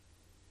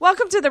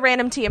Welcome to the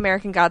Random Tea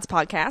American Gods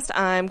podcast.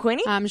 I'm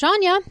Queenie. I'm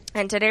Janya.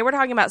 And today we're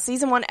talking about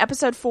Season 1,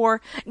 Episode 4,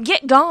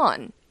 Get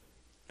Gone.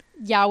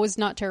 Yeah, I was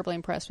not terribly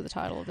impressed with the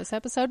title of this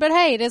episode, but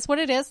hey, it is what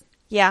it is.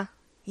 Yeah.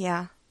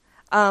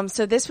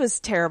 So this was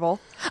terrible.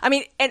 I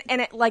mean,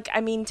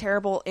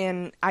 terrible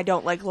in I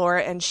don't like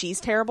Laura and she's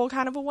terrible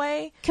kind of a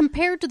way.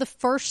 Compared to the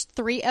first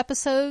 3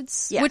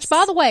 episodes, yes. Which,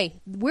 by the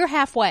way, we're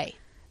halfway.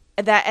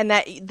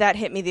 That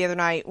hit me the other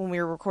night when we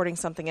were recording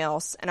something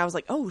else, and I was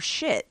like, "Oh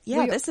shit!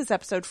 Yeah, this is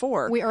episode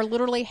 4. We are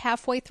literally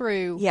halfway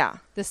through. Yeah.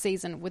 This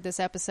season with this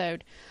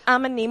episode.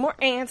 I'm gonna need more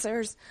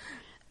answers.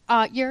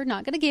 You're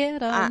not gonna get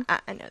them.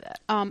 I know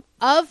that.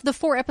 Of the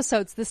 4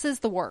 episodes, this is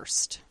the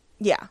worst.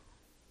 Yeah,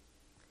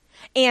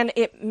 and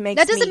it makes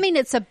that doesn't mean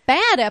it's a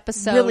bad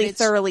episode. Really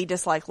thoroughly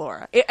dislike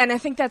Laura, and I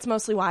think that's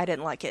mostly why I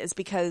didn't like it is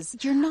because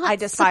I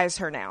despise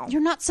her now.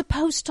 You're not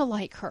supposed to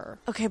like her.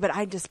 Okay, but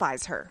I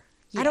despise her.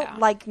 Yeah. I don't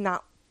like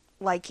not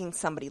liking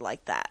somebody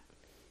like that.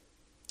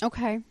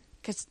 Okay.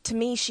 Because to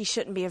me, she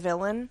shouldn't be a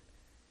villain.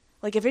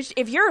 Like,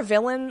 if you're a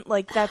villain,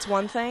 like, that's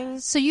one thing.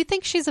 So you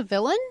think she's a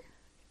villain?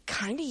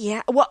 Kind of,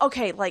 yeah. Well,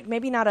 okay, like,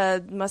 maybe not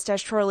a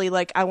mustache twirly,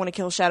 like, I want to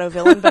kill Shadow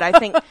villain, but I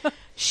think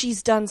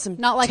she's done some...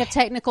 Not like a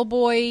technical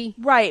boy.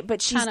 Right, but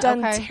she's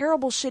done okay.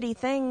 terrible, shitty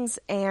things,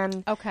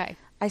 and okay.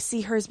 I see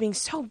her as being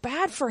so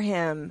bad for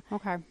him.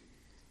 Okay.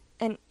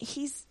 And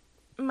he's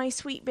my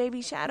sweet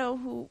baby Shadow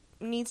who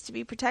needs to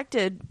be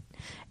protected,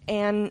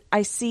 and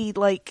I see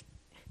like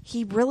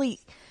he really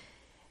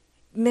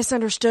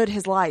misunderstood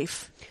his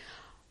life,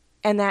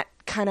 and that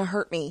kind of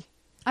hurt me.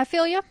 I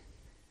feel you.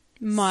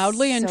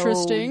 Mildly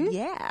interesting.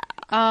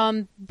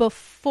 Yeah.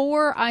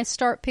 Before I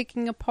start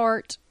picking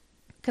apart,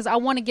 because I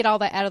want to get all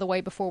that out of the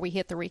way before we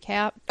hit the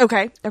recap.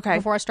 Okay.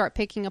 Before I start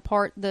picking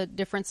apart the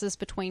differences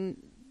between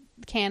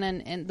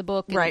canon and the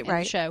book and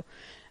the show,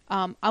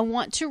 I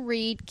want to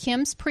read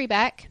Kim's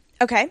pre-back.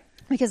 Okay.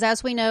 Because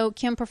as we know,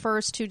 Kim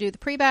prefers to do the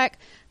pre-back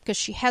because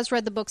she has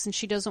read the books and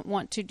she doesn't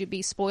want to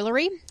be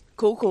spoilery.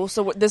 Cool.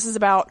 So this is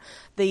about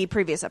the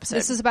previous episode.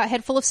 This is about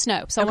Head Full of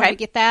Snow. So I want to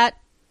get that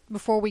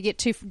before we get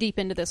too deep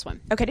into this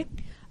one. Okay.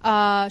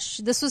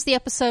 This was the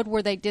episode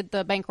where they did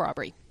the bank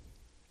robbery.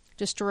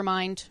 Just to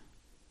remind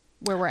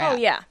where we're at. Oh,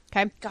 yeah.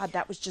 Okay. God,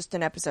 that was just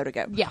an episode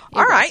ago. Yeah.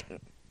 All right.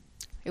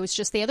 It was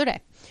just the other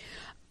day.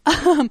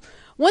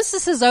 Once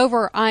this is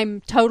over,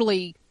 I'm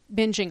totally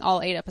binging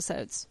all 8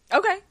 episodes.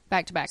 Okay.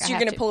 Back to back. So you're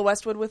going to pull a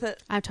Westwood with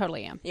it? I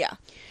totally am. Yeah.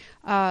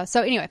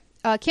 So anyway,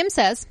 Kim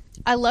says,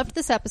 I loved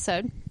this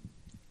episode.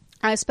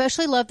 I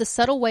especially love the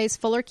subtle ways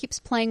Fuller keeps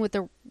playing with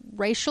the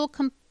racial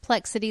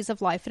complexities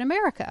of life in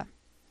America.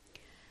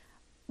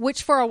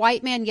 Which for a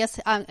white man, yes,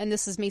 and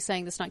this is me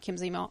saying this, not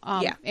Kim's email.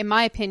 In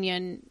my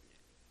opinion,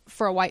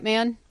 for a white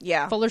man,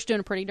 Fuller's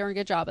doing a pretty darn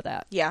good job of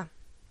that. Yeah.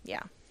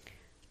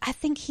 I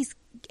think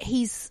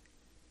he's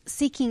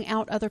seeking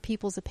out other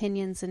people's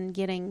opinions and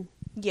getting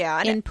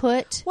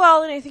input.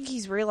 And I think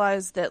he's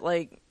realized that,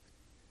 like,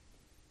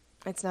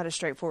 it's not as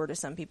straightforward as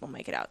some people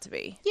make it out to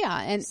be.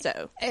 Yeah, and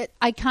so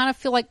I kind of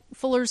feel like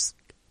Fuller's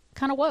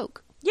kind of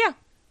woke. Yeah.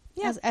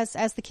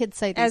 As the kids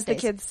say these days. As the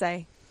kids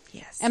say.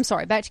 Yes. I'm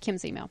sorry, back to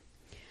Kim's email.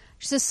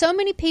 She says, so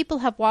many people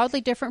have wildly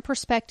different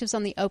perspectives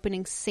on the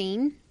opening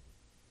scene,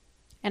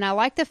 and I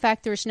like the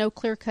fact there is no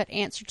clear-cut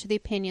answer to the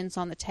opinions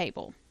on the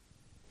table.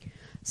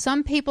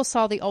 Some people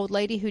saw the old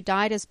lady who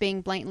died as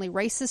being blatantly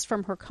racist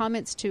from her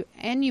comments to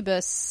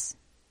Anubis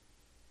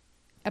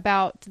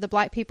about the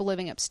black people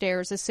living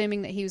upstairs,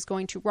 assuming that he was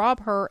going to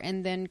rob her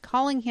and then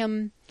calling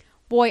him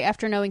boy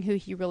after knowing who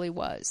he really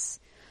was.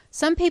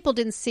 Some people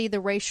didn't see the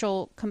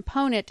racial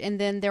component, and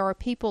then there are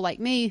people like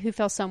me who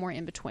fell somewhere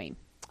in between.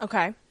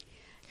 Okay.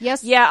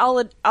 Yes. Yeah,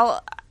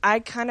 I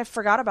kind of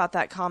forgot about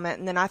that comment,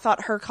 and then I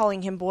thought her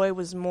calling him boy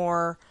was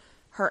more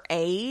her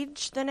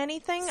age than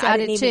anything. So I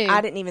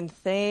didn't even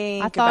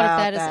think. I thought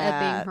about of that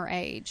as being her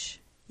age.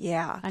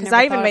 Yeah, because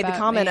I even made the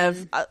comment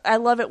of I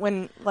love it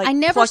when like I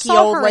never plucky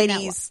saw old her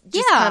ladies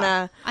just kind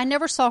of. I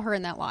never saw her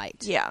in that light.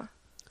 Yeah.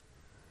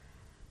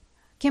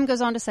 Kim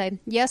goes on to say,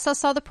 "Yes, I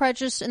saw the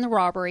prejudice in the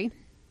robbery,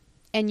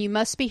 and you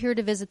must be here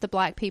to visit the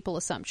black people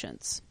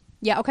assumptions."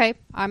 Yeah, okay,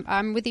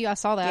 I'm with you. I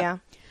saw that. Yeah.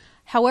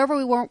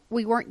 However,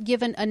 we weren't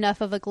given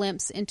enough of a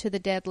glimpse into the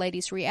dead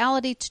lady's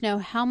reality to know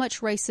how much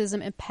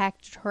racism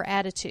impacted her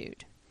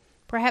attitude.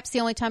 Perhaps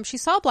the only time she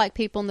saw black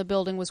people in the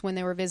building was when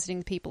they were visiting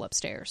the people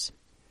upstairs.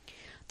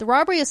 The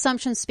robbery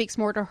assumption speaks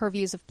more to her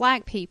views of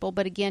black people,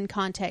 but again,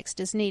 context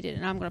is needed.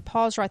 And I'm going to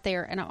pause right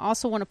there, and I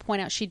also want to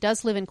point out she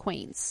does live in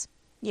Queens.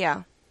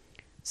 Yeah.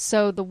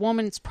 So the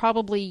woman's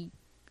probably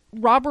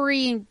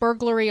robbery and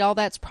burglary, all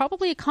that's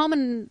probably a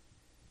common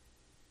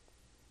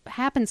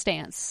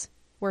happenstance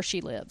where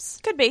she lives.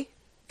 Could be.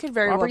 Could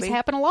very well be. Robberies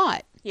happen a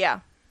lot. Yeah.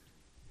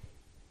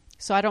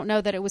 So I don't know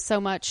that it was so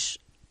much.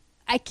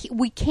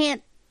 We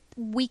can't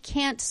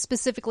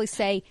specifically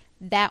say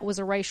that was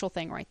a racial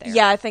thing right there.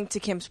 Yeah, I think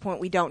to Kim's point,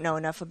 we don't know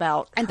enough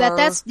about and her.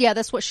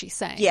 that's what she's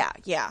saying.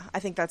 Yeah.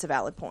 I think that's a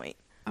valid point.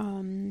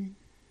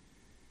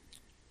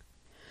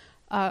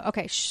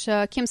 Okay,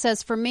 Kim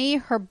says, for me,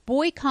 her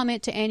boy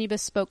comment to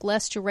Anubis spoke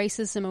less to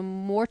racism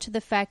and more to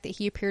the fact that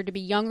he appeared to be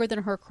younger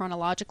than her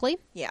chronologically.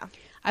 Yeah.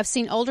 I've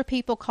seen older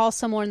people call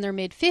someone in their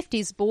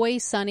mid-50s boy,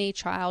 sonny,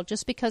 child,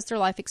 just because their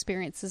life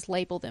experiences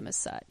label them as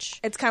such.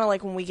 It's kind of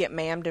like when we get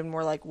mammed and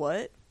we're like,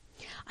 what?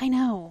 I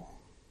know.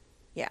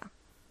 Yeah.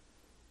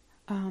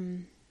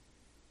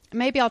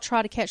 Maybe I'll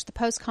try to catch the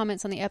post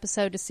comments on the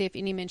episode to see if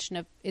any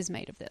mention is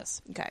made of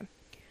this. Okay.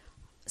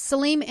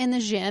 Salim in the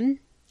Jinn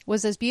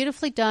was as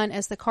beautifully done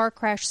as the car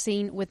crash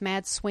scene with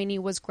Mad Sweeney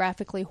was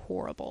graphically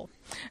horrible.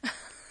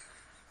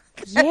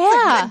 That's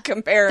a good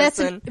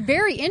comparison. That's a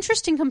very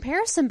interesting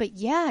comparison, but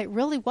yeah, it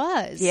really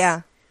was.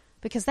 Yeah.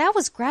 Because that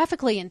was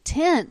graphically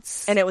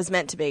intense. And it was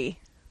meant to be.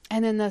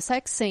 And then the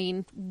sex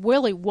scene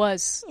really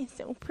was... It's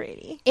so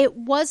pretty. It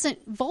wasn't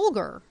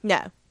vulgar.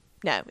 No.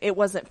 It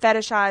wasn't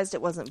fetishized.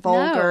 It wasn't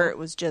vulgar. No. It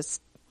was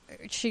just...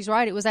 She's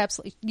right. It was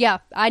absolutely... Yeah,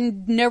 I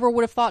never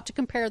would have thought to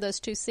compare those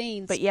two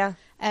scenes. But yeah.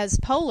 As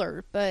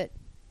polar, but...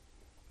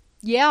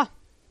 Yeah.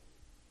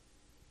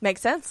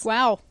 Makes sense.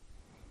 Wow.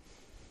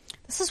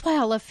 This is why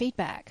I love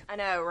feedback. I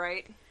know,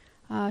 right?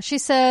 She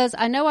says,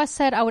 I know I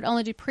said I would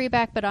only do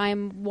pre-back, but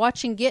I'm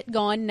watching Get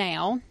Gone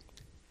now.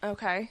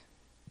 Okay.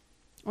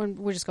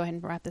 We'll just go ahead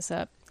and wrap this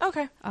up.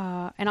 Okay.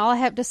 And all I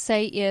have to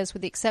say is,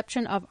 with the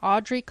exception of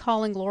Audrey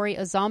calling Lori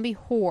a zombie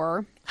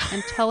whore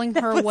and telling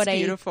her what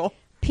beautiful.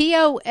 A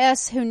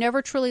POS who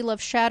never truly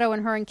loved Shadow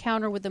and her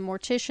encounter with the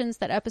Morticians,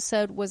 that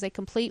episode was a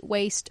complete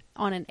waste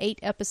on an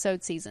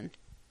 8-episode season.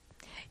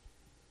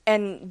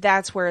 And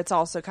that's where it's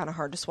also kind of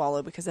hard to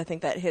swallow, because I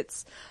think that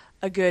hits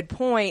a good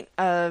point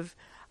of,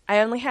 I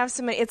only have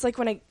so many. It's like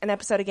when an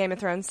episode of Game of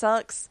Thrones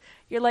sucks.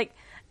 You're like,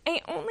 I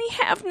only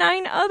have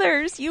 9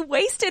 others. You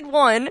wasted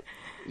one.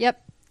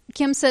 Yep.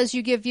 Kim says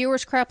you give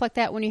viewers crap like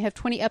that when you have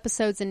 20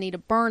 episodes and need a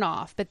burn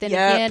off. But then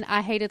again,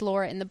 I hated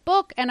Laura in the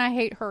book and I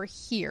hate her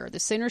here. The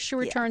sooner she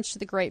returns to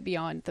the great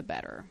beyond, the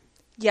better.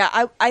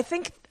 Yeah, I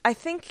think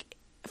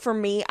for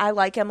me, I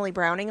like Emily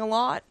Browning a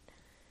lot.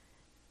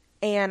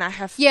 And I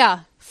have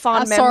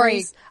fond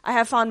memories. Sorry. I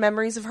have fond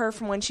memories of her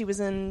from when she was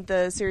in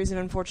the Series of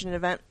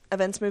Unfortunate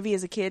Events movie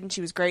as a kid, and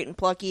she was great and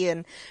plucky,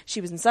 and she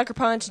was in Sucker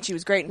Punch, and she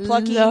was great and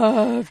plucky.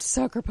 Loved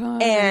Sucker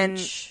Punch.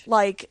 And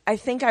like, I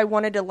think I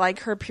wanted to like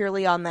her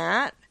purely on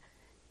that,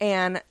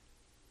 and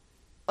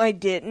I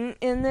didn't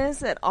in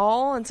this at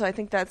all. And so I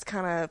think that's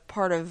kind of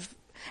part of.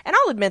 And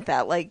I'll admit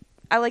that, like,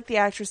 I like the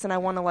actress and I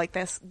want to like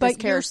this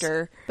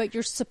character. But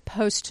you're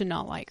supposed to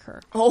not like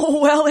her. Oh,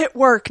 well, it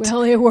worked.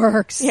 Well, it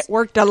works. It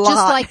worked a lot.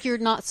 Just like you're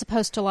not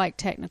supposed to like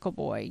Technical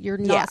Boy. You're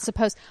not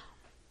supposed...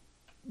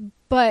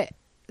 But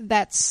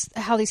that's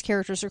how these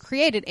characters are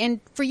created. And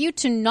for you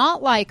to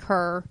not like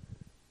her,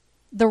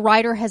 the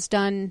writer has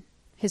done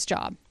his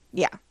job.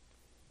 Yeah.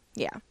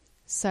 Yeah.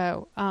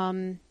 So,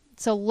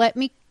 so let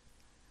me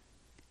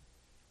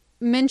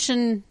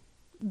mention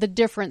the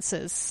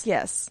differences.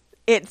 Yes.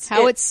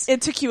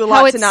 It took you a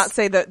lot to not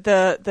say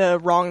the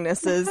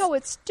wrongnesses. How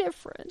it's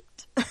different.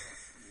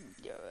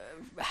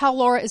 How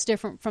Laura is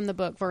different from the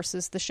book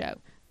versus the show.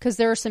 Because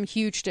there are some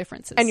huge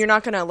differences. And you're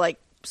not going to, like,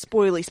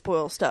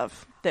 spoil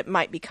stuff that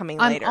might be coming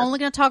later. I'm only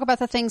going to talk about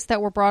the things that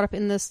were brought up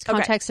in this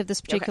context of this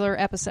particular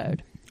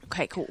episode.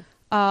 Okay, cool.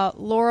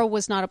 Laura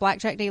was not a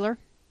blackjack dealer.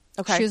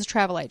 Okay. She was a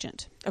travel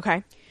agent.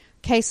 Okay.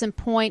 Case in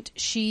point,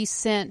 she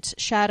sent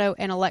Shadow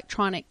an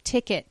electronic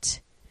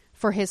ticket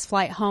for his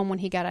flight home when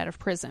he got out of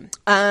prison.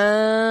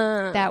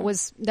 That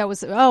was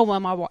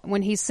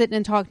when he's sitting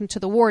and talking to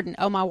the warden,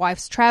 my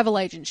wife's travel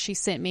agent, she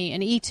sent me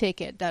an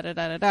e-ticket,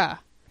 da-da-da-da-da.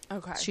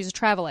 Okay. She's a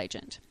travel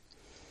agent.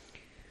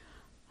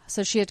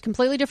 So she had a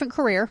completely different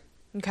career.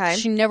 Okay.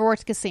 She never worked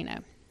at a casino.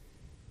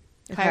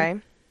 Okay.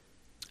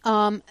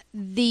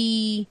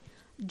 The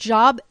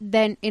job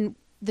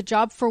the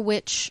job for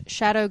which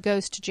Shadow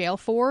goes to jail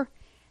for,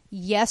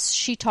 yes,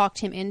 she talked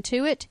him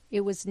into it.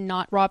 It was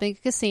not robbing a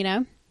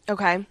casino.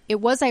 Okay.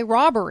 It was a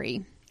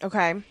robbery.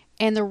 Okay.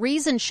 And the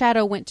reason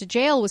Shadow went to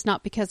jail was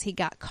not because he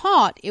got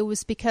caught. It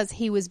was because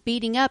he was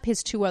beating up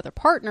his 2 other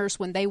partners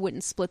when they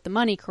wouldn't split the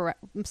money.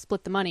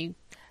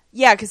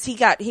 Yeah, because he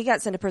got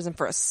sent to prison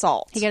for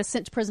assault. He got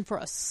sent to prison for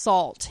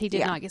assault. He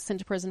did not get sent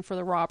to prison for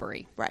the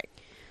robbery. Right.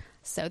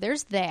 So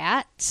there's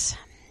that.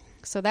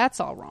 So that's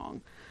all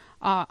wrong.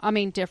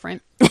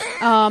 Different.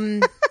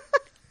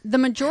 The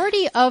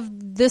majority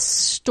of this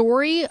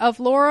story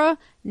of Laura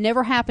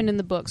never happened in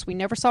the books. We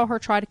never saw her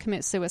try to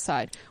commit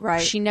suicide.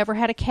 Right. She never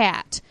had a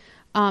cat.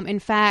 In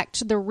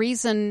fact, the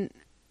reason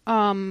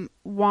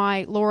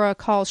why Laura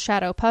calls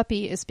Shadow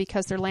Puppy is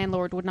because their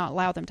landlord would not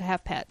allow them to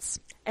have pets.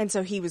 And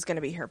so he was going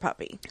to be her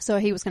puppy.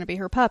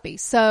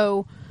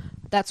 So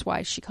that's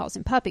why she calls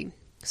him Puppy.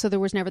 So there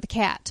was never the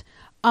cat.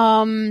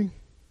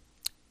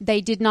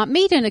 They did not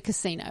meet in a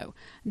casino.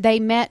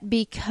 They met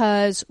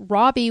because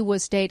Robbie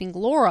was dating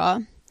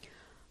Laura.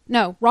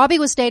 No, Robbie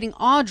was dating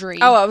Audrey.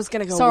 Oh, I was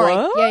going to go, Sorry.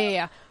 what?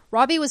 Yeah.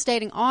 Robbie was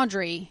dating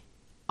Audrey.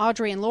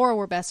 Audrey and Laura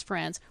were best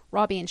friends.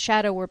 Robbie and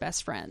Shadow were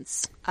best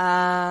friends.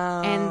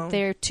 And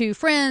their 2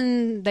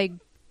 friends,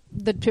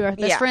 the 2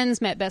 best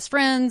friends met best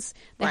friends.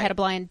 They had a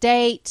blind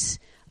date.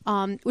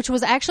 which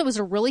was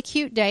a really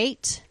cute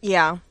date.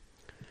 Yeah.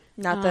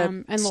 Not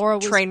the and Laura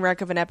was, train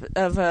wreck of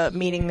a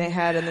meeting they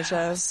had in the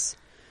show.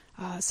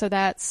 So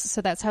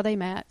that's how they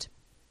met.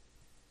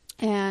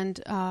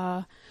 And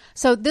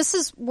so this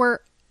is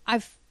where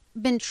I've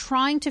been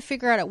trying to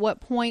figure out at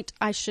what point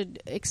I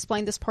should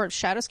explain this part of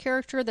Shadow's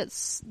character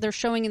they're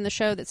showing in the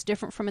show that's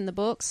different from in the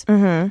books.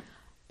 Mm-hmm.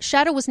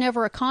 Shadow was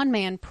never a con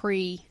man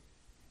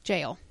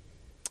pre-jail.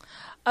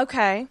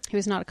 Okay. He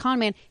was not a con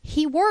man.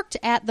 He worked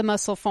at the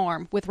Muscle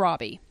Farm with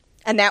Robbie.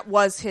 And that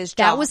was his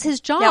job. That was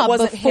his job. That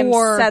wasn't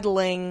before... him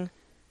settling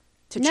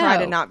to try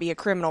to not be a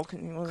criminal.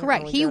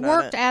 Correct. He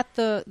worked at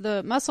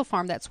the Muscle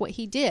Farm. That's what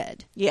he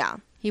did. Yeah.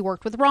 He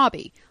worked with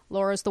Robbie.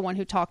 Laura's the one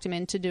who talked him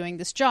into doing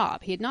this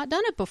job. He had not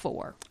done it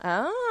before.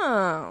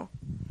 Oh.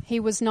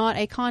 He was not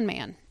a con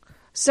man.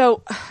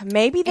 So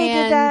maybe they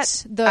did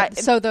that.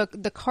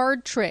 The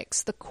card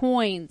tricks, the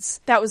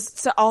coins. That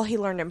was all he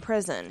learned in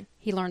prison.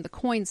 He learned the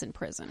coins in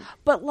prison.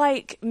 But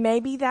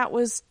maybe that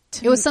was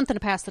it was something to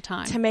pass the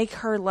time. To make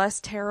her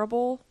less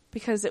terrible,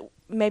 because it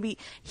maybe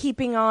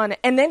heaping on,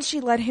 and then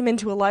she led him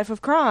into a life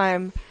of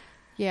crime.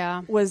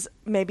 Yeah. Was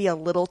maybe a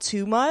little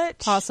too much.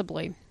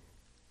 Possibly.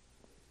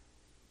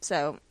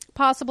 So.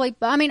 Possibly.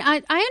 But I mean,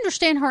 I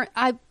understand her.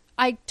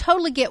 I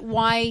totally get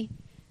why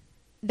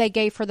they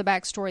gave her the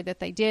backstory that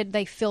they did.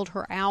 They filled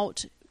her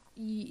out.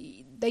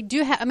 They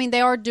do have, I mean,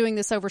 they are doing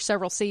this over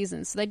several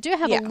seasons. So they do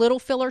have a little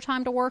filler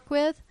time to work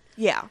with.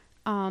 Yeah.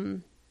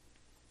 And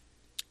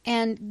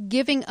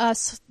giving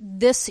us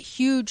this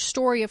huge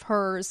story of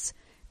hers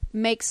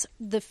makes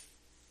the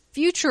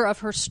future of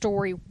her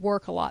story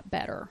work a lot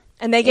better.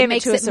 And they gave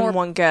it to us in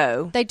one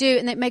go. They do,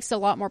 and it makes it a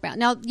lot more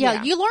balanced.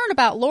 Now, you learn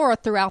about Laura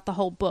throughout the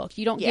whole book.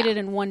 You don't get it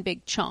in one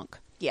big chunk.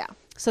 Yeah.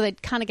 So they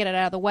kind of get it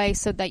out of the way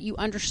so that you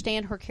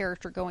understand her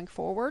character going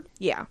forward.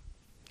 Yeah.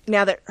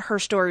 Now that her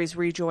story is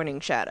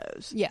rejoining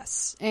Shadow's.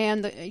 Yes.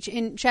 And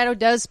Shadow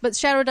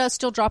does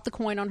still drop the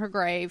coin on her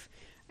grave.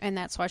 And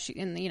that's why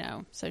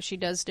so she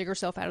does dig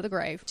herself out of the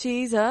grave.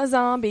 She's a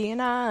zombie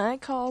and I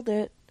called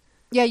it.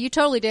 Yeah, you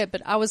totally did.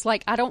 But I was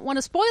like, I don't want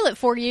to spoil it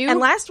for you.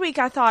 And last week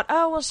I thought,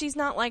 oh, well, she's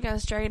not like a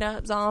straight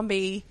up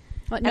zombie.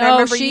 But and I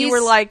remember you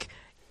were like,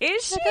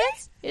 is she?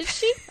 Is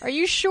she? Are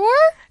you sure?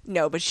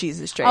 No, but she's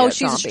a straight up zombie. Oh,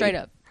 she's a straight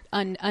up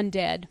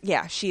undead.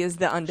 Yeah, she is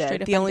the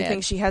undead. The only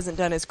thing she hasn't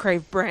done is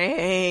crave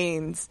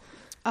brains.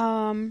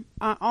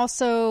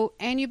 Also,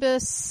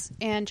 Anubis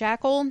and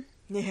Jackal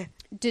Yeah.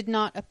 did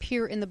not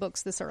appear in the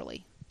books this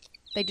early.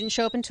 They didn't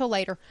show up until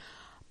later.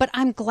 But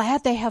I'm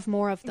glad they have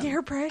more of them.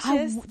 They're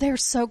precious. They're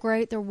so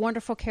great. They're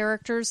wonderful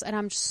characters, and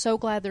I'm so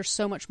glad there's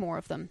so much more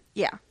of them.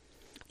 Yeah.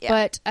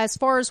 But as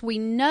far as we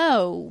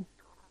know,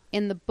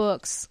 in the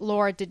books,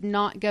 Laura did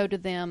not go to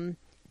them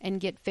and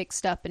get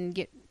fixed up and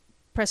get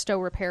presto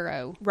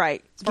reparo.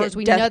 Right. As far as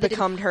we Death know,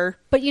 become her.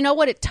 But you know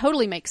what? It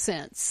totally makes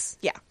sense.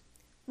 Yeah.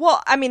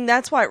 Well, I mean,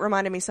 that's why it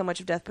reminded me so much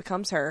of Death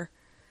Becomes Her.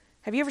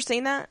 Have you ever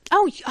seen that?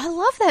 Oh, I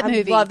love that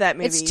movie. I love that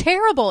movie. It's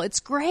terrible.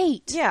 It's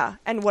great. Yeah.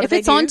 And what if do they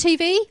it's do? on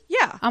TV,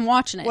 yeah, I'm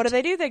watching it. What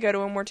do? They go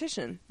to a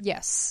mortician.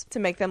 Yes. To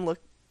make them look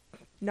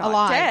not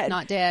alive, dead.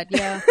 not dead.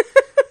 Yeah.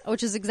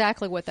 Which is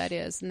exactly what that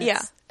is. And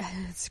yeah.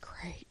 It's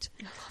great.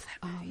 I love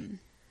that movie.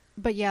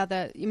 But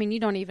yeah, you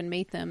don't even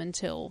meet them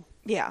until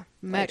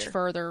much later.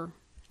 further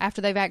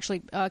after they've actually,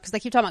 because they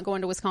keep talking about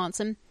going to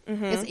Wisconsin.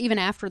 Mm-hmm. It's even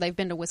after they've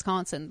been to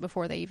Wisconsin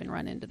before they even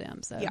run into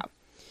them. So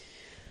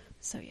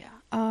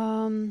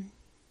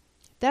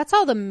that's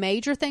all the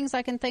major things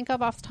I can think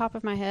of off the top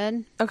of my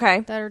head.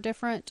 Okay. That are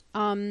different.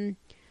 I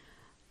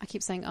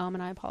keep saying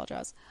and I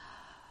apologize.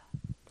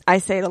 I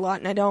say it a lot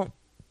and I don't.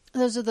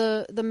 Those are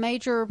the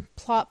major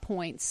plot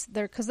points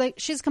there, because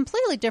she's a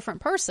completely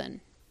different person.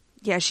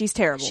 Yeah, she's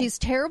terrible. She's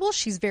terrible.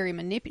 She's very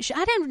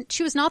manipulative.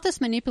 She was not this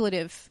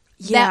manipulative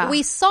that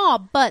we saw,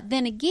 but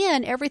then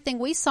again, everything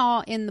we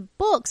saw in the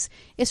books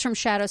is from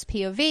Shadow's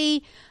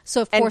POV.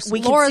 So of course,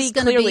 we Laura's can see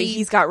going to clearly be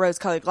he's got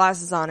rose-colored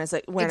glasses on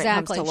when it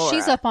comes to Laura.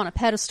 She's up on a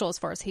pedestal as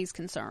far as he's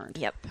concerned.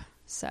 Yep.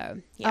 So,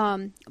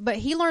 but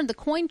he learned the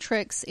coin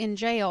tricks in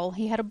jail.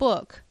 He had a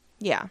book.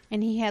 Yeah.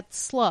 And he had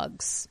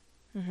slugs.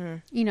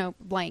 Mm-hmm.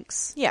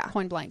 Blanks. Yeah.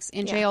 Coin blanks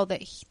in jail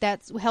that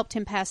helped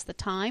him pass the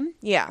time.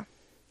 Yeah.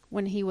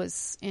 When he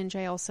was in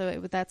jail,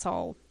 so that's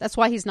all. That's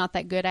why he's not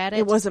that good at it.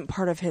 It wasn't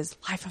part of his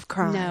life of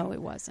crime. No,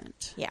 it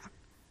wasn't. Yeah.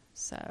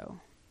 So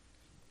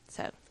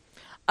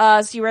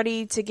you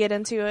ready to get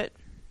into it?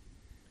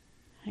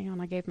 Hang on,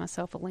 I gave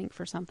myself a link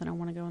for something. I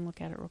want to go and look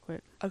at it real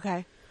quick.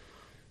 Okay.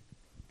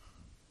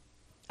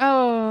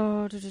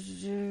 Oh, it's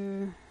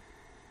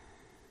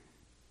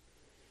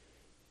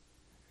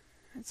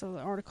an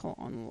article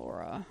on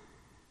Laura.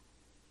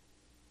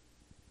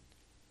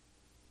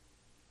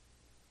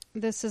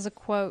 This is a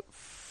quote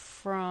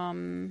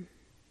from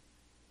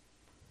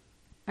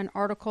an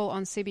article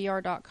on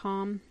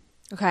CBR.com.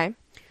 Okay. It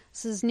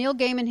says, Neil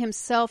Gaiman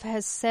himself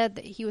has said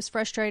that he was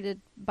frustrated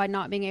by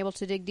not being able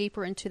to dig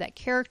deeper into that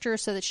character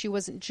so that she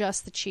wasn't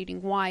just the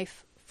cheating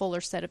wife Fuller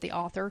said of the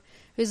author,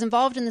 who's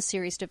involved in the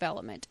series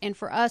development. And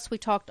for us, we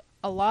talked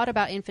a lot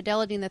about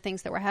infidelity and the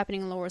things that were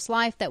happening in Laura's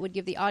life that would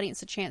give the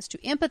audience a chance to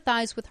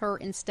empathize with her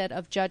instead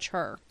of judge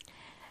her.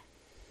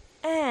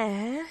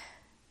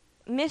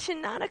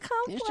 Mission not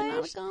accomplished. Mission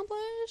not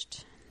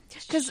accomplished.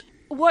 Because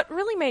what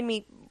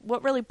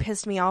really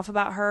pissed me off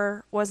about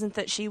her wasn't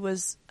that she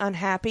was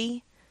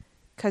unhappy,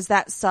 because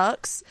that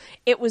sucks.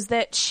 It was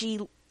that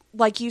she,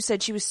 like you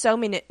said, she was so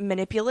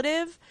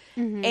manipulative,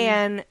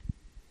 and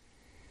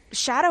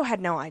Shadow had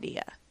no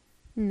idea.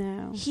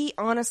 No. He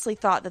honestly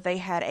thought that they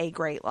had a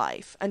great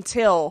life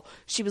until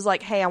she was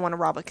like, hey, I want to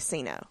rob a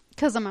casino.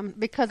 Because I'm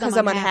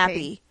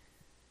unhappy.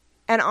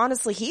 And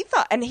honestly, he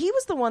thought, and he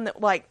was the one that,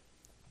 like,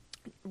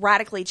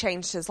 radically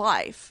changed his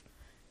life.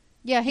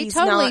 Yeah, he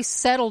totally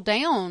settled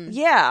down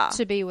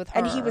to be with her.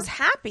 And he was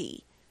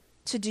happy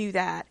to do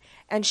that.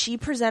 And she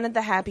presented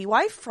the happy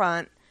wife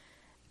front.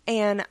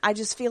 And I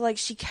just feel like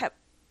she kept,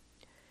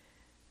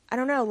 I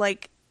don't know,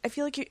 like, I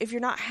feel like if you're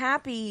not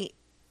happy,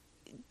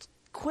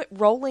 quit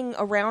rolling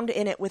around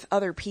in it with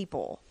other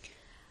people.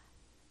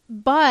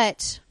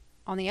 But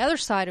on the other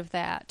side of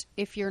that,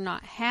 if you're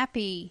not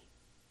happy,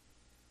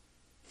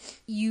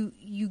 you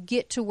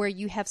get to where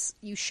you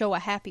show a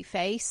happy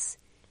face.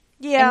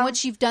 Yeah. And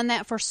once you've done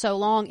that for so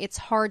long, it's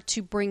hard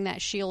to bring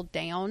that shield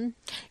down.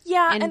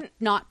 Yeah, and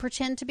not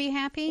pretend to be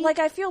happy. Like,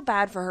 I feel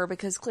bad for her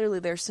because clearly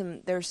there's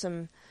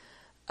some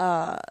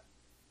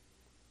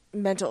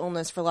mental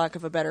illness, for lack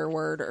of a better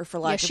word, or for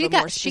lack of a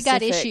more specific. She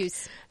got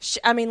issues.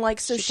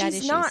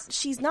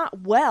 She's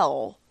not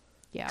well.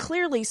 Yeah.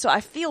 Clearly, so I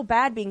feel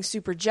bad being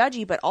super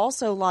judgy, but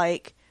also,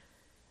 like,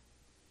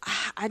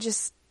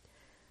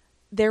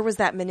 there was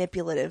that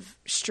manipulative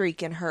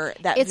streak in her,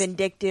 that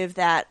vindictive,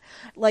 that,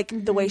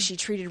 like, the way she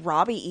treated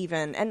Robbie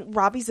even. And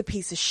Robbie's a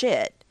piece of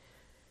shit.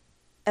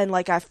 And,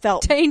 like, I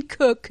felt... Dane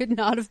Cook could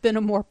not have been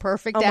a more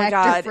perfect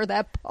actor for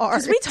that part.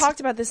 Because we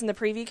talked about this in the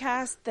preview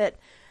cast, that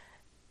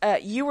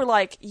you were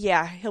like,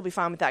 yeah, he'll be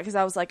fine with that. Because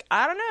I was like,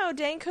 I don't know,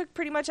 Dane Cook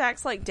pretty much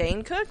acts like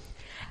Dane Cook.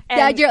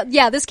 And,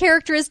 this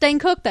character is Dane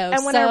Cook, though.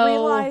 And when I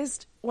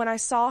realized... When I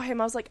saw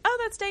him, I was like, oh,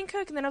 that's Dane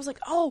Cook. And then I was like,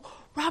 oh,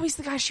 Robbie's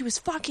the guy she was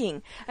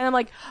fucking. And I'm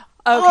like,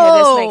 okay,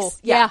 this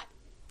makes...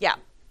 Yeah.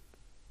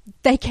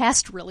 They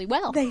cast really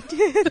well. They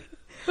did.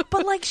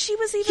 But, like, she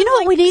was even... You know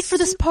what we need for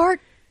this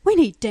part? We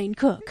need Dane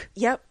Cook.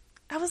 Yep.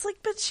 I was like,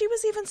 but she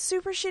was even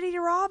super shitty to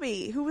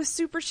Robbie, who was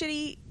super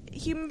shitty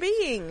human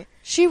being.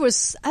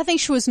 I think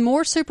she was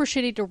more super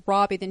shitty to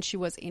Robbie than she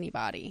was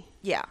anybody.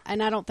 Yeah.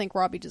 And I don't think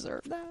Robbie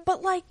deserved that.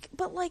 But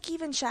like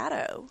even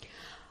Shadow...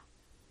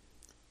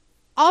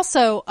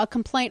 Also, a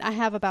complaint I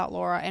have about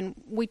Laura, and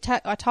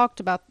I talked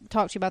to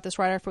you about this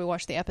right after we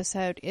watched the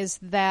episode, is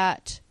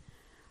that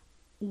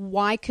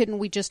why couldn't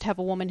we just have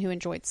a woman who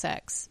enjoyed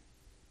sex?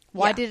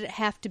 Why did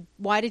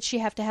she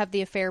have to have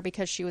the affair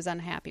because she was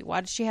unhappy?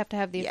 Why did she have to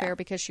have the affair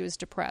because she was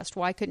depressed?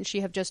 Why couldn't she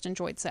have just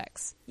enjoyed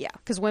sex? Yeah.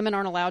 Because women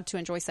aren't allowed to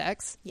enjoy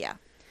sex. Yeah.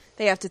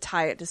 They have to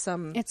tie it to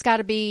some... It's got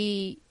to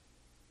be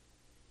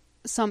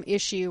some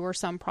issue or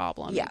some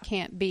problem. Yeah. It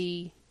can't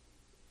be...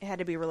 It had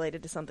to be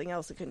related to something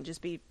else. It couldn't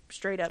just be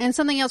straight up. And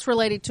something else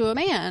related to a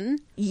man.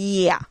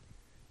 Yeah.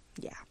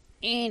 Yeah.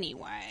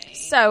 Anyway.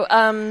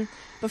 So,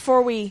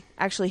 before we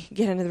actually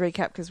get into the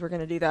recap, because we're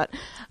going to do that,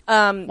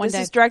 this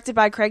is directed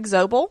by Craig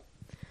Zobel,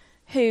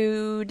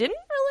 who didn't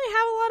really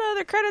have a lot of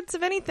other credits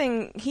of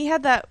anything. He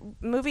had that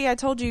movie I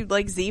told you,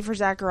 like Z for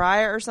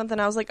Zachariah or something.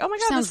 I was like, oh my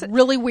God. Sounds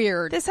really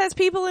weird. This has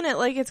people in it.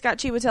 Like, it's got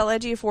Chiwetel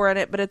Ejiofor in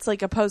it, but it's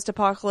like a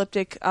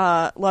post-apocalyptic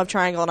love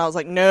triangle. And I was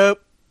like, nope.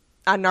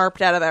 I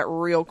narped out of that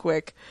real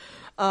quick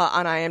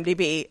on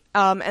IMDb.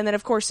 And then,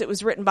 of course, it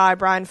was written by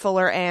Brian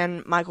Fuller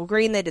and Michael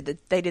Green. They did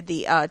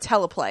the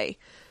teleplay.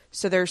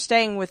 So they're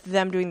staying with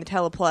them doing the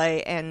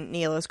teleplay, and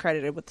Neil is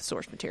credited with the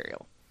source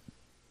material.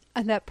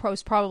 And that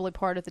was probably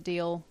part of the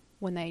deal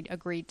when they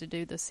agreed to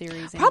do the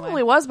series.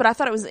 Probably was, but I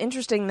thought it was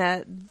interesting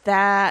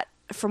that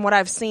from what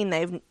I've seen,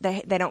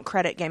 they don't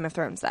credit Game of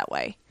Thrones that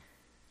way.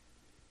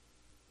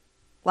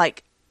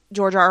 Like,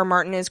 George R. R.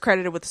 Martin is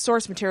credited with the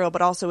source material,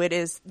 but also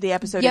the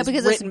episode is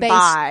because written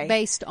it's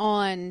based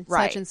on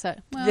such and such.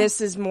 Well, this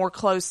is more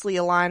closely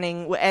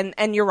aligning,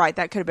 and you're right,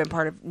 that could have been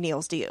part of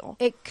Neil's deal.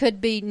 It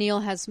could be Neil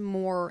has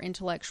more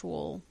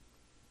intellectual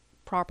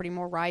property,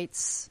 more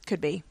rights.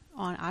 Could be.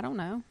 I don't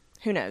know.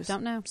 Who knows?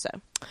 Don't know.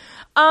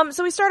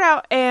 So we start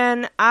out,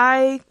 and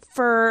I,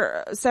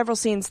 for several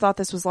scenes, thought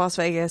this was Las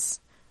Vegas.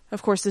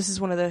 Of course, this is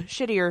one of the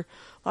shittier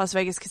Las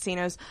Vegas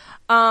casinos.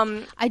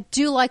 I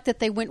do like that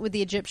they went with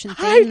the Egyptian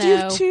theme,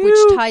 though,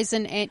 which ties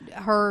in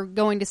her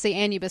going to see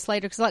Anubis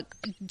later, because, like,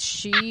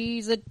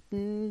 she's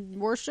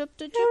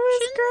worshipped Egyptians.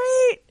 It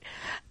was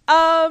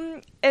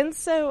great. And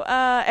so,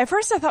 at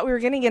first I thought we were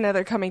going to get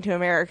another Coming to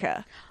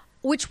America.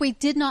 Which we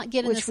did not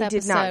get in this episode. Which we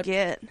did not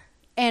get.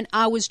 And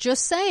I was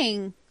just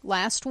saying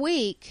last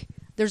week,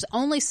 there's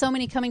only so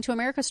many Coming to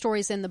America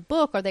stories in the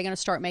book. Are they going to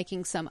start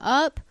making some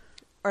up?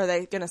 Or are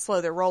they going to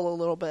slow their roll a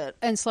little bit?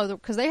 And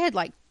because they had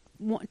like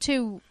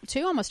two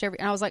almost every,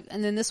 and I was like,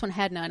 and then this one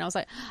had none. I was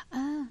like,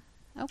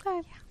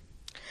 okay.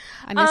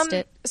 I missed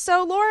it.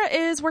 So Laura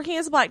is working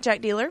as a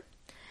blackjack dealer,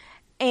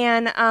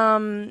 and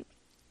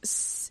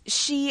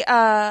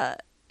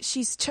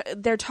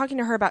they're talking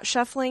to her about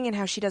shuffling and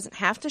how she doesn't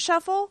have to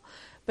shuffle,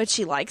 but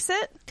she likes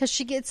it Because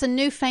she gets a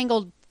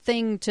newfangled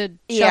thing to shuffle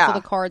Yeah.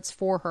 the cards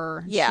for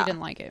her. Yeah. She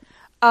didn't like it.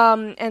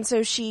 And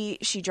so she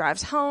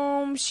drives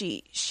home.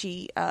 She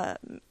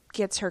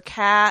gets her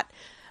cat,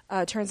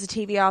 turns the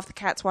TV off. The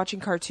cat's watching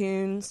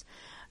cartoons.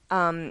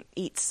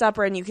 Eats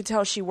supper, and you can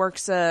tell she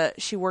works a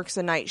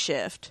night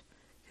shift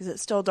because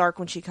it's still dark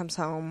when she comes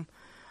home.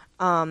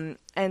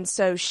 And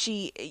so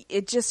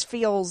it just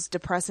feels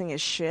depressing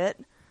as shit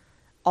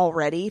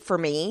already for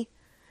me.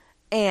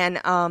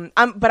 And I'm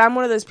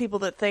one of those people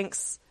that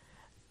thinks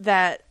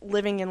that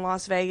living in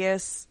Las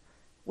Vegas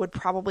would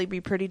probably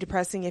be pretty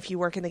depressing if you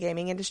work in the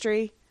gaming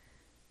industry.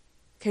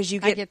 Because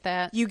I get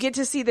that. You get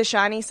to see the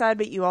shiny side,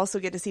 but you also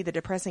get to see the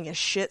depressing as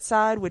shit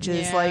side, which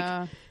is Yeah.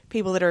 like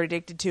people that are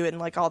addicted to it and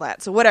like all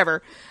that. So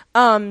whatever.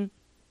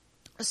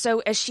 So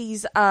as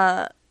she's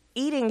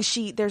eating,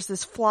 there's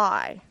this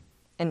fly,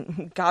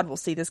 and God will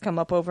see this come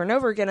up over and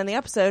over again in the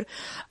episode.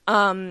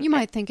 You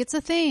might think it's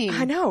a theme.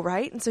 I know,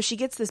 right? And so she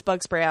gets this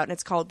bug spray out, and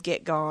it's called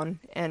Get Gone,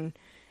 and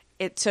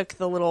it took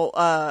the little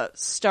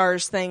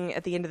stars thing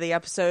at the end of the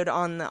episode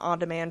on the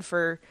on-demand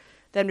for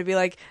them to be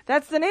like,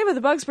 that's the name of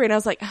the bug spray. And I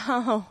was like,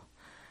 oh,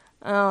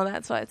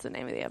 that's why it's the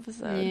name of the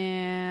episode.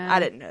 Yeah. I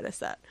didn't notice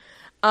that.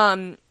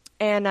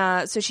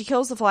 And so she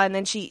kills the fly, and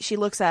then she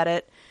looks at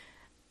it,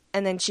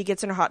 and then she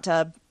gets in her hot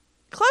tub,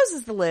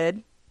 closes the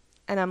lid,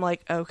 and I'm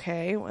like,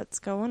 okay, what's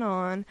going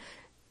on?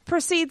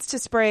 Proceeds to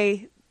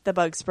spray the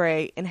bug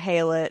spray,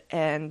 inhale it,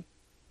 and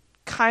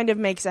kind of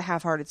makes a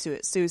half-hearted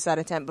suicide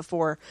attempt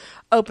before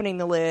opening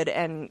the lid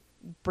and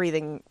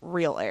breathing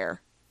real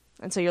air.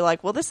 And so you're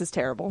like, well, this is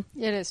terrible.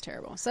 It is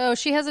terrible. So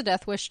she has a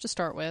death wish to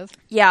start with.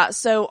 Yeah,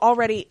 so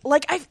already,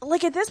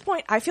 at this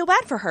point, I feel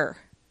bad for her.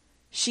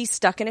 She's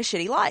stuck in a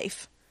shitty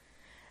life.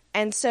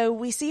 And so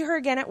we see her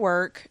again at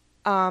work,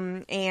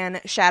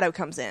 and Shadow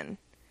comes in.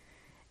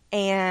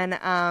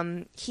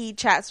 And he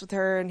chats with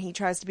her, and he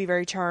tries to be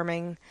very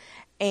charming.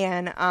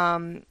 And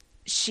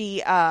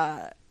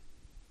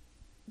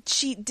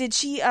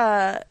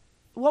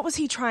what was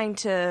he trying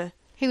to...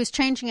 He was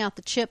changing out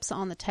the chips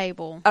on the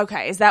table.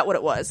 Okay, is that what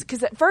it was?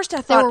 Because at first I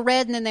They thought... were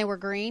red and then they were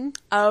green.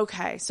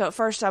 Okay, so at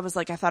first I was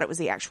like, I thought it was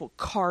the actual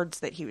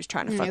cards that he was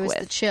trying to fuck It was with.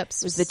 the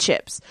chips. It was the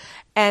chips.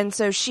 And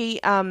so she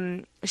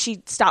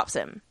stops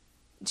him.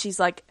 She's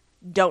like,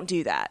 don't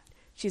do that.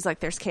 She's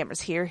like, there's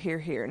cameras here, here,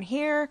 here, and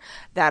here.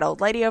 That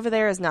old lady over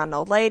there is not an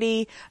old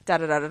lady. Da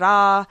da da da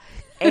da.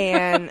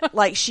 And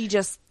like she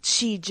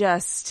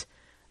just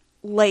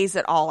lays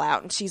it all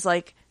out. And she's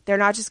like, they're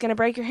not just going to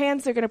break your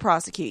hands, they're going to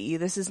prosecute you.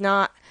 This is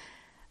not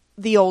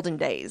the olden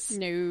days.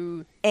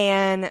 No.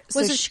 And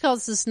so She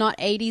calls this not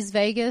 80s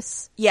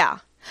Vegas? yeah.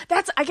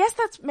 I guess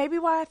that's maybe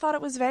why I thought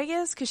it was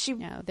Vegas, because she...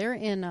 No, they're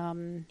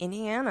in...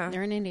 Indiana.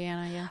 They're in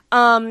Indiana,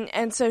 yeah.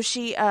 And so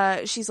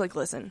she's like,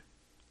 listen,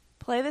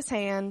 play this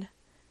hand,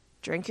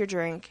 drink your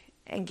drink,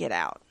 and get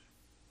out.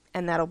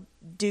 And that'll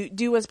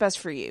do what's best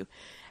for you.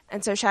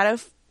 And so Shadow,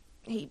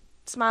 he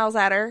smiles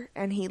at her,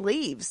 and he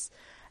leaves.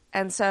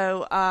 And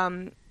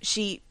so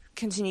she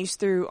continues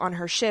through on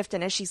her shift,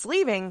 and as she's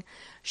leaving,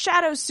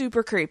 Shadow's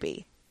super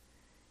creepy.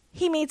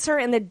 He meets her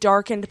in the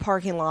darkened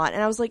parking lot,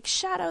 and I was like,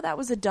 Shadow, that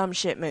was a dumb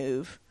shit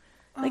move.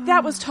 Like,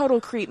 that was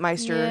total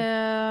creepmeister.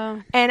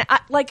 Yeah. And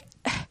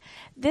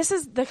this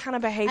is the kind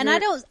of behavior... And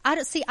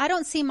I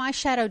don't see my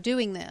Shadow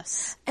doing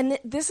this. And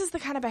this is the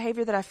kind of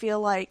behavior that I feel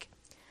like,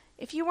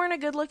 if you weren't a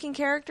good-looking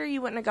character,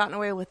 you wouldn't have gotten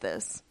away with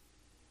this.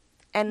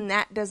 And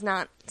that does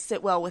not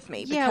sit well with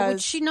me. Yeah,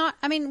 would she not...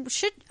 I mean,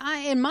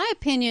 in my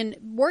opinion,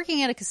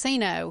 working at a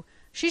casino...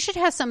 She should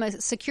have some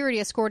security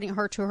escorting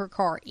her to her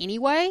car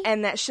anyway.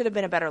 And that should have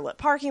been a better lit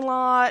parking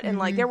lot. And,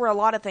 like, there were a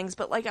lot of things.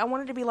 But, like, I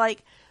wanted to be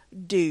like,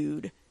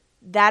 dude,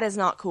 that is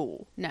not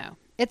cool. No.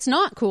 It's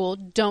not cool.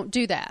 Don't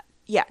do that.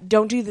 Yeah,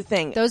 don't do the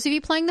thing. Those of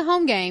you playing the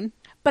home game,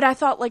 but I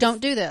thought, like...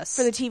 don't do this.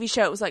 For the TV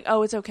show, it was like,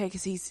 oh, it's okay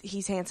because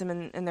he's handsome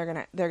and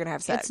they're gonna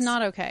have sex. It's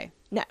not okay.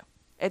 No.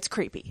 It's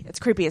creepy. It's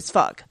creepy as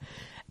fuck.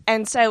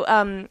 And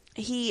so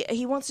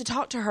he wants to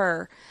talk to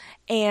her.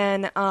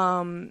 And,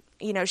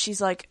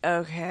 she's like,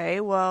 okay,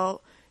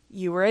 well,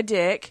 you were a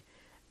dick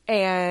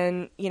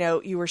and,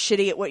 you were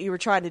shitty at what you were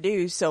trying to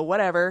do. So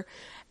whatever.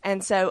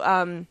 And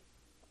so,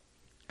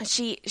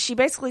 she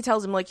basically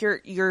tells him, like, you're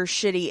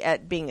shitty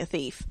at being a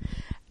thief.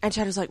 And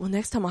Shadow's like, well,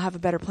 next time I'll have a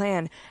better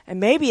plan and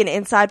maybe an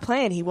inside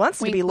plan. He wants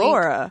to be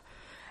Laura.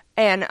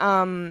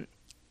 And,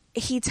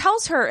 he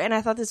tells her, and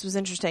I thought this was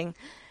interesting.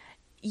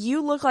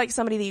 You look like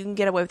somebody that you can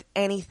get away with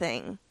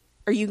anything.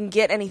 Or you can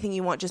get anything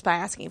you want just by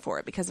asking for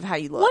it because of how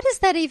you look. What does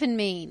that even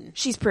mean?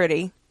 She's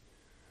pretty.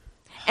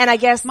 And I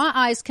guess... My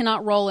eyes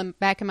cannot roll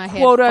back in my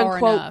head quote-unquote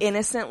far enough.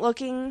 innocent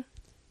looking.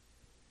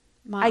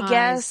 My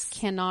eyes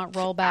cannot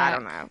roll back. I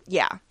don't know.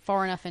 Yeah.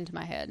 Far enough into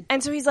my head.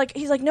 And so he's like,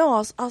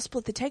 no, I'll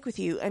split the take with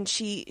you. And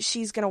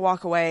she's going to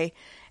walk away.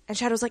 And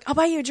Shadow's like, I'll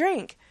buy you a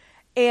drink.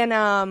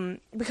 And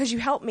because you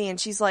helped me. And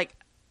she's like,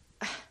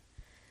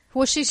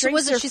 Well, she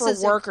drinks was are she for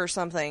says work or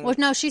something. Well,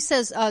 no, she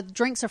says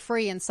drinks are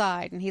free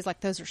inside, and he's like,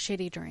 "Those are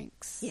shitty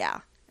drinks." Yeah,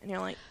 and you're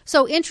like,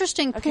 So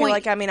interesting okay, point.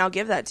 like I mean, I'll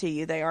give that to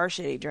you. They are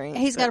shitty drinks.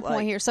 He's got a but, point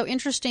like, here. So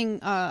interesting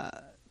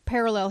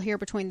parallel here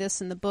between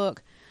this and the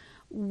book.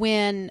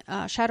 When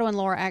Shadow and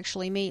Laura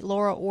actually meet,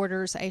 Laura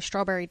orders a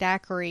strawberry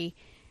daiquiri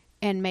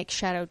and makes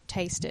Shadow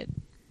taste it.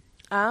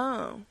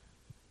 Oh,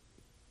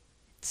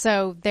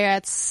 So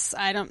that's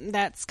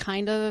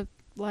kind of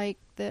like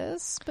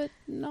this, but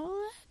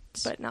not.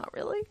 but not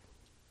really.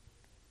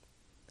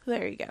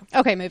 There you go.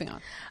 Okay, moving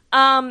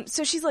on.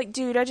 So she's like,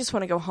 dude, I just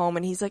want to go home.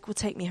 And he's like, well,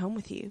 take me home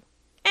with you.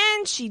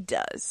 And she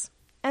does.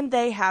 And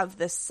they have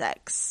the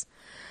sex.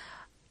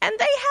 And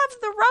they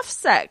have the rough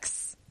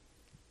sex.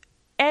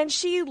 And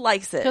she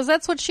likes it. Because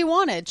that's what she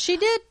wanted. She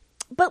did.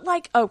 But,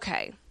 like,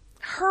 okay.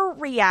 Her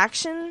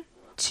reaction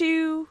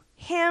to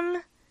him,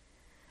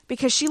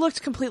 because she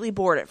looked completely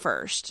bored at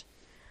first.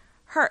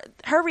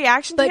 Her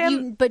reaction to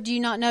him. But do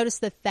you not notice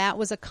that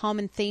was a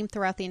common theme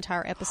throughout the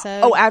entire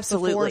episode? Oh,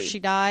 absolutely. Before she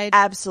died?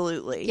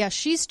 Absolutely. Yeah,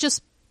 she's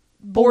just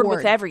bored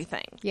with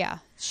everything. Yeah.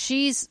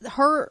 She's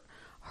her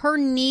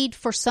need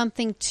for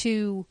something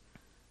to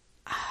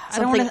I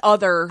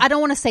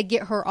don't want to say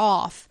get her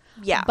off.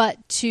 Yeah. But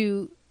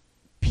to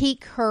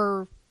pique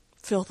her,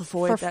 fill the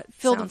void.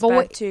 Fill the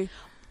void too.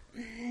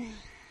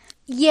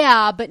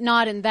 Yeah, but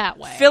not in that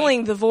way.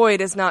 Filling the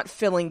void is not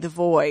filling the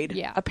void.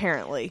 Yeah.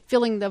 Apparently.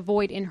 Filling the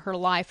void in her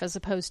life as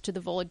opposed to the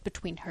void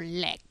between her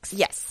legs.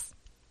 Yes.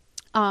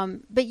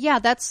 But yeah,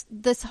 that's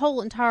her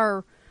whole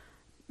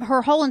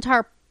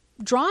entire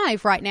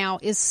drive right now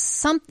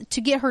is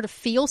to get her to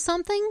feel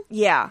something.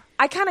 Yeah.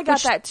 I kind of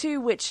got that too,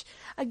 which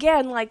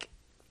again, like,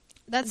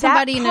 that's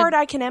that somebody part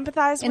I can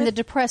empathize with. In the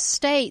depressed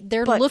state,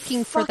 they're but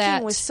looking for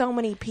that. With so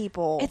many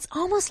people. It's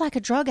almost like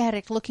a drug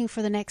addict looking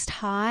for the next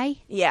high.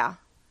 Yeah.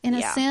 In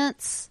a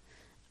sense.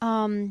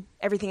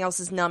 Everything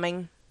else is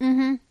numbing.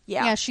 Mm-hmm.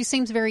 Yeah. Yeah, she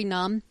seems very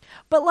numb.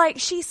 But, like,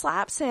 she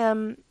slaps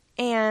him,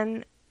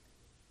 and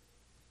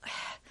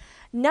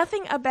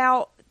nothing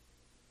about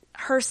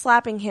her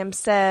slapping him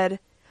said,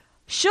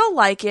 she'll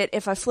like it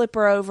if I flip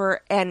her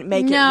over and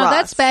make it rough. No,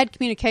 that's bad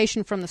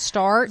communication from the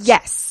start.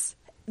 Yes.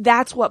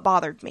 That's what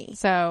bothered me.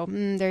 So,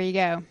 there you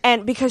go.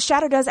 And because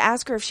Shadow does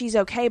ask her if she's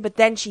okay, but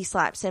then she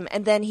slaps him,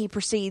 and then he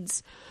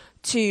proceeds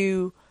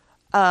to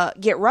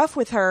get rough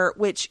with her,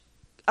 which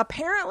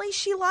apparently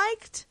she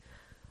liked,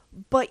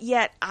 but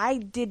yet I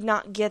did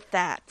not get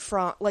that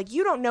from, like,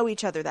 you don't know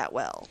each other that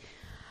well.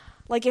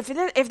 Like, if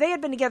they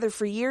had been together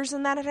for years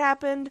and that had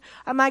happened,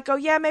 I might go,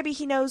 yeah, maybe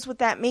he knows what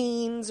that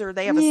means, or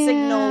they have a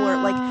signal, or,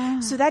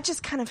 like, so that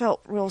just kind of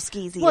felt real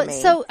skeezy to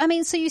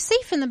me. So you see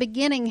from the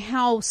beginning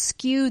how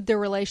skewed their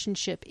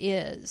relationship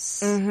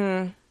is.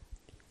 Mm-hmm.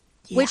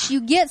 Yeah. Which you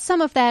get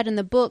some of that in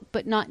the book,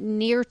 but not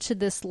near to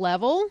this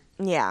level.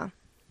 Yeah.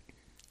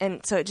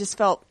 And so it just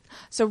felt...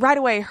 So right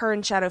away, her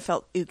and Shadow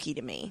felt ooky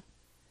to me.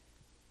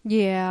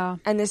 Yeah.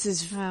 And this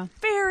is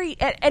very...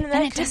 And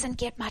it doesn't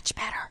get much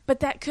better.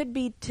 But that could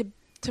be to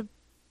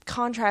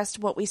contrast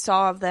what we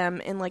saw of them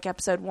in, like,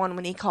 episode 1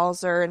 when he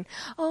calls her and,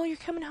 oh, you're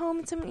coming home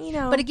and some, you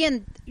know... But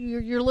again,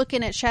 you're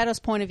looking at Shadow's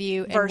point of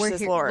view and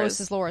versus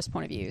Laura's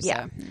point of view.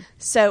 Yeah.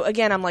 So,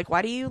 again, I'm like,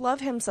 why do you love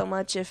him so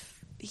much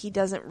if he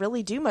doesn't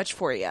really do much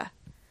for you?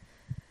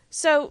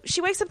 So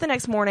she wakes up the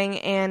next morning,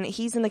 and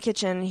he's in the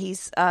kitchen.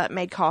 He's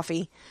made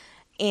coffee,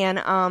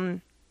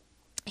 and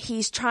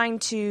he's trying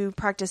to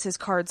practice his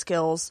card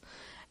skills,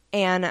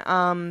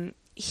 and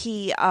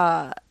he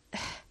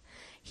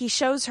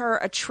shows her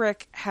a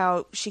trick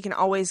how she can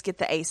always get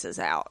the aces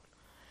out,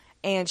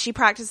 and she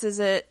practices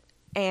it,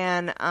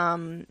 and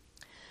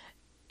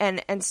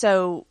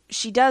so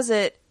she does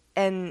it,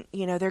 and,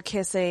 you know, they're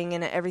kissing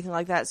and everything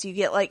like that. So you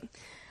get, like,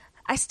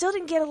 I still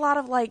didn't get a lot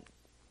of, like,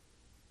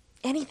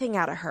 anything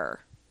out of her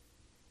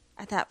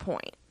at that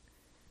point.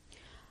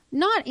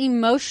 Not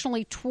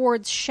emotionally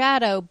towards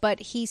Shadow, but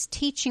he's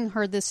teaching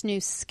her this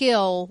new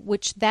skill,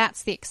 which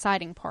that's the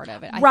exciting part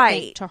of it, I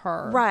think, to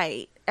her.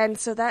 Right. And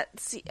so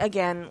that's,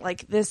 again,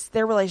 like,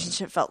 their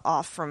relationship felt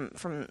off from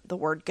the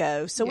word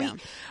go. So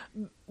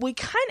we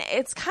kind of,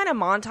 it's kind of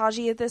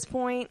montagey at this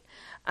point.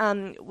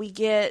 We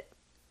get,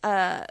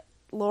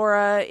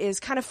 Laura is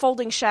kind of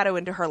folding Shadow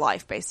into her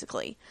life,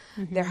 basically.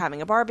 Mm-hmm. They're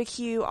having a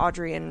barbecue.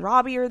 Audrey and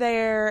Robbie are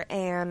there,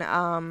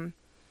 and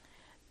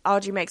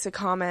Audrey makes a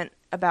comment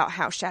about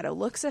how Shadow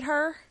looks at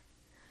her,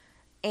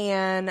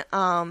 and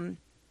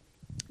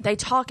they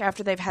talk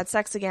after they've had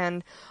sex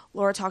again.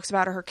 Laura talks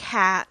about her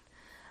cat,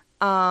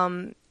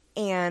 and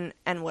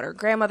what her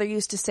grandmother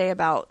used to say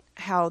about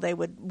how they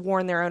would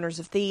warn their owners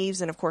of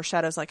thieves, and of course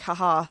Shadow's like,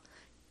 haha,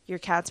 your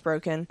cat's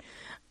broken.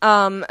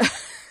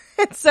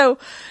 So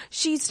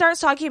she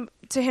starts talking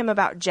to him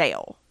about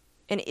jail,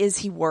 and is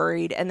he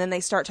worried? And then they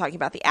start talking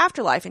about the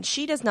afterlife, and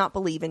she does not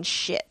believe in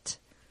shit.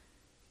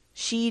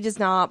 She does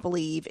not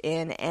believe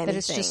in anything. That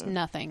it's just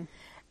nothing.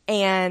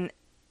 And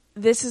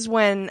this is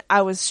when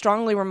I was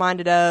strongly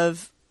reminded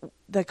of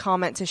the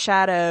comment to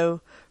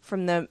Shadow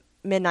from the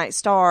Midnight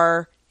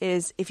Star,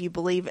 is if you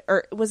believe,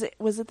 or was it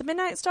the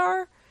Midnight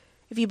Star?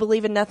 if you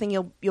believe in nothing,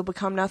 you'll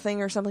become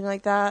nothing or something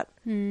like that.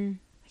 I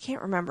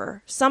can't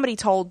remember. Somebody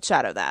told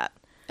Shadow that.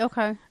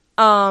 Okay.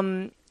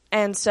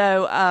 And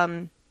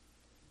so,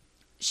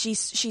 she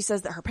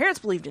says that her parents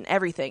believed in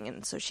everything,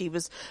 and so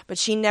but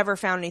she never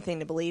found anything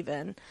to believe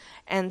in.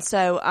 And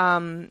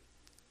so,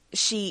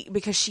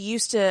 because she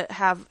used to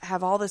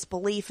have all this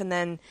belief, and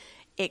then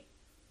it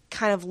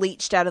kind of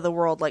leached out of the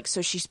world. Like,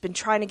 so she's been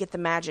trying to get the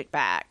magic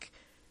back.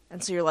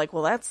 And so you're like,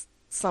 well, that's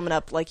summing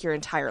up like your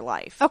entire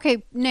life.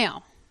 Okay.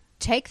 Now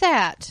take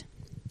that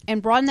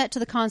and broaden that to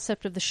the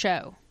concept of the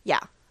show.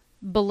 Yeah.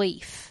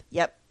 Belief.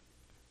 Yep.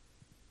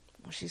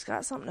 Well, she's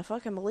got something to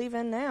fucking believe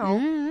in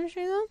now.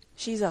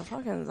 She's a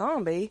fucking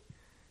zombie.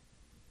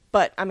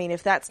 But, I mean,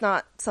 if that's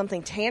not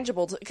something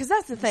tangible, because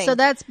that's the thing. So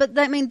that's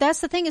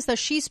the thing is, though,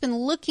 she's been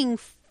looking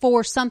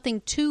for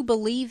something to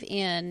believe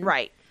in.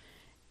 Right.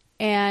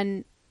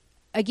 And,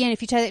 again,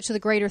 if you take it to the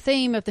greater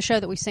theme of the show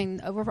that we've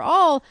seen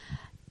overall,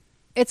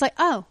 it's like,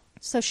 oh,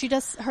 so she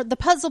does, the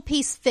puzzle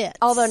piece fits.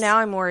 Although now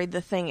I'm worried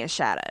the thing is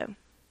Shadow.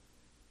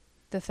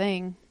 The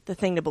thing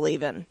to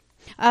believe in.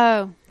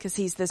 Oh. Because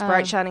he's this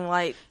bright, shining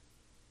light.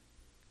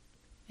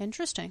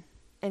 Interesting.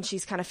 And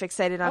she's kind of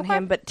fixated on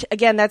him. But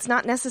again, that's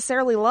not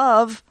necessarily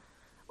love.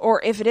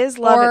 Or if it is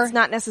love, it's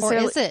not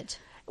necessarily... Or is it?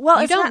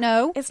 Well, you don't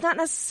know. It's not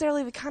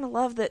necessarily the kind of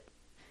love that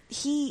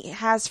he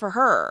has for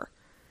her.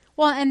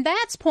 Well, and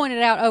that's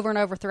pointed out over and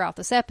over throughout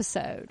this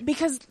episode.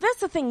 Because that's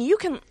the thing. You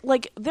can...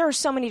 Like, there are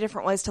so many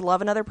different ways to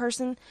love another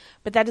person.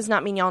 But that does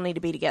not mean y'all need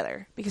to be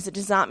together. Because it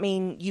does not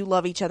mean you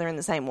love each other in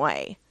the same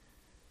way.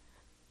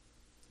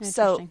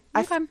 So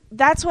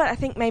that's what I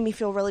think made me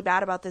feel really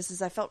bad about this,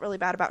 is I felt really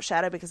bad about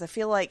Shadow because I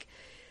feel like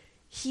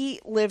he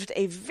lived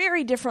a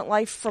very different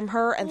life from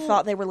her and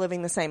thought they were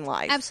living the same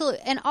life.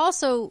 Absolutely. And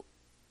also,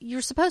 you're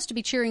supposed to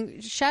be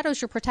cheering.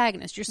 Shadow's your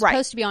protagonist. You're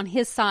supposed to be on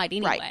his side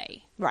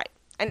anyway. Right.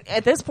 And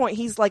at this point,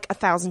 he's like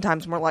 1,000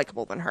 times more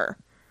likable than her.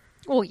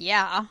 Well,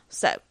 yeah.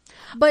 So.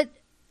 But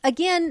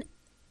again,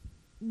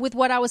 with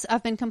what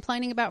I've been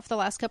complaining about for the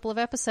last couple of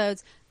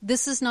episodes,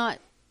 this is not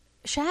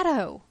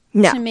Shadow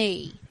to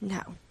me.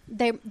 No.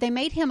 They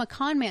made him a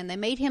con man. They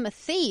made him a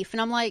thief.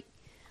 And I'm like,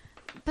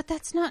 but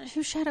that's not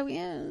who Shadow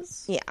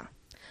is. Yeah.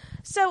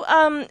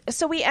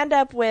 So we end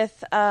up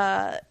with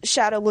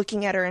Shadow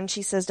looking at her, and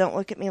she says, "Don't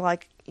look at me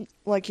like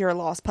you're a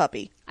lost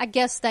puppy." I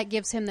guess that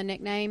gives him the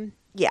nickname.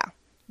 Yeah.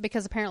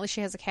 Because apparently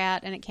she has a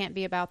cat, and it can't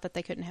be about that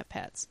they couldn't have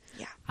pets.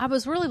 Yeah. I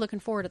was really looking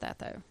forward to that,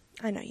 though.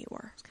 I know you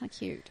were. It's kind of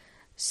cute.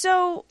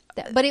 So...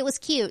 But it was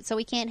cute, so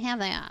we can't have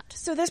that.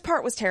 So this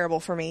part was terrible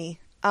for me.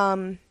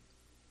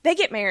 They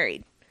get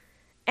married.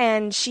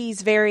 And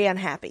she's very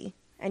unhappy.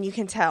 And you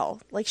can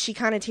tell. Like, she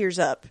kind of tears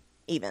up,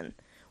 even,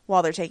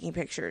 while they're taking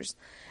pictures.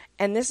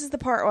 And this is the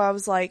part where I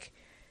was like,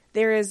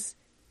 there is,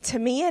 to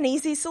me, an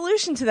easy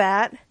solution to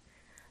that.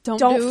 Don't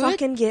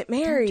fucking get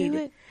married. Don't do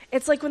it.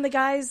 It's like when the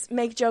guys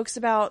make jokes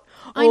about,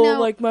 I know.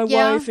 like my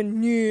wife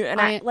and you. And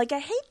I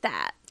hate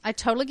that. I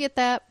totally get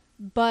that.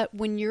 But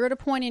when you're at a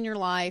point in your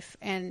life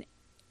and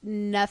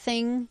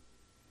nothing...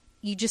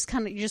 you're just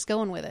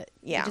going with it.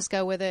 Yeah. You just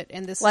go with it.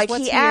 And this like is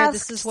what's he here.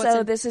 Asked,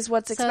 this is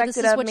what's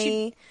expected of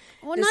me.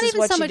 Well, this not is even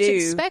what so you much do.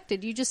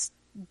 expected. You just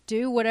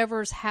do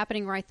whatever's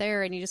happening right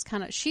there. And you just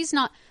kind of... she's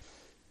not...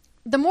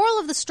 The moral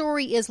of the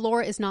story is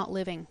Laura is not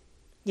living.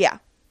 Yeah.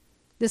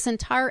 This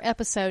entire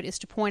episode is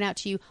to point out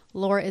to you,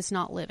 Laura is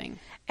not living.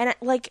 And,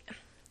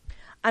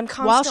 I'm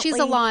constantly... while she's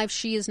alive,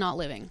 she is not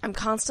living. I'm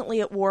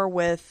constantly at war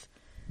with...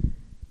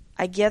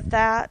 I get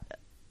that...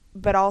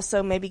 but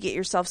also maybe get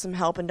yourself some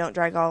help and don't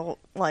drag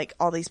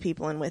all these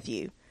people in with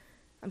you.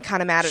 I'm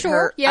kind of mad at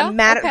her. Yeah, I'm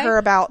mad at her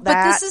about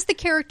that. But this is the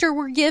character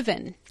we're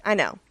given. I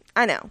know.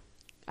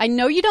 I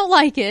know you don't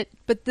like it,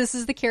 but this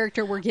is the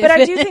character we're given.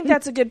 But I do think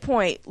that's a good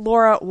point.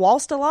 Laura,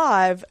 whilst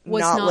alive,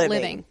 was not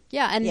living.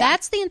 Yeah, and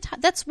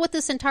that's what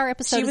this entire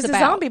episode is about. She was a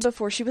zombie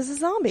before she was a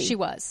zombie. She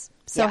was.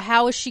 So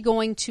how is she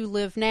going to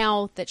live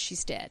now that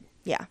she's dead?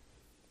 Yeah.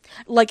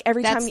 Like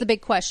that's the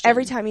big question.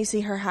 Every time you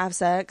see her have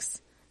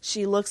sex,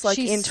 she looks like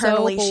she's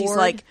internally so she's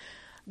like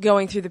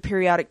going through the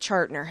periodic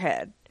chart in her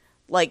head.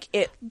 Like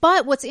it.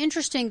 But what's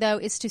interesting though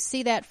is to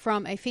see that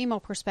from a female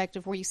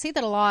perspective, where you see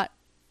that a lot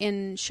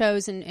in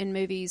shows and in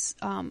movies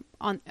from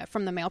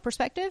the male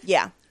perspective.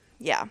 Yeah.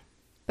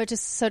 But to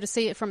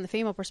see it from the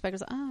female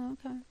perspective, oh,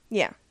 okay.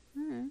 Yeah.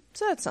 Right.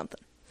 So that's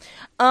something.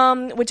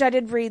 Which I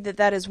did read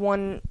that is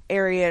one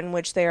area in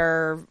which they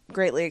are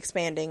greatly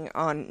expanding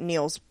on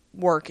Neil's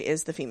work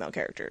is the female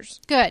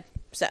characters. Good.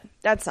 So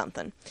that's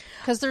something.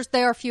 Because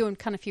they are few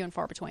and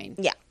far between.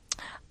 Yeah.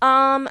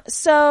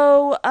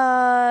 So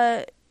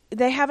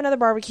they have another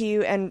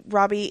barbecue, and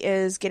Robbie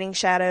is getting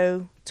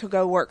Shadow to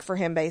go work for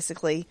him,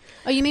 basically.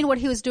 Oh, you mean what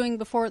he was doing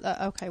before?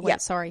 Okay, wait, yeah.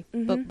 Sorry.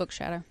 Mm-hmm. Book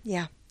Shadow.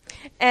 Yeah.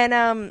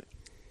 And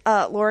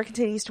Laura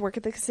continues to work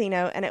at the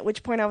casino, and at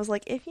which point I was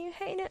like, if you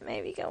hate it,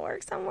 maybe go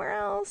work somewhere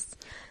else.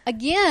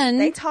 Again.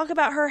 They talk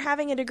about her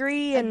having a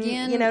degree and,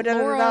 da-da-da-da.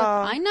 Laura,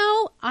 I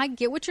know. I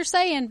get what you're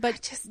saying,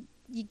 but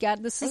you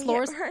got, this is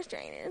Laura's.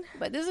 Frustrated.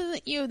 But this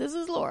isn't you. This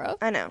is Laura.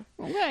 I know.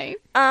 Okay.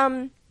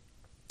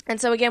 And And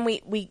so again,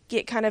 we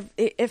get kind of,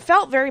 it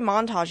felt very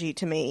montagey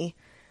to me.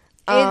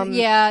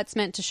 It's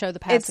meant to show the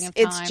passing of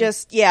time. It's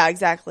just, yeah,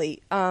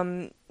 exactly.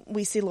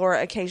 We see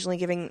Laura occasionally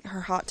giving her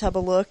hot tub a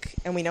look,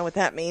 and we know what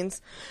that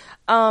means.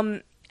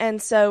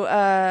 And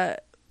so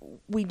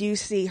we do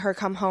see her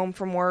come home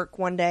from work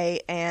one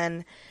day,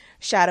 and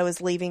Shadow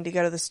is leaving to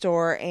go to the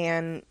store,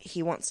 and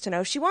he wants to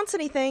know if she wants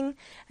anything.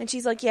 And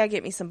she's like, yeah,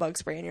 get me some bug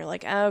spray. And you're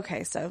like, oh,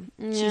 okay, so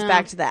she's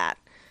back to that.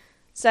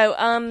 So,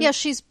 yeah,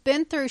 she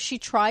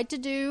tried to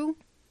do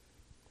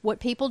what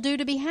people do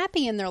to be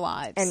happy in their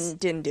lives. And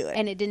didn't do it.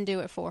 And it didn't do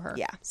it for her.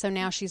 Yeah. So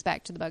now she's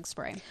back to the bug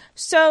spray.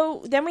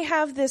 So then we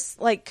have this,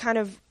 like, kind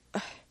of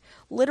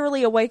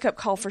literally a wake-up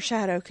call for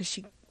Shadow, because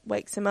she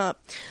wakes him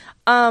up.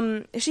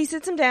 She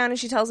sits him down and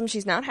she tells him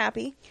she's not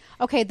happy.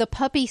 Okay, the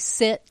puppy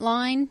sit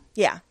line.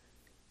 Yeah.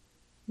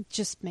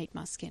 Just made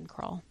my skin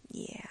crawl.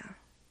 Yeah.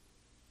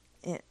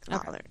 Sorry,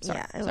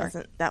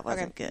 That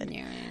wasn't good.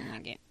 Yeah,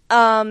 okay.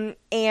 And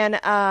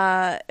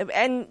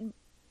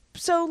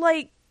so,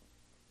 like,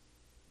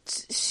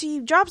 she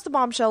drops the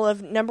bombshell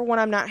of, number one,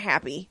 I'm not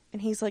happy.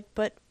 And he's like,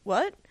 but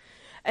what?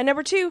 And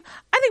number two,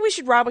 I think we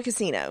should rob a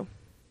casino.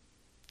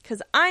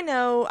 Because I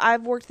know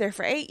I've worked there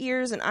for 8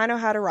 years and I know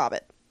how to rob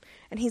it.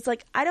 And he's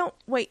like,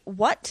 wait,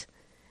 what?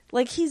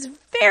 Like, he's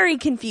very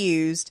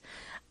confused.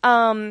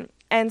 And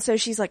so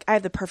she's like, I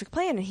have the perfect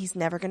plan and he's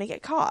never going to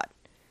get caught.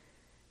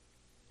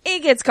 He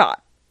gets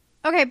caught.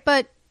 Okay,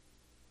 but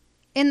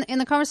in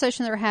the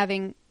conversation they're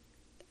having,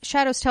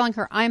 Shadow's telling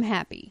her, I'm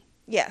happy.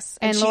 Yes.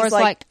 And she's Laura's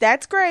like,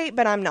 that's great,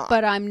 but I'm not.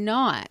 But I'm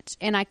not.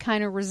 And I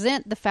kind of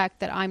resent the fact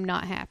that I'm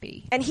not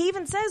happy. And he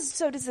even says,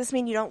 so does this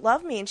mean you don't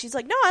love me? And she's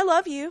like, no, I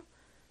love you.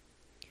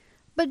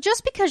 But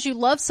just because you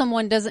love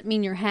someone doesn't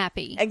mean you're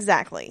happy.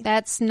 Exactly.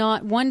 That's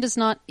not, one does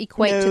not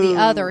equate to the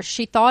other.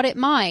 She thought it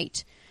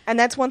might. And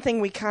that's one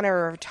thing we kind of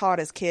are taught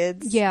as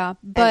kids. Yeah,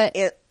 but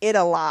it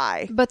a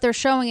lie. But they're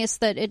showing us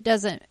that it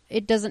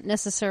doesn't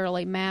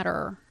necessarily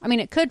matter. I mean,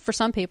 it could for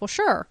some people,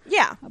 sure.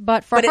 Yeah.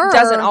 But for her, it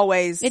doesn't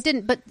always. It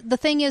didn't. But the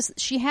thing is,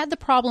 she had the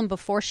problem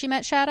before she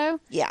met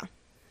Shadow. Yeah.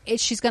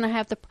 She's going to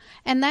have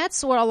and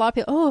that's what a lot of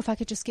people, if I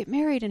could just get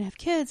married and have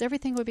kids,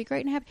 everything would be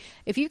great and happy.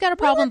 If you've got a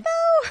problem,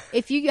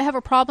 if you have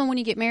a problem when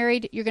you get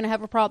married, you're going to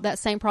have a problem. That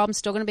same problem's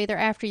still going to be there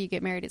after you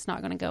get married. It's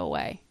not going to go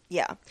away.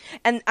 Yeah.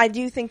 And I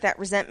do think that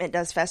resentment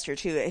does fester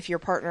too. If your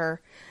partner,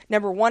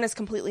 number one, is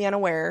completely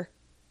unaware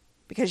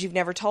because you've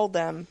never told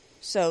them,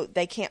 so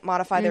they can't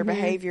modify their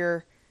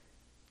behavior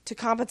to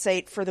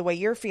compensate for the way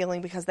you're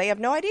feeling because they have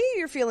no idea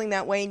you're feeling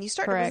that way, and you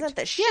start to resent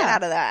the shit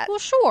out of that. Well,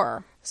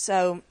 sure.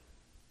 So,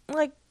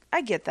 like,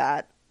 I get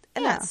that,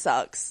 and that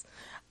sucks.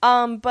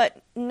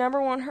 But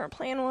number one, her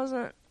plan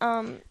wasn't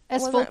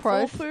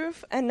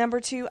foolproof, and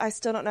number two, I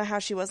still don't know how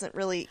she wasn't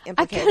really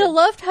implicated. I kind of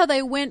loved how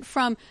they went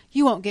from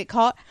 "you won't get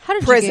caught." How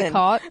did you get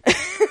caught?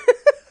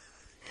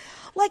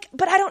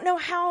 But I don't know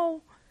how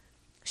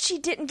she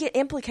didn't get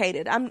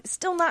implicated. I'm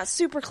still not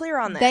super clear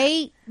on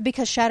that.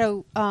 Because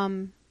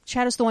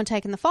Shadow's the one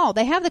taking the fall.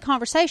 They have the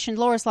conversation.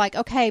 Laura's like,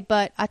 okay,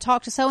 but I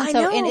talked to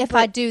so-and-so, and if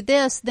I do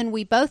this, then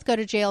we both go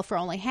to jail for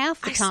only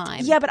half the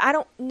time. Yeah, but I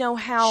don't know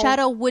how...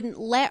 Shadow wouldn't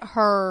let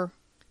her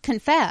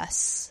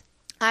confess.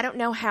 I don't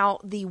know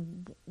how the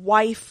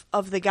wife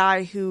of the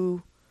guy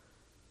who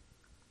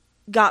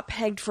got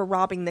pegged for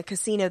robbing the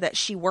casino that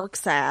she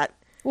works at...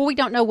 Well, we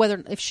don't know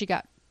if she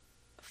got...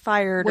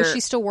 fired. Was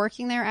she still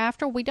working there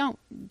after? We don't...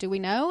 Do we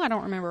know? I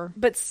don't remember.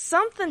 But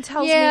something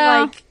tells me,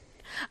 like...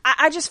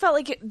 I just felt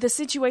like the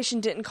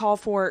situation didn't call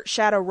for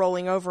Shadow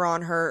rolling over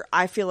on her.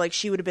 I feel like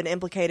she would have been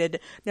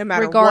implicated no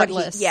matter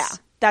regardless. what. Yeah,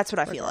 that's what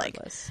I feel like.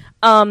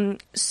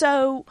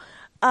 So,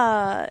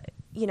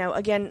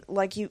 again,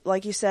 like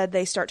you said,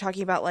 they start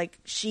talking about like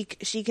she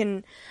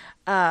can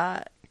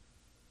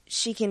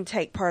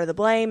take part of the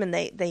blame, and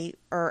they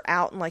are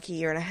out in like a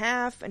year and a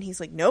half, and he's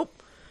like,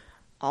 nope.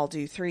 I'll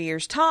do 3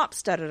 years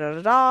tops. Da da da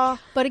da da.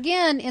 But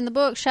again, in the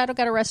book, Shadow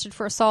got arrested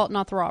for assault,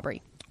 not the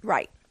robbery.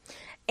 Right.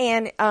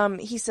 And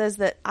he says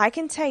that I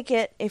can take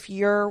it if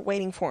you're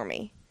waiting for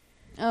me.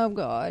 Oh,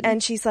 God.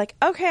 And she's like,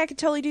 okay, I could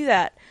totally do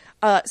that.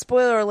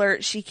 Spoiler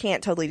alert, she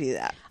can't totally do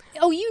that.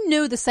 Oh, you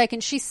knew the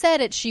second she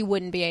said it, she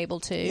wouldn't be able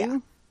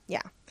to.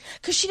 Yeah.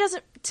 Because she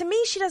doesn't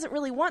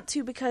really want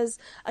to because,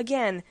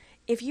 again,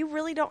 if you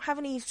really don't have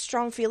any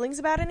strong feelings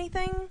about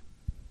anything,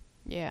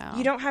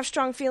 you don't have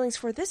strong feelings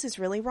for this is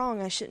really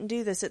wrong, I shouldn't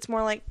do this. It's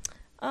more like,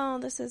 oh,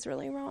 this is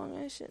really wrong,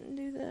 I shouldn't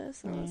do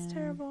this. Oh, it's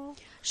terrible.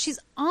 She's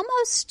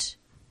almost...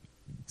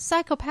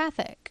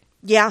 psychopathic.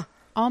 Yeah.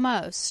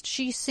 Almost.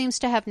 She seems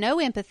to have no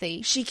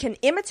empathy. She can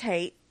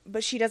imitate,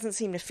 but she doesn't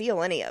seem to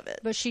feel any of it.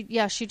 But she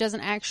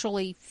doesn't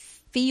actually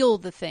feel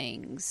the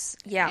things.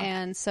 Yeah.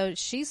 And so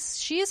she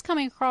is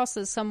coming across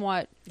as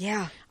somewhat...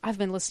 Yeah. I've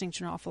been listening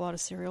to an awful lot of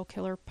serial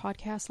killer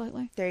podcasts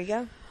lately. There you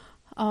go.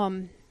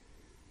 I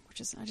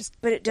just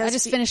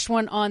finished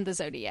one on the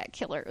Zodiac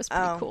Killer. It was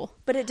pretty cool.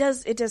 But it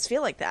does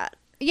feel like that.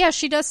 Yeah,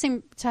 she does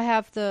seem to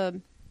have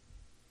the...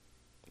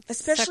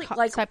 Especially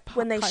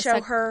when they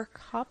show her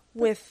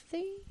with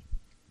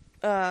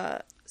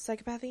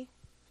psychopathy.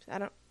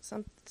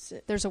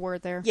 There's a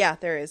word there. Yeah,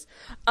 there is.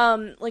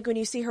 Like when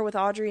you see her with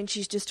Audrey and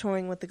she's just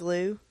toying with the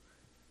glue.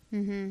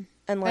 Mm-hmm.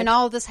 And, like, and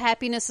all this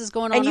happiness is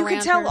going on and you around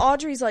can tell her.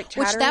 Audrey's like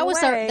chattering that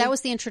away.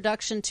 was the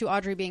introduction to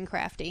Audrey being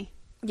crafty.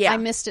 Yeah. I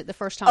missed it the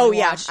first time Oh I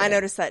yeah, watched it. I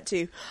noticed that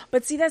too.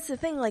 But see, that's the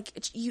thing. Like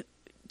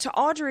to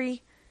Audrey's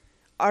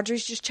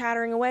just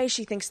chattering away.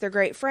 She thinks they're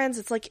great friends.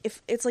 It's like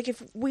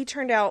if we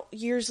turned out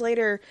years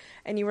later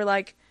and you were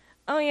like,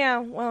 oh yeah,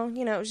 well,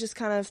 you know, it was just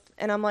kind of,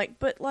 and I'm like,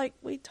 but like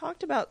we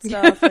talked about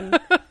stuff and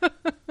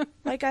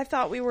like I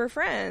thought we were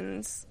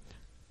friends.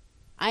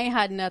 I ain't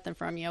hiding nothing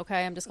from you,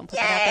 okay? I'm just gonna put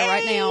that out there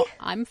right now.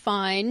 I'm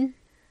fine.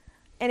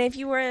 And if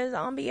you were a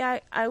zombie,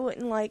 I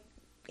wouldn't like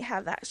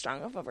have that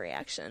strong of a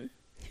reaction.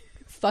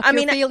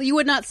 You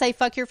would not say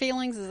 "fuck your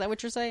feelings." Is that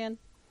what you're saying?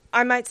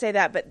 I might say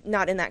that, but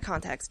not in that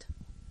context.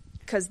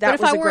 Because that but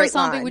was if I a were great a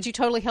zombie, line. would you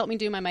totally help me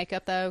do my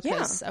makeup though?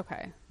 Yeah.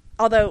 Okay.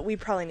 Although we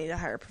probably need to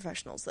hire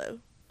professionals, though.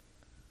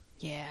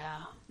 Yeah.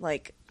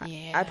 Like,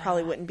 Yeah. I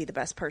probably wouldn't be the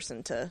best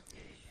person to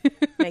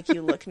make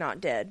you look not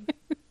dead.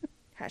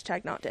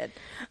 Hashtag not dead.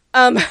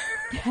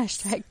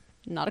 Hashtag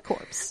not a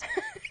corpse.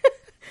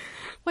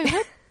 Wait,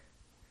 what?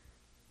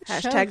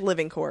 Hashtag show?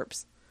 living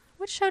corpse.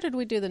 What show did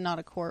we do the not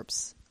a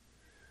corpse?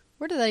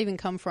 Where did that even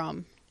come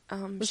from?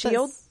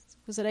 Shield?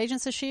 Was it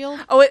Agents of Shield?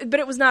 Oh, but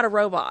it was not a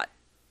robot.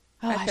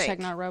 Oh, I hashtag think.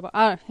 not a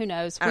robot. Who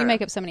knows? We don't make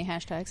know. up so many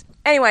hashtags.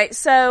 Anyway,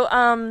 so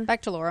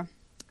Back to Laura.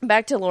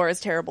 back to Laura's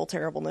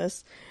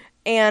terribleness.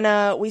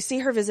 And we see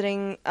her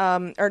visiting,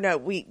 we're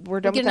done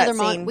with that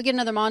scene. We get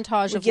another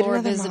montage of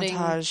Laura visiting.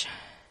 Montage.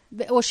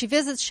 Well, she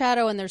visits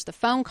Shadow, and there's the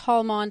phone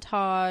call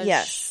montage.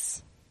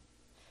 Yes.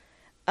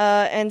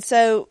 And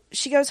so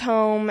she goes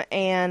home,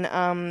 and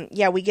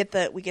we get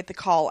the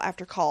call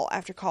after call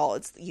after call.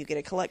 You get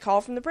a collect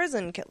call from the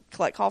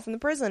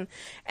prison,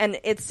 and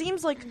it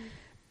seems like,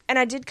 and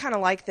I did kind of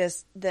like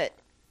this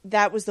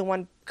that was the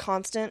one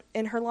constant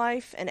in her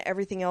life, and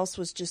everything else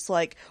was just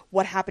like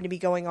what happened to be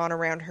going on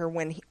around her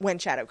when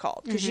Shadow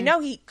called, because you know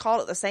he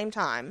called at the same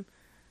time.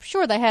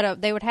 Sure,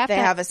 they would have to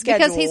have a schedule.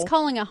 because he's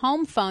calling a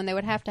home phone. They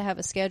would have to have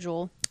a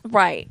schedule.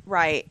 Right,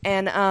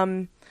 and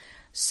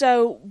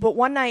but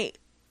one night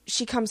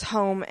she comes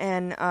home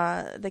and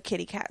the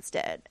kitty cat's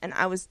dead, and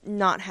I was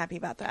not happy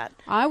about that.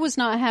 I was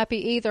not happy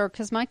either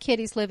because my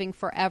kitty's living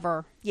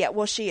forever. Yeah,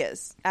 well, she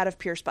is, out of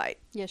pure spite.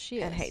 Yes, she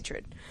is. And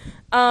hatred.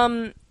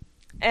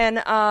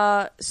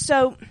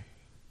 So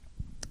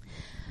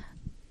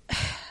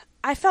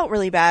I felt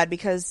really bad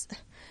because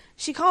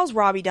she calls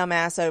Robbie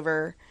dumbass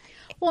over.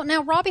 Well,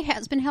 now Robbie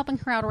has been helping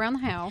her out around the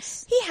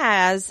house. He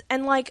has,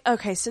 and like,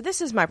 okay, so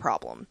this is my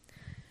problem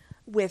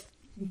with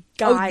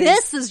guys. Oh,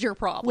 this is your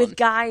problem. With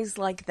guys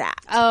like that.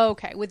 Oh,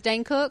 okay. With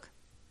Dane Cook?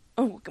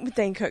 Oh, with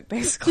Dane Cook,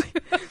 basically.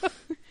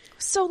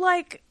 So,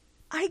 like,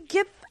 I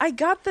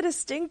got the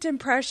distinct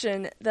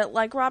impression that,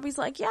 like, Robbie's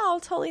like, yeah, I'll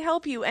totally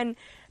help you. And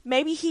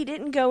maybe he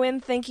didn't go in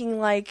thinking,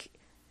 like,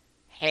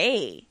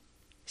 hey,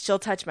 she'll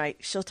touch my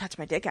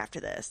dick after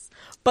this.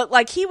 But,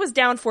 like, he was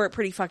down for it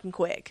pretty fucking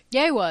quick.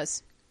 Yeah, he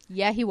was.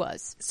 Yeah, he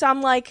was. So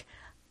I'm like,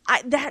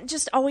 that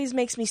just always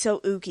makes me so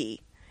ooky.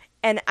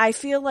 And I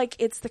feel like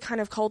it's the kind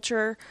of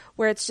culture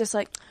where it's just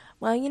like,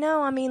 well, you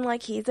know, I mean,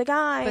 like, he's a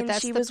guy, But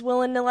and she was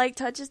willing to, like,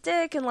 touch his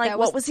dick, and, like, That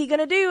what was he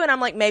gonna do? And I'm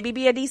like, maybe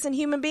be a decent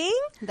human being?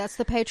 That's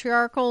the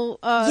patriarchal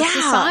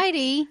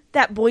society.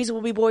 That boys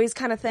will be boys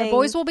kind of thing. The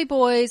boys will be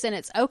boys, and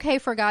it's okay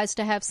for guys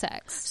to have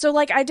sex. So,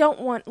 like, I don't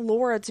want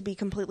Laura to be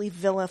completely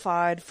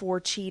vilified for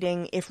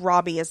cheating if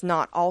Robbie is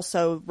not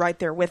also right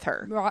there with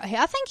her.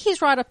 I think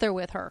he's right up there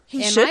with her.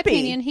 He In should my be.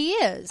 opinion, he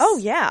is. Oh,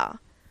 yeah.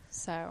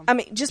 So, I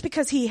mean, just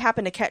because he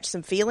happened to catch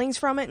some feelings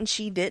from it and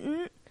she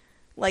didn't,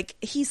 like,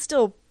 he's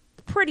still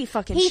pretty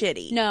fucking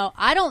shitty. No,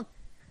 I don't.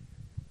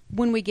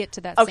 When we get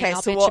to that scene,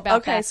 I'll bitch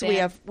about that. So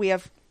then. we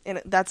have,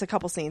 and that's a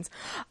couple scenes.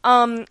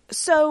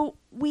 So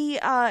we,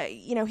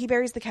 he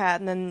buries the cat,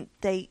 and then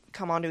they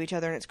come onto each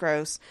other, and it's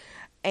gross.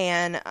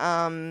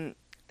 And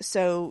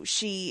so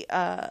she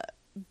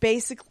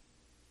basically,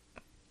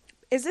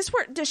 is this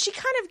where does she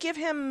kind of give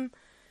him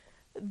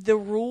the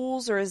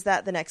rules, or is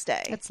that the next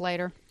day? It's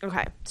later.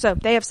 Okay, so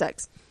they have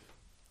sex.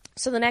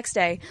 So the next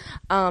day,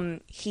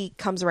 he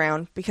comes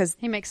around because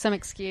He makes some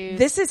excuse.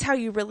 this is how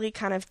you really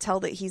kind of tell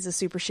that he's a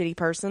super shitty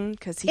person,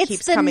 because he It's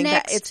keeps the coming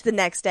back. next- It's the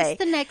next day.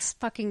 It's the next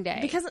fucking day.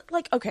 Because,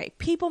 like, okay,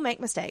 people make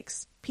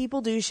mistakes.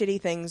 People do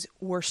shitty things.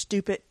 We're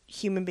stupid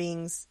human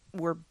beings.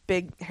 We're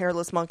big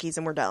hairless monkeys,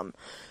 and we're dumb.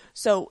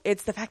 So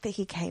it's the fact that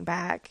he came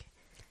back.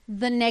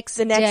 the next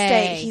The next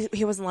day,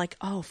 he wasn't like,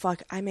 oh,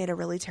 fuck, I made a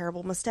really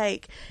terrible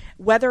mistake.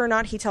 Whether or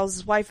not he tells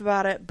his wife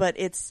about it, but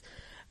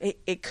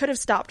it could have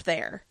stopped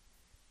there.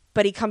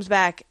 But he comes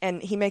back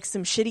and he makes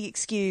some shitty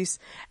excuse.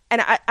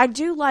 And I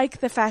do like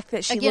the fact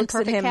that she Again, looks at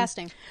perfect him.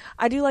 casting.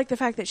 I do like the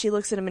fact that she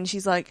looks at him and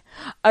she's like,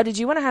 oh, did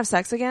you want to have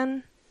sex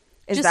again?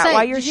 Is Just that say-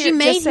 why you're she here?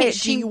 made Just say, him-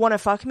 do you want to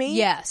fuck me?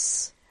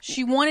 Yes.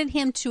 She wanted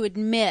him to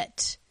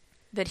admit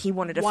That he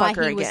wanted to why fuck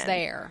her he again. was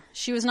there.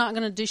 She was not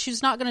going to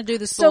do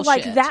this So,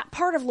 bullshit. like, that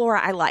part of Laura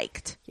I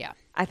liked. Yeah.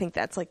 I think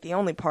that's, like, the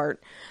only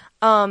part.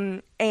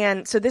 And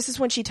so this is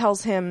when she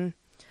tells him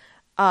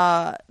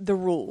the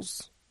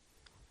rules.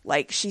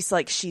 Like, she's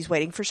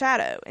waiting for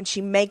Shadow, and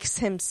she makes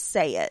him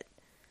say it.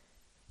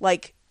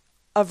 Like,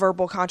 a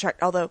verbal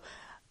contract. Although,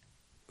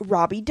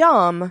 Robbie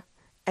dumb,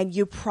 and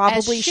you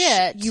probably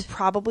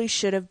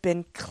should have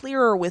been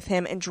clearer with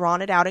him and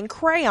drawn it out in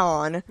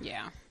crayon.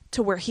 Yeah.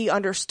 To where he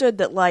understood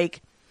that,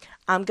 like,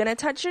 I'm gonna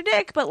touch your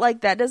dick, but,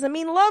 like, that doesn't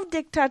mean love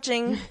dick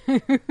touching.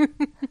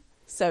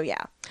 So,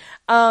 yeah.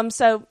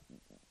 So,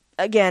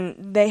 again,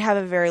 they have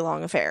a very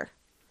long affair.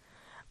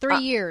 3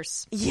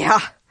 years. Yeah.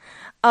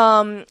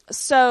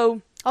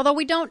 So... Although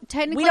we don't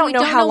technically... We don't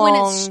know how when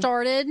long it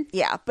started.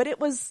 Yeah, but it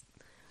was...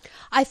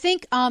 I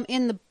think,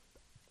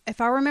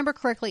 if I remember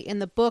correctly, in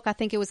the book, I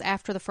think it was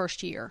after the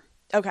first year.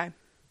 Okay.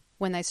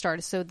 When they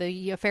started. So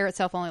the affair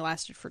itself only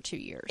lasted for 2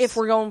 years. If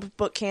we're going with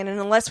book canon,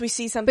 unless we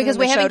see something because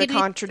in the show to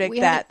contradict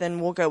that, then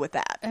we'll go with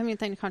that. I haven't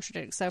anything to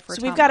contradict, so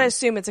we've got to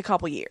assume it's a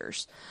couple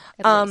years.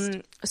 At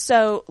least.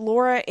 So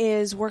Laura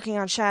is working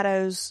on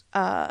Shadow's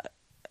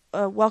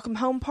welcome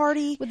home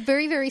party. With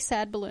very, very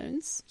sad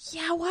balloons.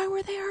 Yeah, why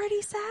were they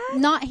already sad?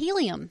 Not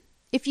helium.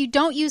 If you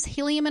don't use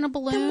helium in a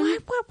balloon... Then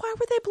why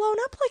were they blown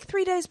up like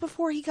 3 days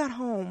before he got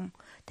home?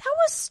 That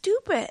was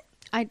stupid.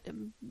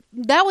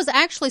 That was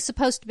actually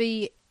supposed to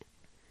be...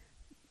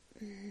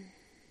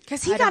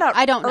 Because he got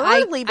out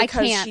early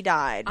because she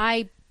died.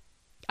 I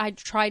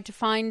tried to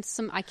find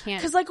some... I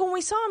can't... Because, like, when we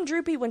saw him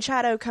droopy when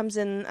Shadow comes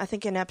in, I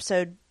think in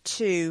episode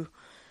 2,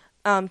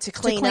 to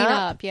clean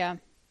up. Yeah.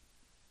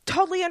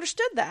 Totally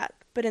understood that.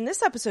 But in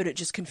this episode, it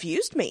just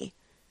confused me.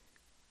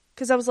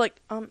 Because I was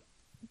like,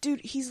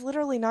 dude, he's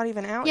literally not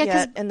even out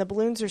yet, and the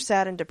balloons are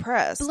sad and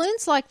depressed.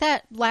 Balloons like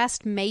that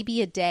last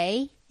maybe a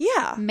day.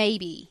 Yeah.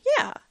 Maybe.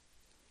 Yeah.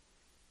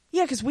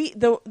 Yeah, because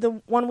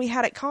the one we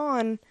had at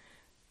con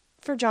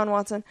for John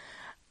Watson,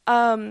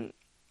 that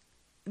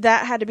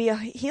had to be a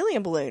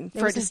helium balloon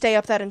for it to stay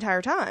up that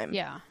entire time.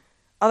 Yeah.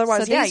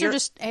 Otherwise, so these are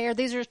just air.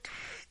 These are...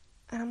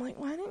 And I'm like,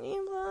 why didn't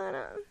you blow it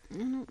up? I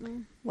don't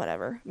know.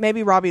 Whatever.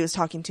 Maybe Robbie was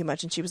talking too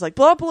much and she was like,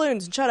 blow up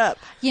balloons and shut up.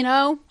 You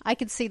know, I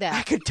could see that.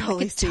 I could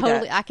totally see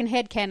that. I can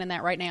headcanon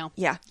that right now.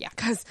 Yeah. Yeah.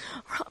 Because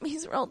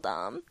Robbie's real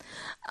dumb.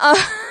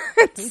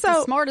 He's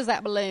as smart as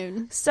that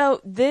balloon. So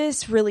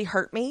this really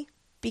hurt me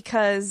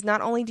because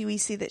not only do we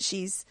see that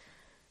she's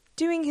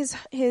doing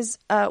his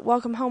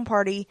welcome home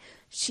party,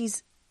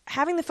 she's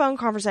having the phone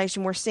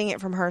conversation. We're seeing it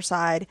from her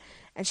side.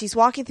 And she's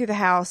walking through the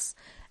house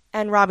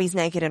and Robbie's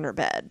naked in her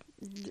bed.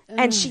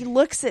 And she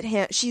looks at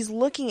him. She's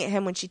looking at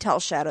him when she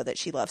tells Shadow that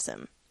she loves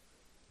him.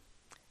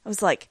 I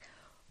was like,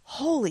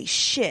 holy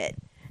shit.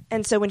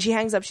 And so when she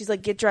hangs up, she's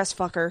like, get dressed,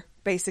 fucker,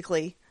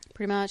 basically.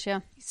 Pretty much,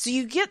 yeah. So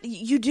you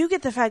do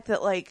get the fact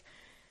that, like,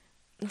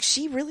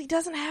 she really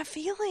doesn't have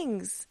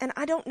feelings. And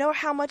I don't know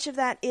how much of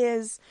that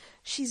is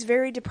she's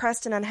very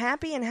depressed and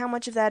unhappy and how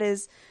much of that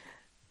is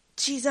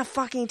she's a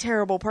fucking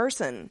terrible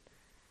person.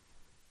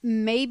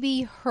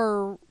 Maybe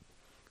her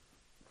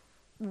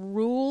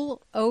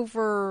rule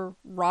over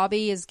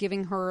Robbie is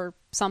giving her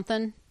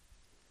something.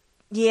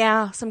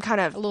 Yeah, some kind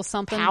of a little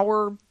something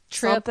power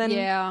trip. Something.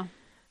 Yeah,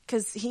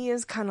 because he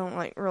is kind of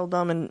like real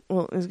dumb and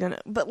is gonna.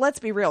 But let's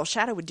be real,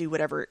 Shadow would do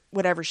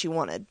whatever she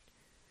wanted.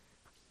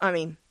 I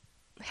mean,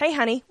 hey,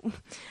 honey,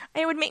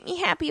 it would make me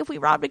happy if we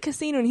robbed a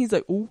casino, and he's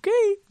like,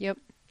 okay. Yep.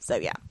 So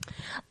yeah.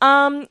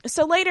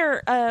 So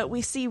later,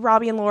 we see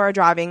Robbie and Laura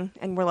driving,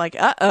 and we're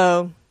like,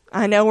 uh-oh,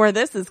 I know where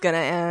this is gonna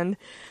end.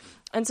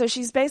 And so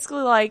she's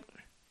basically like.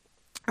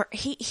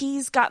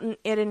 He's gotten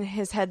it in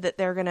his head that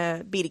they're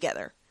gonna be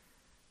together.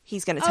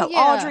 He's gonna tell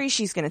Audrey,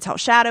 she's gonna tell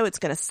Shadow, it's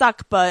gonna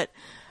suck, but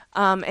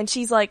and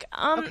she's like,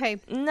 okay,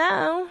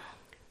 no.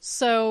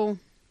 So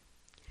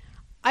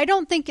I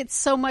don't think it's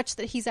so much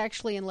that he's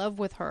actually in love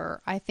with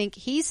her. I think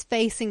he's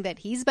facing that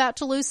he's about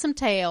to lose some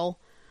tail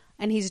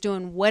and he's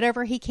doing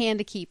whatever he can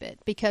to keep it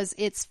because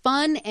it's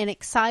fun and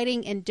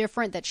exciting and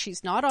different that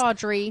she's not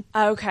Audrey.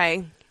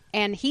 Okay.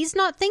 And he's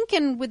not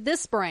thinking with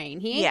this brain.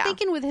 He ain't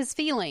thinking with his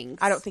feelings.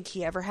 I don't think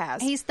he ever has.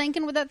 He's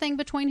thinking with that thing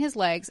between his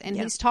legs. And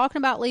he's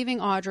talking about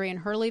leaving Audrey and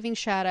her leaving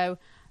Shadow,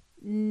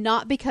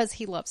 not because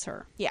he loves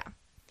her. Yeah.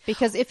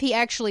 Because if he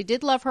actually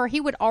did love her,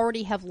 he would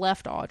already have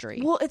left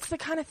Audrey. Well, it's the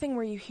kind of thing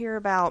where you hear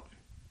about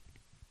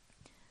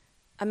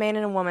a man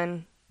and a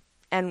woman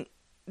and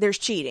there's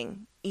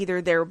cheating.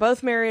 Either they were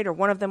both married or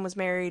one of them was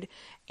married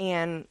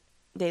and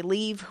they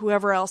leave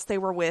whoever else they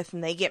were with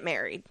and they get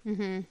married.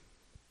 Mm-hmm.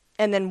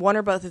 And then one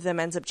or both of them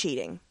ends up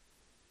cheating.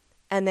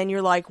 And then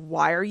you're like,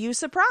 why are you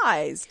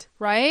surprised?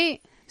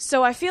 Right?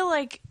 So I feel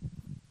like,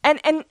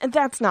 and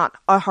that's not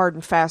a hard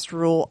and fast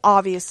rule.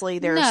 Obviously,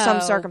 there are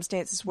some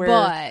circumstances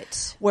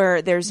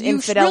where there's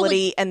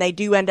infidelity and they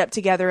do end up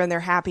together and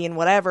they're happy and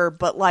whatever.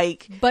 But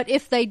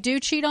if they do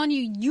cheat on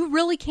you, you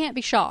really can't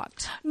be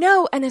shocked.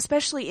 No, and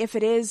especially if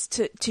it is,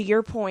 to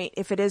your point,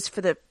 if it is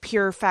for the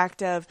pure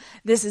fact of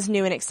this is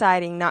new and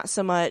exciting, not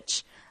so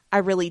much I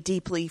really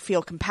deeply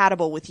feel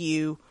compatible with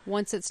you.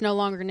 Once it's no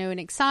longer new and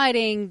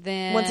exciting,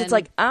 then... Once it's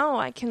like, oh,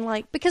 I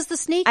can because the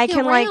sneaking I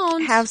can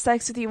around... have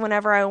sex with you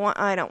whenever I want.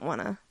 I don't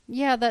want to.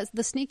 Yeah,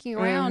 the sneaking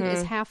around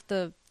is half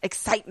the...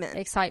 Excitement,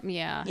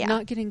 yeah.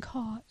 Not getting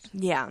caught.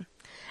 Yeah.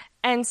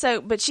 And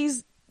so, but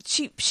she's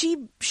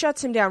she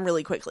shuts him down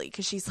really quickly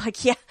because she's like,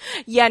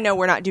 yeah, no,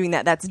 we're not doing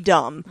that. That's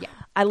dumb. Yeah.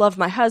 I love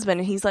my husband.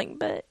 And he's like,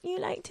 but you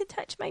like to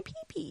touch my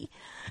pee-pee.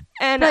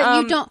 And,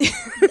 But you don't.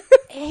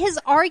 His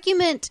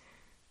argument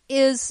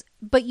is,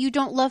 but you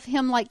don't love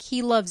him like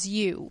he loves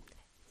you.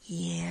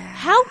 Yeah.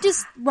 How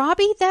does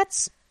Robbie?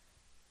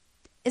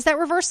 Is that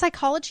reverse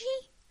psychology?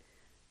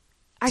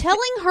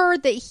 Telling her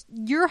that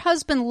your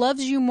husband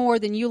loves you more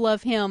than you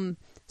love him,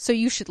 so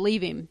you should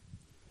leave him.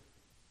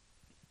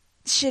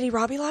 Shitty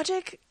Robbie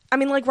logic? I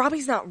mean, like,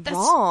 Robbie's not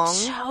wrong.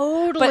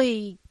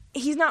 Totally.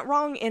 But he's not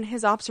wrong in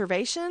his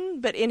observation,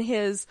 but in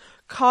his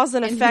cause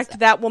and effect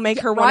that will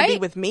make her want to be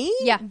right? with me?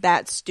 Yeah.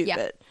 That's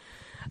stupid.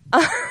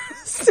 Yeah.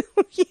 So,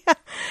 yeah.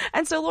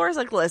 And so Laura's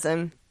like,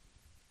 listen,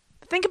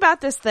 think about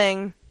this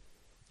thing.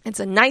 It's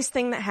a nice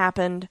thing that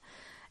happened,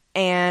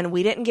 and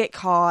we didn't get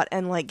caught,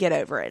 and, like, get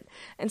over it.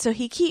 And so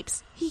he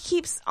keeps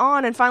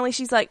on, and finally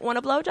she's like, want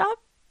a blowjob?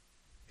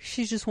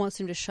 She just wants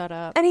him to shut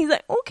up. And he's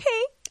like,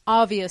 okay.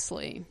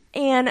 Obviously.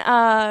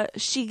 And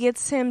she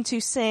gets him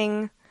to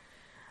sing,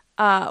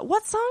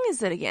 what song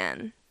is it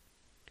again?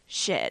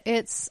 Shit.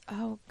 It's,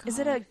 oh, God. Is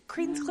it a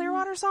Creedence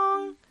Clearwater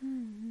song?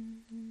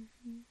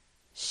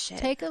 Shit.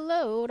 Take a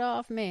load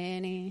off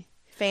Manny.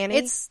 Fanny?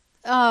 It's,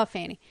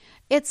 Fanny.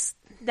 It's,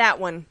 that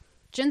one.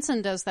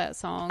 Jensen does that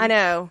song. I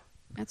know.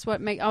 That's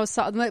what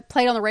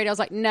played on the radio. I was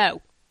like,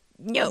 no.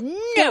 No.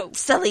 Don't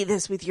sully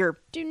this with your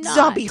Do not.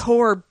 zombie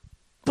horror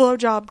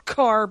blowjob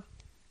car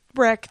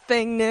wreck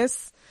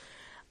thingness.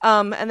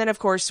 And then, of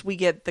course, we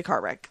get the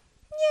car wreck.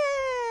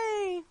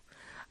 Yay!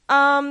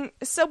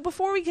 So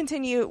before we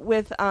continue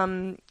with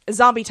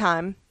zombie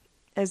time,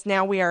 as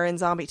now we are in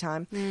zombie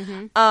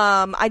time,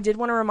 I did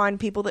want to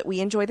remind people that we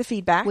enjoy the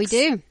feedback. We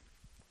do.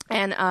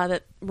 And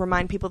that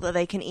remind people that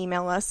they can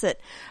email us at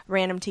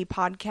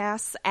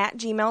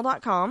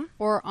randomtpodcasts@gmail.com.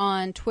 Or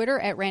on Twitter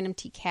at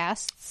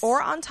randomtcasts.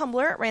 Or on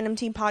Tumblr at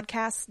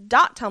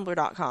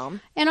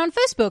randomtpodcasts.tumblr.com. And on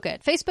Facebook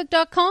at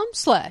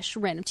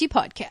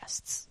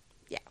facebook.com/randomtpodcasts.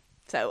 Yeah.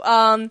 So,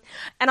 and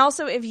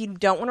also if you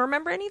don't want to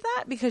remember any of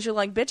that because you're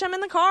like, bitch, I'm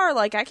in the car,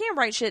 like I can't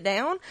write shit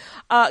down,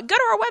 go to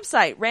our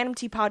website,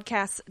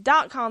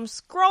 randomtpodcasts.com,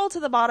 scroll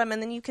to the bottom,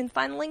 and then you can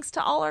find links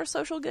to all our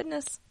social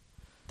goodness.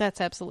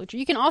 That's absolutely true.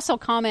 You can also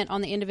comment on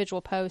the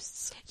individual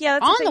posts. Yeah,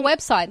 that's on the the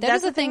website. That's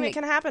is a the thing thing that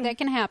can happen. That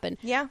can happen.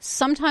 Yeah.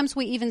 Sometimes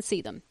we even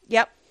see them.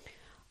 Yep.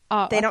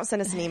 They don't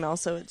send us an email,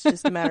 so it's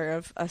just a matter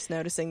of us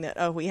noticing that,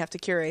 oh, we have to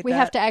curate We that.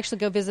 have to actually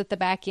go visit the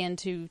back end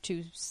to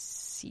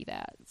see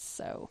that.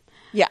 So,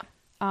 yeah.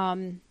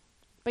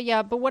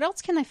 But what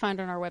else can they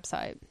find on our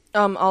website?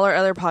 All our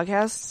other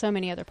podcasts. So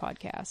many other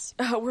podcasts.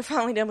 We're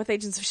finally done with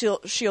Agents of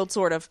S.H.I.E.L.D.,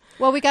 sort of.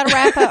 Well, we got to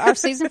wrap up. Our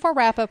season 4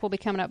 wrap up will be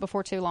coming up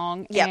before too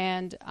long. Yep.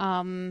 And,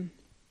 Gotham's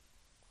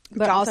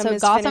but also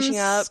Gotham's finishing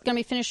up. going to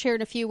be finished here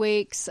in a few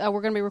weeks.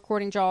 We're going to be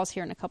recording Jaws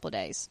here in a couple of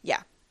days.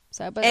 Yeah.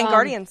 So, but and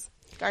Guardians.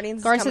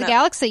 Guardians of the coming up.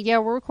 Galaxy. Yeah,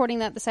 we're recording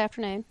that this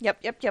afternoon.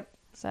 Yep.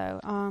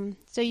 So,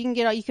 so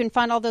you can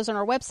find all those on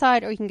our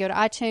website, or you can go to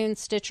iTunes,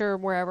 Stitcher,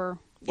 wherever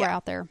we're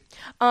out there.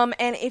 And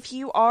if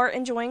you are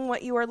enjoying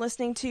what you are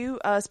listening to,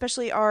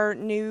 especially our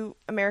new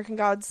American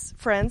Gods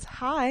friends,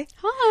 hi.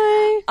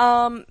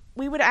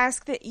 We would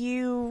ask that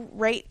you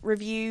rate,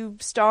 review,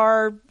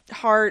 star,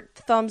 heart,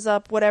 thumbs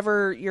up,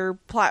 whatever your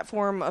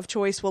platform of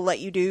choice will let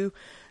you do,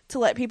 to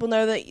let people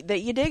know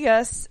that you dig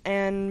us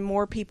and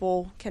more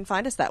people can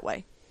find us that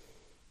way.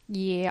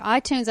 Yeah,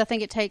 iTunes, I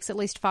think it takes at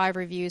least 5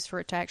 reviews for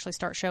it to actually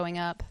start showing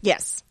up.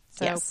 Yes.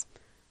 So, yes.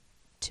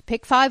 To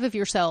pick 5 of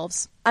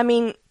yourselves. I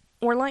mean,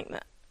 we're like,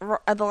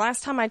 the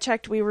last time I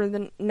checked, we were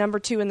the number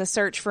 2 in the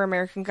search for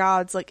American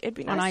Gods. Like, it'd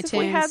be nice if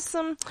we had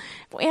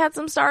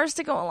some stars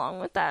to go along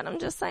with that. I'm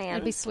just saying.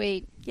 It'd be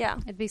sweet. Yeah.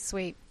 It'd be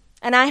sweet.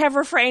 And I have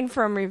refrained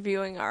from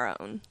reviewing our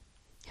own.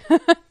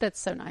 That's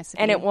so nice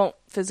of and you. it won't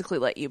physically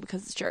let you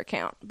because it's your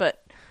account.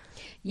 But,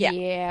 yeah.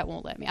 Yeah, it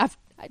won't let me. I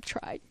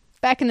tried.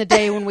 Back in the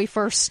day when we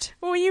first...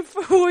 when we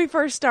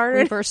first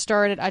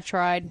started. I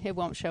tried. It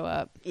won't show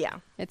up. Yeah.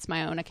 It's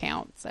my own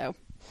account, so...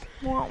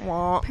 Wah,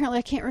 wah. Apparently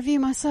I can't review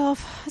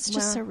myself. It's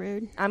just so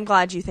rude. I'm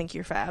glad you think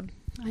you're fab.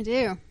 I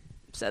do.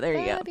 So there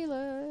you go.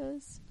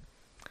 Fabulous.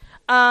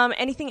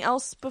 Anything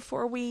else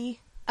before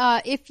we...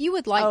 if you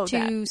would like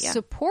to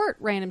support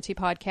Random Tea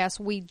Podcast,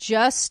 we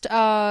just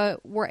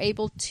were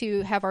able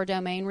to have our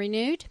domain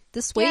renewed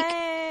this week.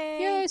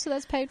 Yay! So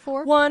that's paid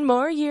for. One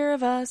more year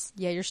of us.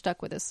 Yeah, you're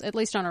stuck with us. At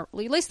least on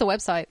the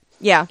website.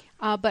 Yeah.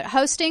 But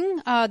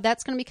hosting,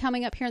 that's going to be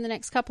coming up here in the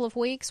next couple of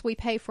weeks. We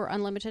pay for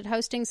unlimited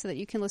hosting so that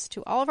you can listen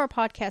to all of our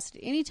podcasts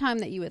at any time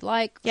that you would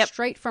like,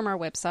 straight from our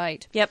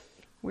website. Yep.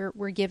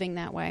 We're giving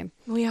that way.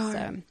 We are.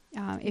 So,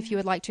 if you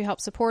would like to help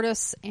support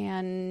us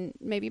and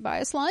maybe buy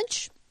us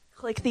lunch,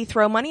 click the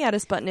throw money at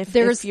us button if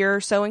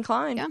you're so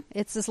inclined. Yeah,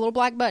 it's this little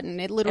black button.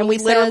 It literally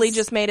and we literally says,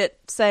 just made it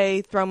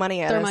say throw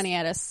money at us. Throw money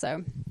at us.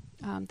 So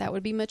that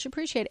would be much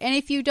appreciated. And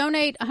if you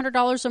donate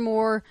 $100 or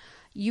more,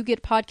 you get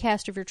a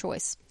podcast of your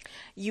choice.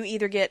 You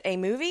either get a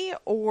movie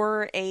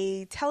or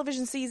a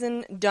television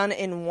season done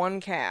in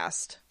one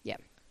cast. Yeah.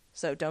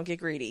 So don't get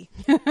greedy.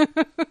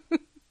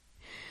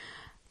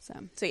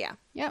 So yeah.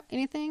 Yep.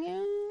 Anything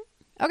else?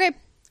 Okay.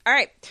 All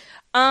right.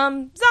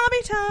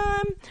 Zombie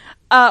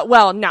time.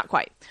 Well, not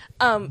quite.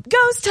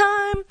 Ghost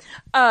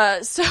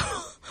time. So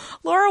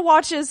Laura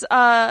watches,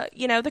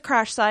 the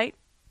crash site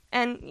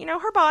and,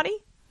 her body.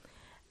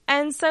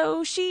 And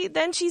so she's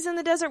in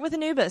the desert with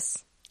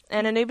Anubis.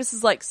 And Anubis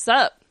is like,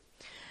 sup?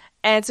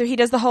 And so he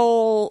does the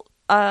whole,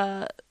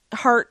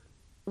 heart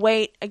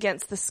weight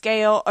against the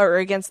scale, or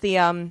against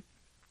the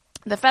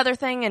feather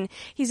thing. And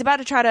he's about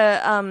to try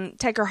to,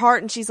 take her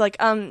heart. And she's like,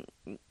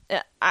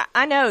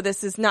 I know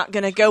this is not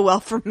going to go well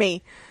for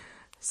me,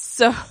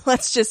 so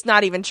let's just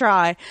not even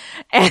try.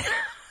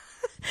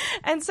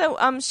 And so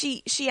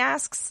she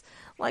asks,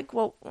 like,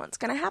 well, what's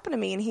going to happen to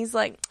me? And he's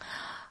like,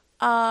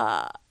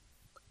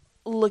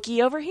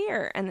 looky over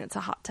here, and it's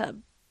a hot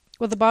tub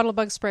with a bottle of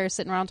bug spray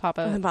sitting right on top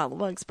of it. A bottle of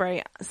bug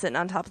spray sitting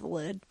on top of the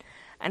lid.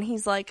 And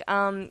he's like,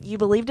 you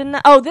believed in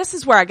oh, this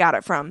is where I got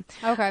it from.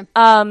 Okay.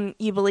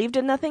 You believed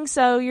in nothing,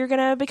 so you're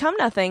going to become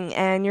nothing,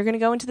 and you're going to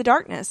go into the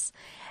darkness.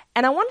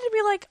 And I wanted to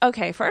be like,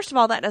 okay, first of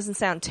all, that doesn't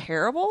sound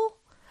terrible,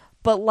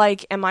 but,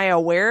 like, am I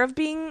aware of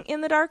being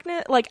in the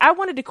darkness? Like, I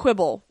wanted to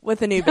quibble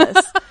with Anubis.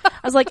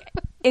 I was like,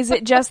 is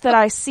it just that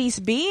I cease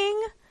being?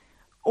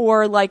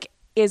 Or, like,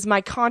 is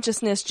my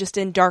consciousness just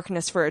in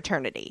darkness for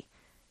eternity?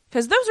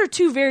 Because those are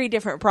two very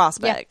different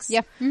prospects.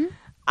 Yeah. Mm-hmm.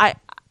 I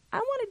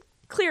wanted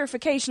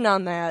clarification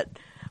on that,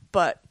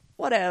 but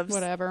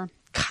whatever.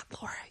 God,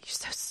 Laura, you're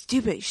so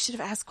stupid. You should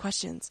have asked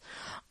questions.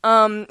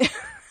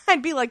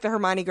 I'd be like the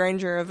Hermione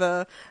Granger of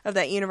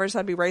that universe.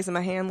 I'd be raising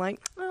my hand like,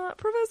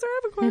 Professor, I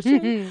have a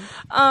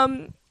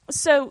question.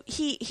 So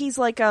he's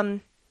like,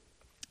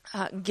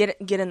 get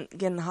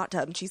in the hot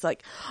tub. And she's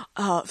like,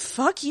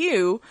 fuck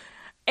you.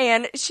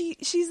 And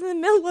she's in the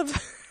middle of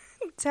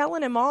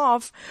telling him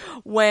off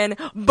when,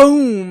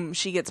 boom,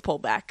 she gets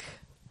pulled back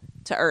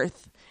to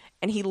Earth.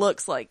 And he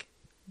looks like,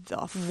 the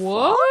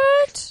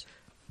what?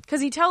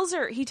 Because he tells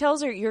her,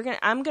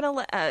 I'm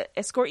gonna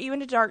escort you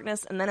into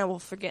darkness, and then I will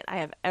forget I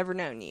have ever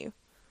known you.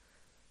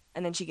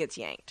 And then she gets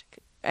yanked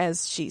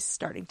as she's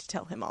starting to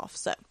tell him off.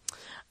 So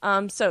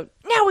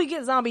now we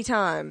get zombie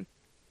time,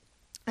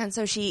 and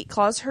so she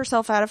claws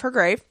herself out of her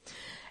grave,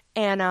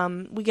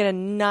 and we get a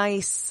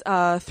nice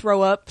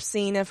throw up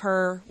scene of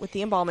her with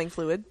the embalming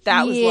fluid.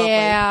 That was lovely.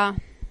 Yeah,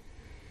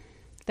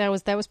 that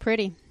was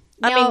pretty.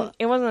 I mean,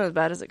 it wasn't as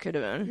bad as it could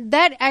have been.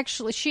 That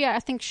actually,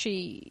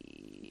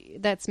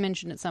 that's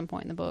mentioned at some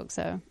point in the book,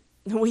 so.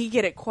 We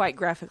get it quite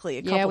graphically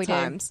a couple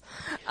times.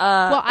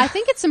 Well, I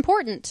think it's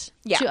important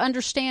Yeah. to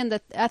understand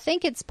that. I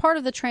think it's part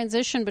of the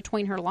transition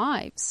between her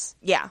lives.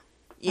 Yeah.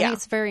 I think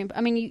it's very,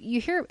 you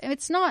hear,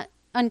 it's not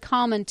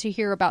uncommon to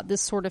hear about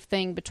this sort of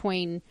thing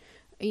between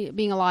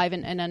being alive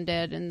and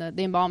undead, and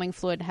the embalming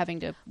fluid having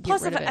to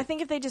Plus, get rid of it. I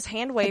think if they just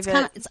hand wave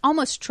it's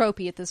almost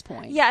tropey at this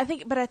point. Yeah, I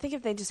think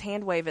if they just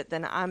hand wave it,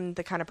 then I'm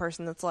the kind of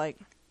person that's like,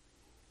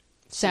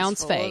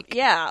 sounds fake.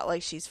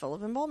 Like she's full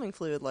of embalming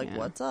fluid. Like,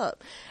 what's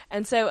up?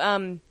 And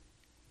so,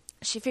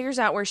 she figures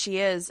out where she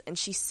is, and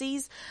she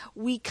sees.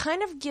 We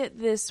kind of get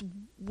this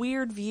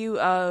weird view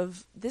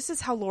of this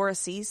is how Laura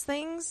sees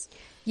things.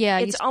 Yeah,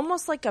 it's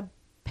almost like a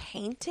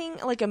painting,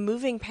 like a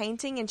moving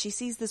painting, and she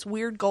sees this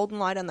weird golden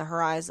light on the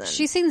horizon.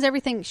 She sees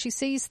everything. She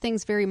sees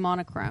things very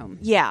monochrome.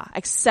 Yeah,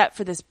 except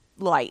for this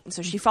light. And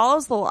so she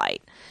follows the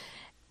light,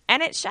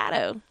 and it's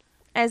Shadow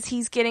as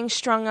he's getting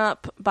strung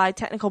up by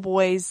Technical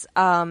Boy's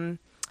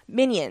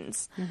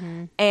minions.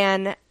 Mm-hmm.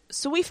 And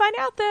so we find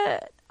out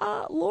that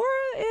Laura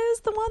is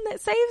the one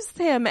that saves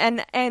him,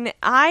 and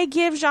I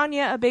give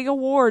Janya a big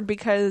award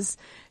because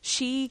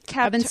she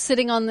kept I've been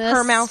sitting on this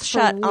her mouth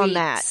shut weeks. on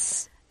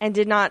that and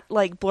did not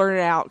like blurt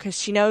it out because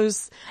she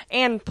knows.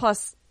 And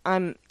plus,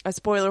 I'm a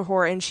spoiler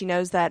whore, and she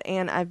knows that.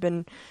 And I've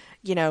been,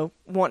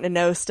 wanting to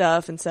know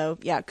stuff, and so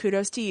yeah,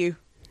 kudos to you.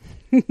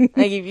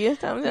 I give you a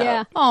thumbs up.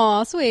 Yeah.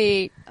 Aw,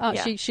 sweet.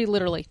 Yeah. She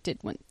literally did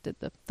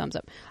the thumbs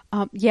up.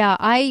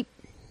 I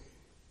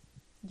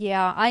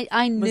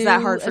knew Was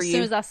that hard for as you?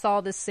 soon as I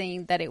saw this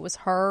scene that it was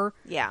her.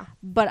 Yeah.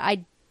 But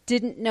I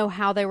didn't know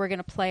how they were going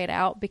to play it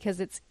out because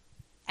it's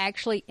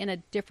actually in a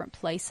different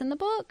place in the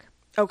book.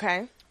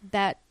 Okay.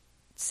 That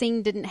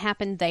scene didn't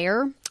happen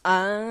there.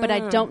 But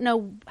I don't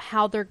know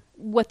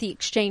what the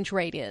exchange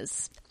rate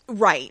is.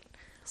 Right.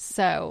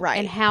 So, right.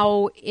 And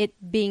how it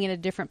being in a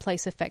different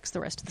place affects the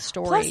rest of the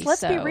story. Plus,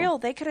 let's be real,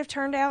 they could have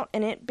turned out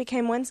and it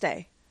became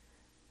Wednesday.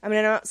 I mean,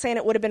 I'm not saying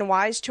it would have been a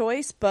wise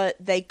choice, but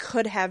they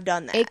could have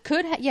done that. It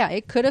could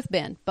have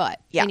been,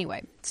 but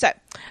anyway. So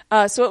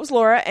it was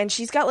Laura, and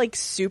she's got like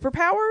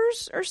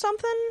superpowers or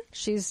something.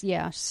 She's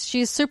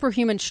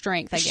superhuman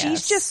strength, I guess.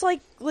 She's just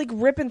like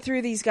ripping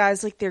through these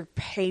guys like they're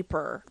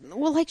paper.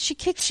 Well, like she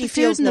kicks. She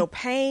feels no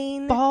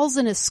pain. Balls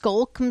in his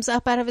skull comes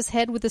up out of his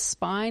head with his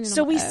spine.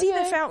 So we see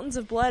the fountains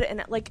of blood,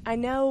 and like I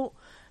know,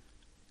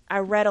 I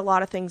read a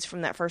lot of things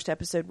from that first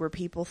episode where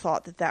people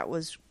thought that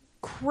was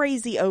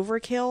crazy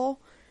overkill.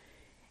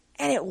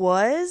 And it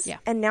was. Yeah.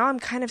 And now I'm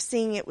kind of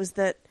seeing it was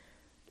that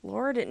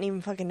Laura didn't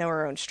even fucking know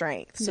her own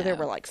strength. So No. there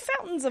were like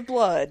fountains of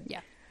blood.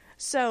 Yeah.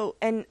 So,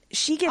 and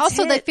she gets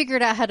Also, hit. they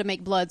figured out how to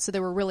make blood, so they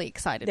were really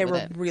excited They with were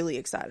it. really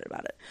excited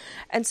about it.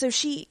 And so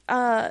she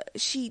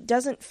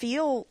doesn't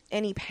feel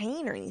any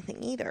pain or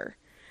anything either.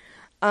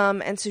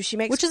 And so she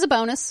makes, Which is a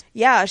bonus.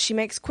 yeah, she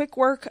makes quick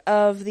work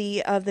of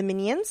the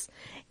minions.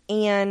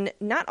 And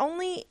not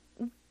only,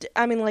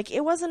 I mean, like,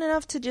 it wasn't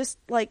enough to just,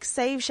 like,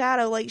 save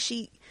Shadow. Like,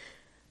 she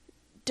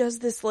does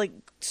this, like,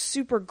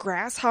 super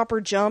grasshopper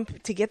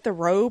jump to get the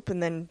rope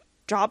and then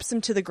drops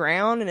him to the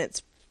ground, and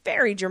it's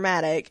very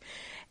dramatic.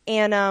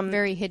 And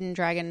Very hidden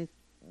dragon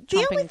the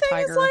chomping only thing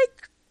tiger. is,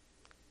 like,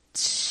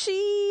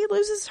 she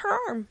loses her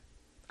arm.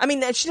 I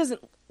mean, she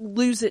doesn't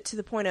lose it to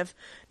the point of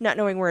not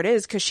knowing where it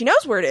is, because she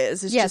knows where it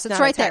is. It's Yes, just it's not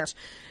right there. attached.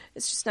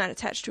 It's just not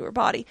attached to her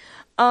body.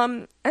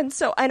 And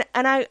so, and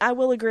I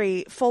will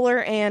agree,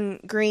 Fuller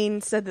and Green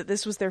said that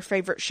this was their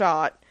favorite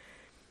shot.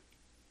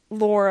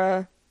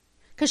 Laura,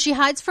 Because she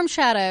hides from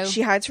Shadow.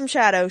 she hides from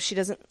Shadow. She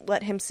doesn't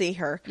let him see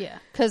her. Yeah.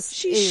 Because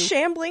She's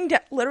shambling,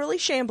 literally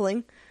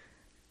shambling,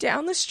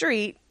 down the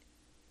street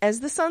as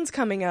the sun's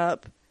coming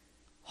up,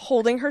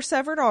 holding her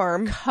severed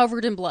arm,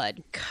 covered in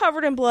blood.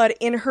 covered in blood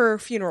in her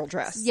funeral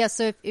dress. Yeah,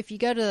 so if you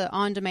go to the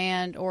on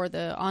demand or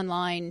the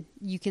online,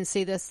 you can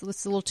see this.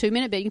 This is a little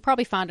 2-minute bit. You can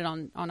probably find it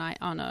on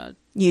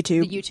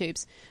YouTube. the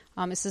YouTubes.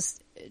 It's this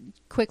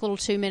quick little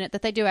 2-minute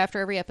that they do after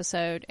every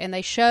episode, and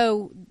they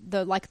show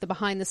the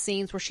behind the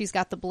scenes where she's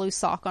got the blue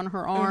sock on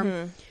her arm.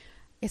 Mm-hmm.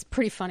 It's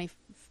pretty funny.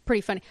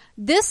 Pretty funny.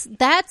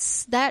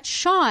 That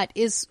shot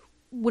is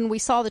when we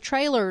saw the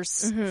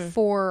trailers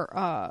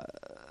for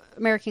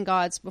American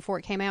Gods before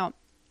it came out.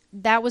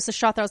 That was the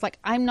shot that I was like,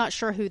 I'm not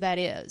sure who that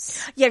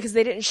is. Yeah, because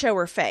they didn't show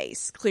her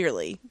face,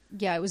 clearly.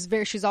 Yeah, it was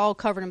she's all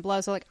covered in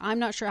blood. So, like, I'm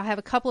not sure. I have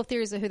a couple of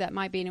theories of who that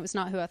might be, and it was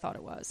not who I thought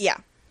it was. Yeah.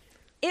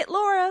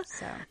 Laura.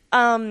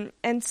 So.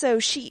 And so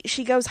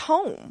she goes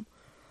home,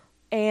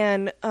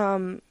 and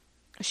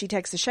she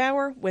takes a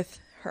shower with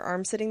her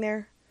arm sitting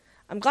there.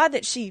 I'm glad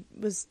that she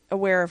was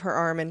aware of her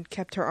arm and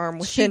kept her arm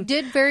within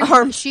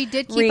She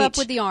did keep up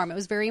with the arm. It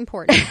was very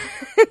important.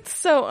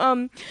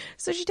 So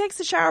she takes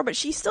a shower, but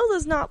she still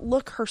does not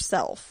look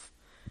herself.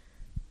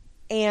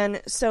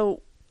 And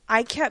so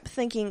I kept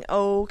thinking,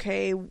 oh,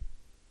 okay,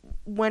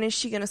 when is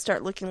she going to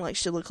start looking like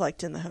she looked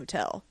like in the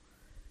hotel?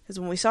 Because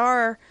when we saw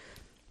her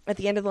at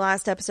the end of the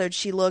last episode,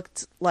 she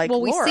looked like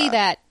Well, Laura. we see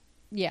that.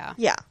 Yeah.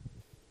 Yeah.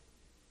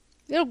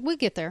 We'll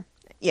get there.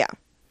 Yeah.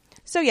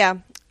 So yeah.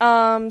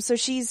 So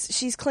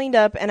she's cleaned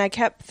up, and I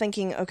kept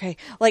thinking, okay,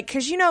 like,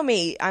 cause you know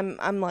me,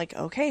 I'm like,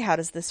 okay, how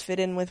does this fit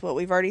in with what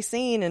we've already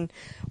seen? And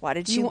why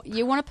did she,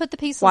 You want to put the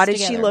pieces why did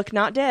together. she look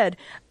not dead?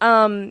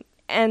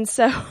 And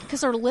so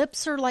Because her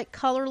lips are, like,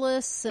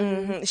 colorless.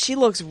 And she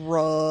looks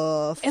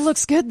rough. It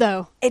looks good,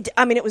 though.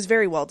 I mean, it was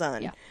very well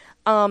done. Yeah.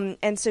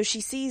 And so she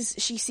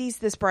sees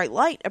this bright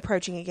light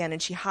approaching again,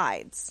 and she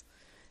hides.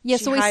 Yeah,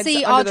 She so we hides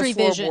see under the Audrey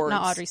Vision. floorboards.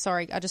 Not Audrey,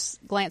 sorry. I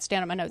just glanced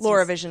down at my notes.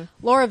 Laura Vision.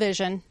 Laura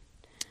Vision.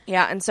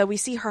 Yeah, and so we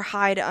see her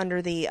hide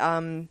under the,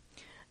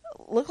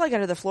 look like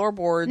under the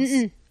floorboards.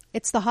 Mm-mm.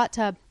 It's the hot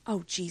tub.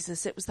 Oh,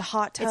 Jesus, it was the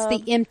hot tub.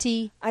 It's the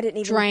empty, I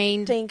didn't even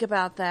drained think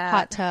about that.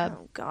 hot tub.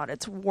 Oh, God,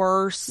 it's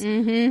worse.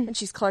 Mm-hmm. And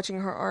she's clutching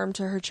her arm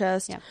to her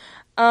chest. Yeah.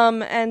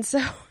 And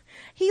so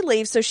he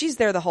leaves, so she's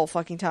there the whole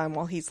fucking time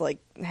while he's, like,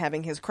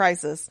 having his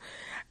crisis.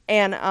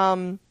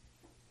 And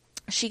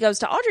she goes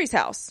to Audrey's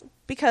house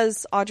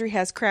because Audrey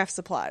has craft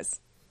supplies.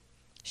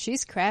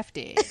 She's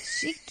crafty.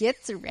 She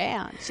gets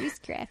around. She's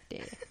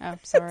crafty. Oh,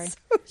 sorry. So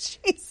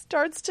she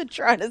starts to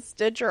try to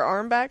stitch her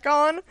arm back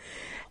on.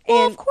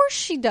 Well, And of course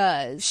she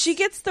does. she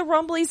gets the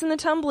rumblies and the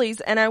tumblies,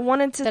 and I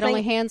wanted to that think...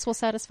 only hands will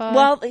satisfy?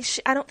 Well,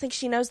 I don't think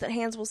she knows that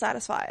hands will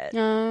satisfy it.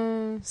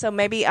 Uh, So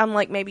maybe, I'm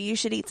like, maybe you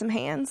should eat some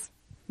hands.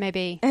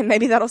 maybe. And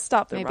maybe that'll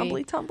stop the Maybe.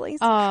 rumbly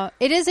tumblies.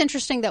 It is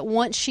interesting that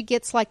once she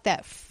gets, like,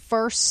 that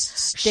first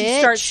stitch, She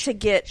starts to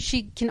get...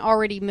 she can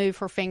already move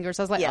her fingers.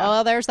 I was like,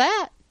 Yeah. oh, there's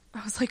that.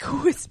 I was like,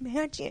 oh, it's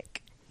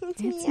magic.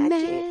 It's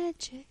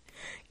magic.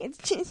 It's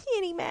just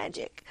any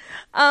magic.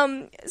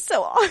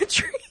 So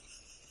Audrey...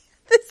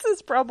 This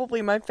is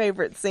probably my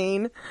favorite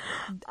scene.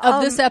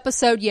 Of this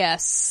episode,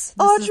 yes.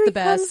 This Audrey is the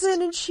best. comes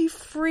in and she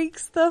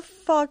freaks the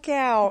fuck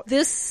out.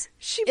 This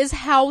She is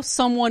how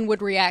someone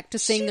would react to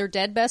seeing their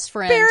dead best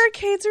friend.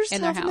 barricades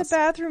in their herself in the house.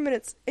 bathroom,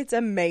 and it's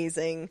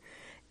amazing.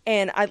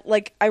 And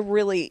I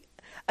really,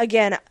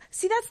 again,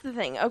 see, that's the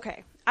thing.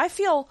 Okay, I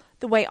feel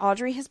the way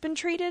Audrey has been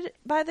treated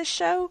by this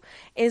show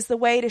is the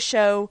way to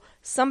show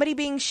somebody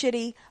being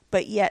shitty,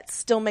 but yet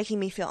still making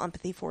me feel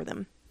empathy for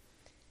them.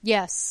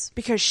 Yes.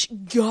 Because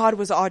God,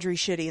 was Audrey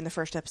shitty in the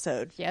first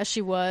episode. Yeah,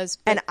 she was.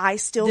 And I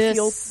still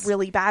feel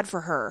really bad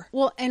for her.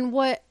 Well, and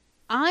what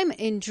I'm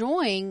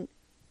enjoying,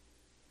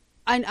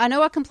 I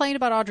know I complained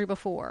about Audrey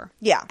before.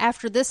 Yeah.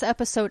 After this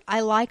episode, I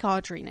like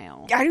Audrey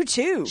now. I do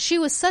too. She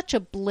was such a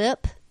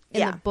blip in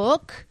Yeah. the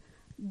book.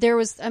 There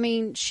was, I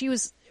mean, she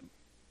was,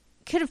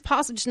 could have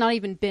possibly just not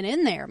even been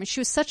in there. I mean,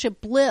 she was such a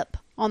blip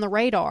on the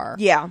radar.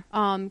 Yeah.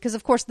 Because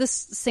of course this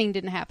scene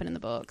didn't happen in the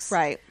books.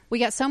 Right. We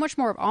got so much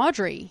more of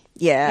Audrey.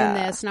 Yeah.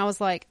 In this, and I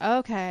was like,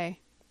 okay,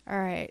 all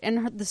right.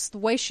 And the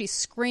way she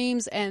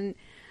screams, and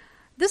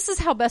this is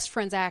how best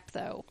friends act,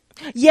 though.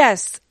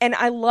 Yes, and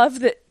I love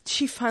that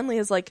she finally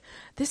is like,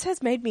 this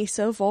has made me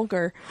so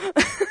vulgar.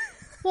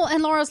 Well,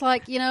 and Laura's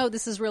like,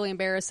 this is really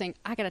embarrassing.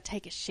 I gotta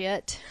take a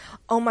shit.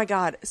 Oh my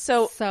God.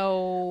 So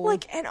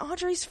like, and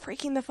Audrey's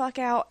freaking the fuck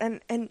out,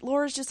 and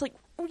Laura's just like,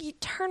 will you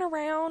turn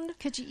around?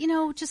 Could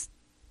you, just...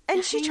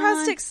 And she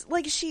tries to,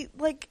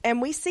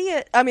 and we see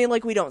it. I mean,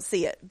 we don't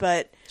see it,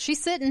 but...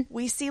 She's sitting.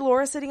 We see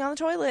Laura sitting on the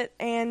toilet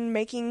and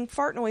making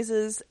fart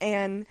noises,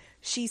 and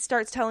she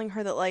starts telling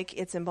her that,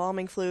 it's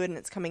embalming fluid and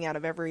it's coming out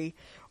of every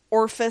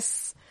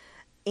orifice,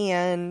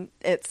 and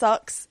it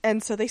sucks.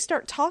 And so they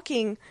start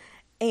talking,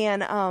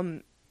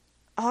 and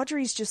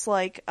Audrey's just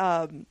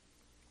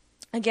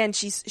again,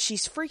 she's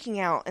freaking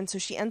out, and so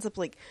she ends up,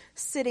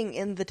 sitting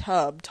in the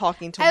tub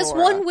talking to Laura. As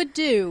one would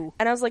do.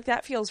 And I was like,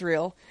 that feels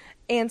real.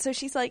 And so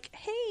she's like,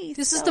 hey,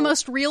 this is the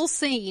most real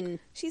scene.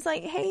 She's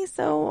like, hey,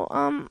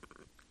 so,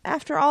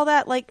 after all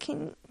that,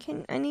 can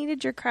I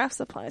needed your craft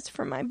supplies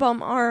for my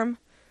bum arm.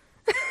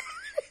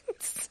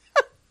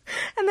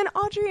 And then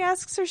Audrey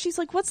asks her, she's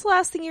like, what's the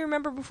last thing you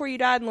remember before you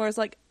died? And Laura's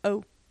like,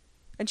 oh.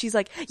 And she's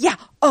like, yeah,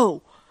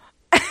 oh.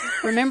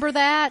 Remember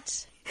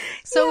that?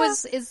 So Yeah.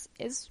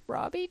 is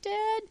Robbie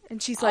dead?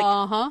 And she's like,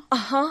 uh-huh.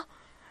 uh-huh.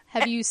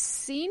 Have you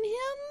seen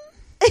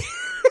him?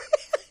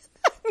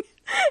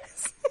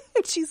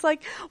 And she's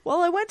like,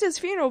 well, I went to his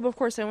funeral, but of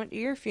course I went to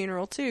your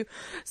funeral too.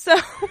 So,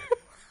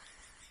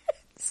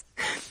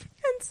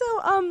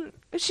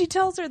 she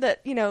tells her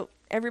that,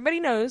 everybody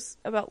knows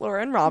about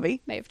Laura and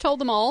Robbie. May have told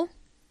them all.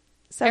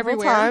 Several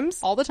Everywhere, times.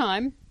 all the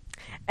time.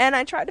 And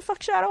I tried to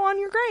fuck Shadow on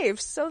your grave,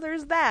 so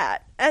there's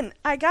that. And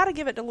I gotta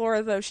give it to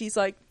Laura, though. She's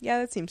like, yeah,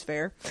 that seems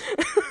fair.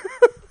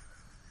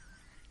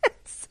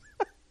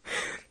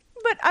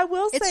 But I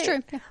will say, It's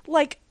true.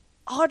 Yeah.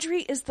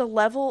 Audrey is the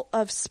level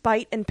of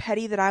spite and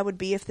petty that I would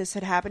be if this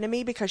had happened to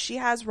me, because she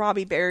has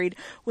Robbie buried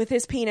with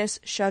his penis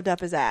shoved up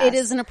his ass. It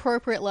is an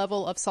appropriate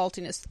level of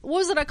saltiness. What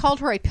was it I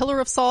called her? A pillar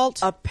of salt?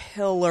 A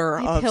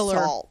pillar of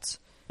salt.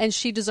 And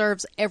she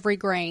deserves every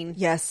grain.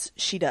 Yes,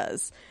 she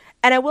does.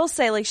 And I will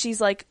say, she's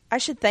like, I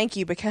should thank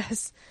you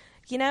because,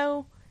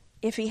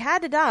 if he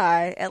had to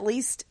die, at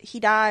least he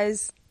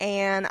dies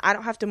and I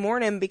don't have to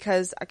mourn him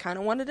because I kind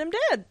of wanted him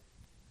dead.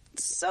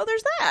 So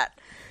there's that.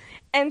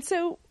 And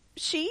so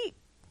she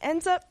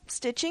ends up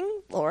stitching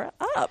Laura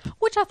up.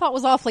 Which I thought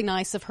was awfully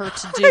nice of her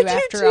to I do do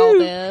after too. all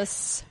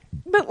this.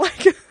 But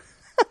I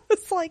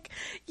was like,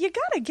 you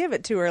gotta give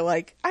it to her.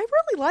 I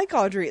really like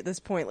Audrey at this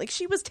point.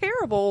 She was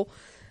terrible.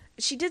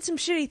 She did some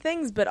shitty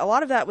things, but a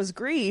lot of that was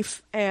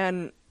grief,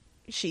 and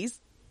she's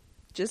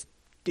just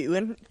being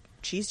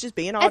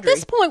Audrey. At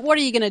this point, what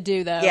are you going to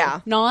do, though? Yeah.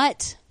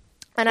 Not?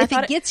 And if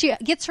it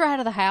gets her out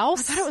of the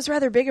house? I thought it was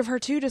rather big of her,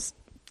 too, just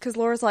because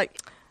Laura's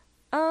like,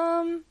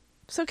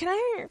 so can I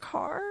hear your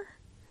car?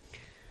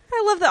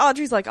 I love that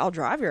Audrey's like, I'll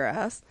drive your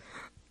ass.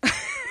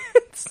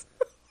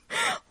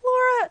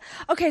 Laura,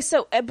 okay,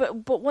 so,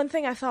 but one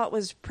thing I thought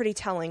was pretty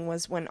telling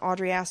was when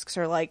Audrey asks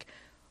her,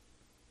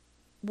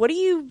 what do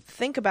you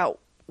think about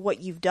what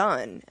you've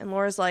done? And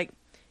Laura's like,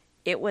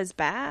 it was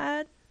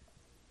bad.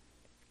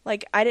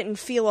 I didn't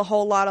feel a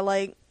whole lot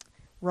of,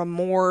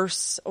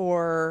 remorse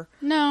or...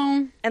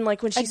 No. And,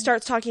 when she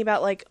starts talking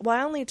about, well,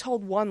 I only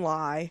told one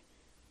lie.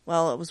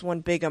 Well, it was one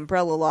big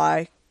umbrella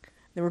lie.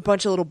 There were a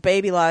bunch of little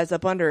baby lies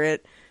up under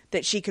it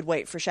that she could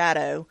wait for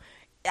Shadow.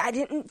 I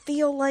didn't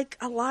feel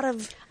a lot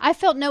of... I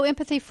felt no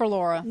empathy for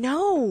Laura.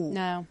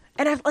 No.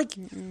 And I've,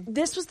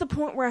 this was the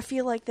point where I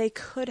feel like they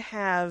could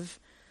have...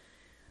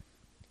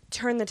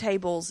 turn the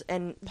tables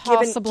and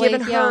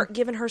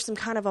given her some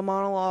kind of a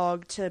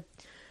monologue to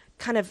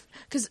kind of,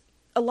 because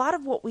a lot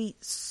of what we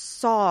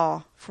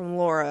saw from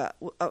Laura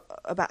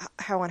about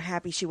how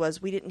unhappy she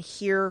was, we didn't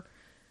hear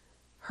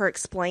her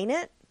explain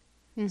it.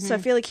 Mm-hmm. So I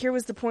feel like here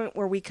was the point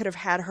where we could have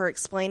had her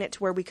explain it, to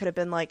where we could have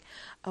been like,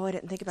 oh, I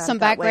didn't think about some it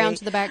that background way.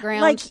 to the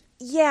background.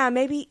 Yeah,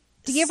 maybe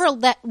to give her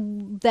that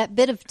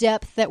bit of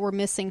depth that we're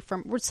missing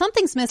from,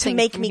 something's missing to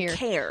make from me here.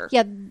 care.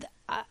 Yeah.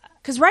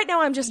 Because right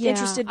now I'm just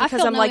interested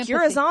because I'm like, you're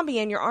a empathy. zombie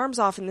and your arm's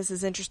off, and this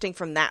is interesting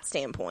from that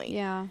standpoint.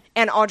 Yeah.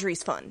 And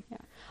Audrey's fun. Yeah.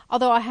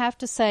 Although I have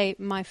to say,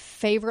 my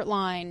favorite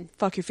line...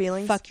 Fuck your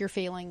feelings? Fuck your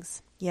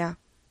feelings. Yeah.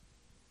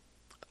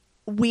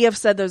 We have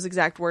said those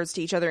exact words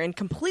to each other in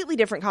completely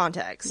different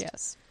contexts.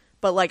 Yes.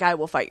 But, I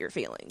will fight your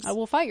feelings. I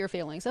will fight your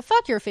feelings.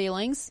 Fuck your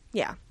feelings.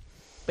 Yeah.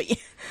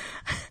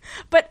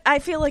 But I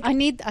feel like... I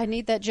need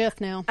that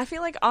GIF now. I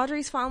feel like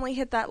Audrey's finally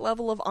hit that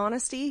level of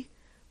honesty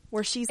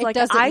where she's It like,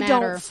 doesn't I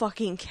matter. don't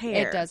fucking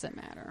care. It doesn't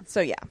matter. So,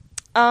 yeah.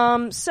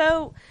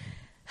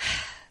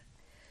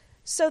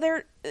 So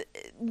they're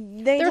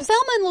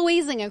Thelma and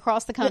Louising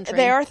across the country.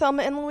 They are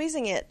Thelma and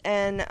Louising it.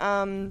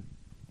 And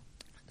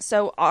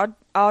so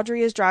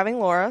Audrey is driving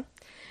Laura,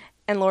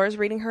 and Laura's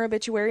reading her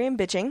obituary and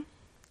bitching.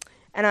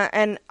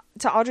 And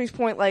to Audrey's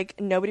point,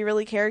 nobody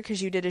really cared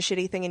because you did a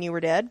shitty thing and you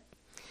were dead.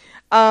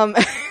 And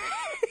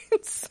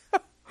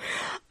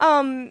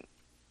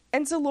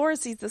so Laura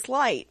sees this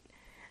light.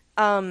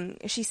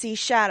 She sees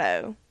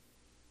Shadow.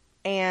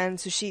 And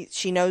so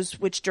she knows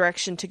which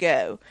direction to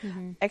go.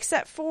 Mm-hmm.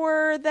 Except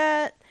for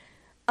that,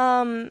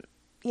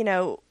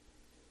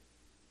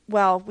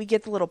 well, we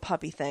get the little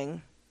puppy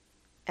thing.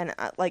 And,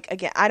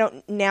 again,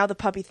 now the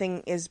puppy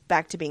thing is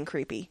back to being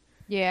creepy.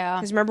 Yeah.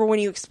 Because remember when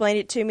you explained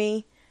it to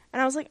me,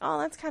 and I was like, oh,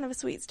 that's kind of a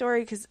sweet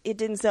story, because it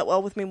didn't sit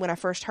well with me when I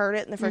first heard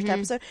it in the first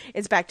episode.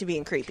 It's back to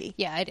being creepy.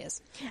 Yeah, it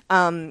is.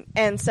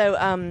 And so,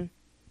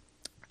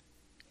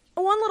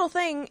 one little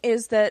thing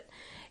is that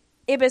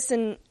Ibis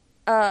and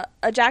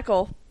a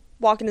jackal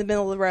walk in the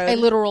middle of the road. A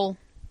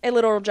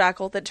literal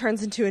jackal that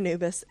turns into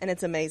Anubis, and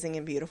it's amazing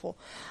and beautiful.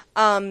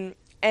 And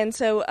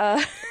so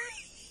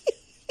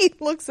he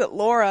looks at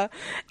Laura,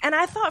 and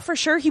I thought for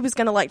sure he was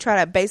going to try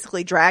to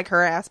basically drag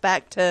her ass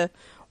back to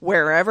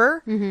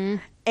wherever. Mm-hmm.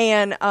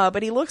 And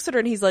but he looks at her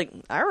and he's like,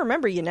 "I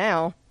remember you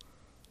now."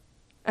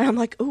 And I'm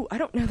like, "Ooh, I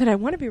don't know that I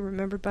want to be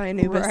remembered by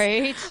Anubis."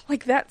 Right?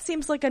 That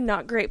seems like a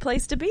not great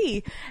place to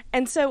be.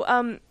 And so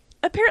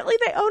apparently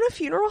they own a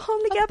funeral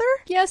home together.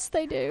 Yes,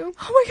 they do.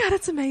 Oh my god,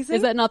 it's amazing.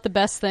 Is that not the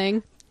best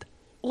thing?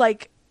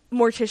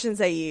 Morticians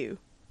AU.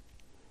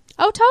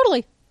 Oh,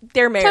 totally.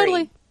 They're married.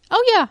 Totally.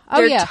 Oh, yeah. Oh,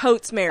 They're yeah.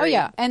 totes married. Oh,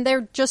 yeah. And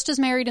they're just as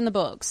married in the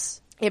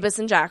books. Ibis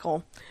and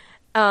Jackal.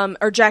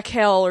 Or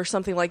Jackal or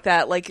something like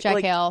that.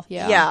 Jackal,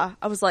 yeah. Yeah.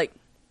 I was like,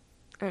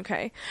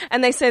 okay.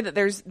 And they say that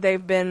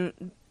they've been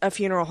a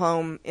funeral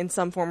home in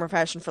some form or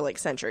fashion for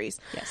centuries.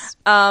 Yes.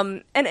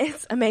 And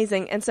it's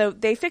amazing. And so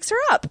they fix her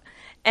up.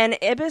 And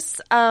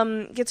Ibis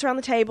gets her on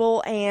the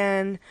table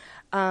and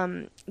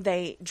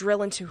they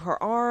drill into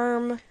her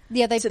arm.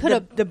 Yeah, they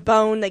put the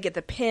bone, they get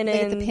the pin in.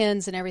 They get the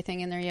pins and everything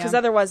in there, yeah. Because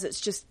otherwise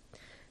it's just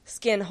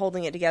skin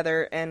holding it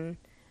together, and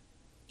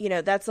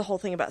that's the whole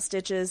thing about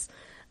stitches.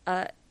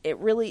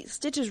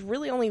 Stitches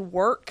really only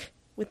work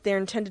with their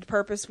intended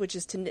purpose, which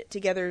is to knit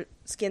together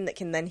skin that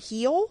can then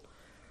heal.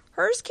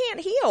 Hers can't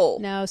heal.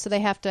 No, so they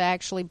have to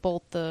actually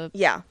bolt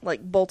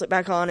bolt it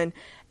back on,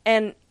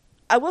 and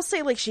I will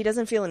say she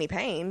doesn't feel any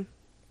pain.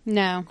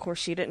 No. Of course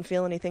she didn't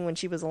feel anything when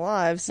she was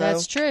alive, so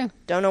that's true.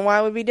 Don't know why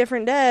it would be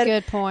different dead.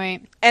 Good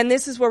point. And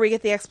this is where we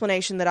get the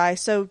explanation that I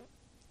so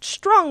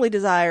strongly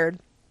desired.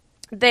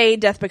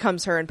 Death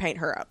becomes her and paint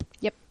her up.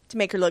 Yep. To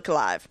make her look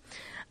alive.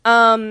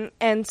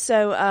 And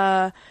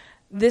so,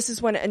 this is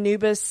when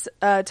Anubis,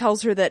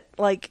 tells her that,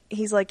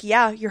 he's like,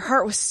 yeah, your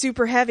heart was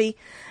super heavy.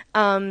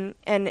 And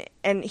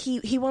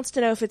he wants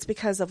to know if it's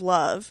because of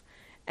love.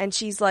 And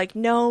she's like,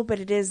 no, but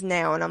it is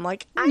now. And I'm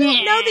like, I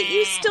don't know that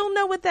you still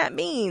know what that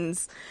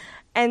means.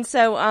 And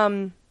so,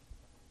 and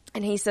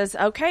he says,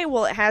 okay,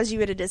 well, it has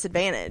you at a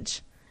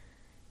disadvantage.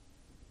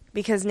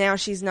 Because now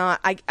she's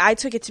not, I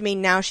took it to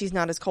mean now she's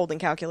not as cold and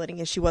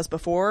calculating as she was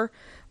before,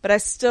 but I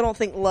still don't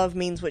think love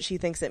means what she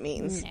thinks it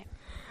means.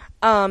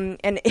 No.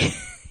 And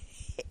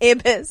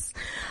Ibis,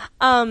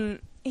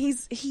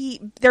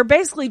 they're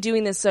basically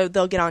doing this so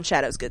they'll get on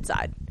Shadow's good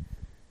side.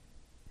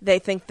 They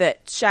think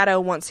that Shadow,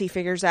 once he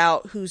figures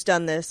out who's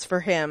done this for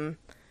him,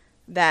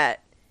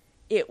 that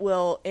it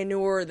will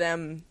inure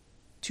them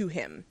to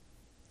him.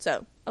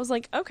 So I was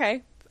like,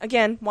 okay,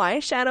 again, why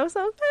is Shadow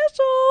so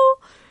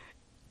special?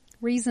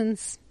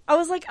 Reasons. I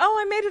was like, oh,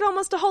 I made it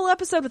almost a whole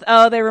episode with,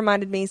 they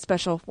reminded me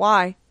special.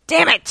 Why?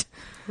 Damn it!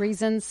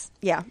 Reasons.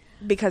 Yeah,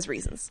 because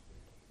reasons.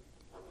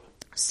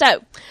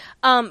 So,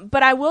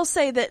 but I will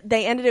say that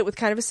they ended it with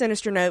kind of a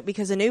sinister note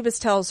because Anubis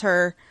tells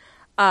her,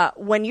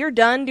 when you're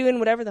done doing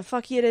whatever the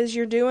fuck it is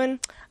you're doing,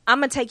 I'm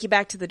going to take you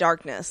back to the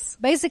darkness.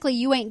 Basically,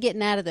 you ain't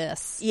getting out of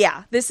this.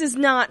 Yeah, this is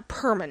not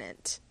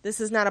permanent.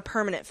 This is not a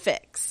permanent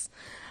fix.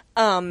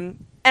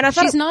 And I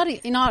thought she's not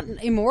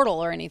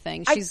immortal or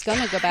anything. She's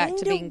going to go back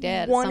to being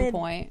dead at some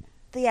point.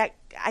 I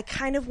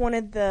kind of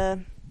wanted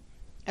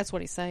That's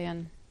what he's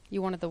saying.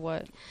 You wanted the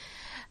what?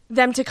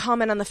 Them to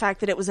comment on the fact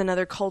that it was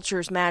another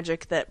culture's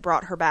magic that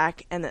brought her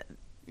back, and that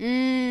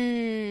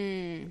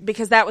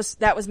because that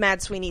was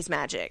Mad Sweeney's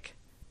magic.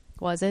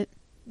 Was it?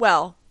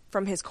 Well,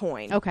 from his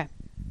coin. Okay.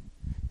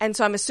 And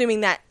so I'm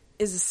assuming that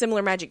is a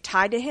similar magic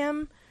tied to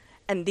him,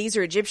 and these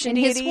are Egyptian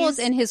deities.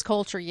 In his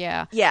culture,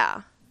 yeah.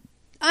 Yeah.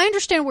 I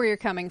understand where you're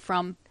coming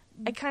from.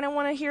 I kind of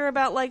want to hear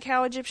about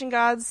how Egyptian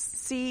gods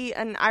see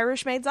an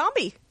Irish-made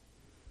zombie.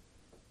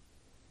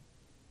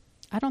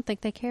 I don't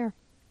think they care.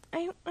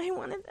 I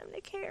wanted them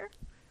to care.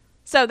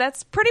 So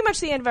that's pretty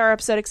much the end of our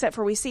episode, except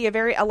for we see a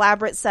very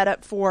elaborate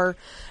setup for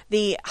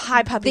the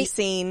high puppy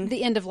scene.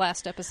 The end of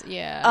last episode,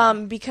 yeah.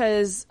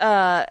 Because,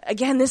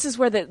 again, this is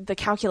where the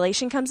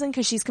calculation comes in,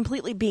 because she's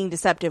completely being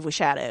deceptive with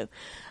Shadow.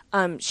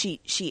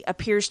 She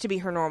appears to be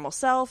her normal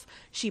self.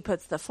 She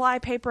puts the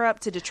flypaper up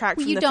to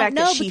detract from the fact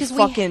that she's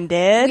fucking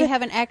dead. We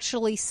haven't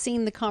actually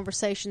seen the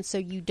conversation, so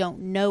you don't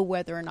know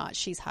whether or not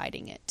she's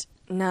hiding it.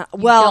 No,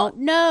 well,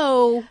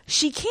 no,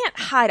 she can't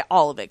hide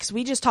all of it, because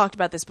we just talked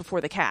about this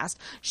before the cast.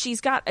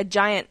 She's got a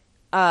giant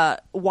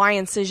Y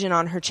incision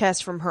on her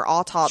chest from her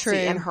autopsy, True.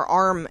 and her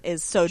arm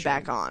is sewed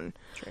back on.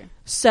 True.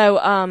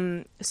 So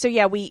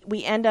yeah,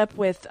 we end up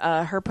with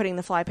her putting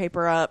the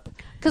flypaper up,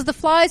 because the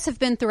flies have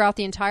been throughout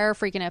the entire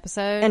freaking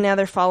episode, and now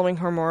they're following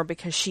her more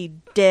because she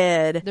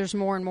dead. There's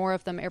more and more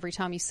of them every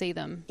time you see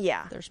them.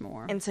 Yeah, there's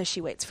more, and so she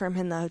waits for him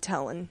in the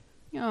hotel, and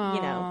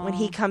Aww. when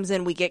he comes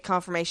in, we get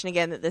confirmation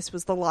again that this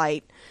was the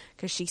light,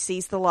 because she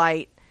sees the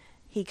light.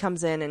 He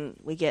comes in, and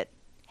we get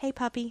hey,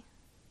 puppy.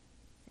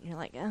 And you're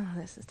like, oh,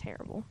 this is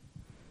terrible.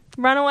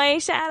 Run away,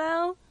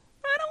 Shadow.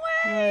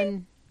 Run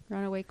away.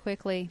 Run away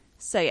quickly.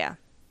 So, yeah.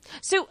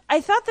 So,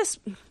 I thought this...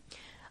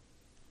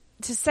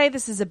 To say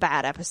this is a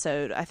bad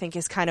episode, I think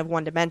is kind of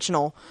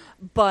one-dimensional.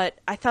 But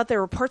I thought there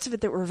were parts of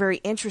it that were very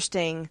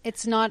interesting.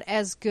 It's not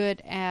as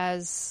good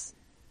as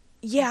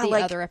the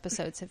other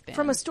episodes have been.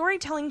 From a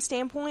storytelling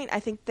standpoint, I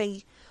think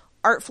they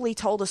artfully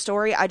told a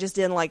story. I just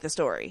didn't like the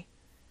story.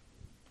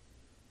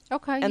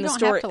 Okay, And you the don't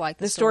story, have to like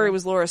the story.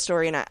 Was Laura's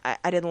story, and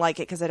I didn't like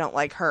it because I don't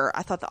like her.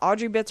 I thought the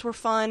Audrey bits were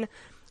fun.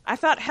 I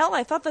thought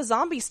the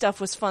zombie stuff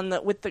was fun,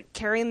 with the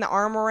carrying the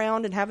arm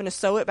around and having to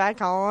sew it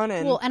back on.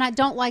 And I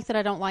don't like that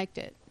I don't liked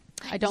it.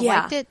 I don't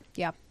liked it.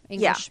 Yeah,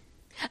 English.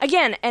 Yeah.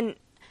 Again, and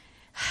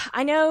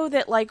I know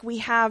that we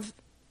have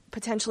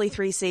potentially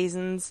 3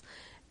 seasons,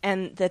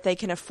 and that they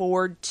can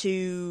afford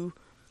to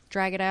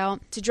drag it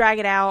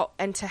out,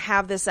 and to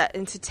have this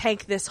and to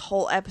take this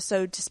whole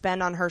episode to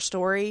spend on her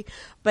story.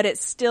 But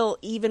it's still,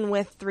 even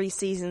with 3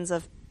 seasons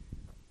of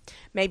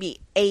maybe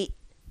 8,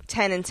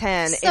 10, and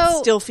 10, it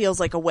still feels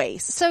like a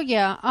waste. So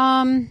yeah,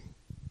 I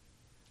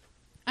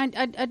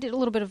did a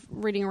little bit of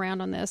reading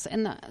around on this,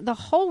 and the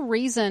whole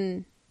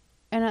reason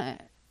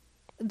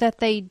that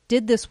they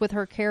did this with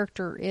her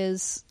character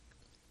is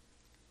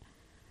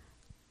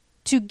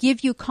to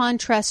give you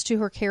contrast to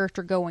her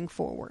character going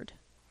forward.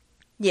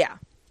 Yeah.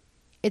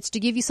 It's to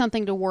give you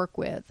something to work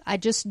with. I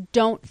just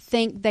don't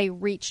think they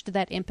reached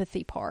that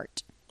empathy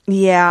part.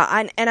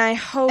 Yeah, and I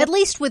hope... At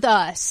least with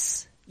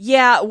us.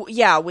 Yeah,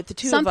 with the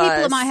two of us. Some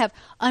people might have.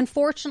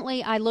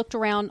 Unfortunately, I looked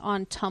around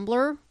on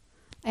Tumblr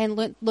and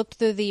looked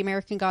through the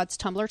American Gods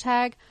Tumblr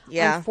tag.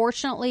 Yeah.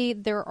 Unfortunately,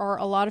 there are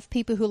a lot of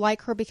people who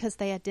like her because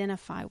they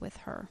identify with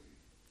her.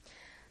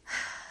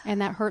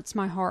 And that hurts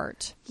my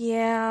heart.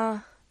 Yeah.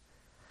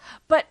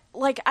 But,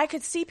 I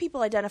could see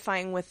people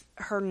identifying with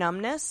her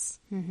numbness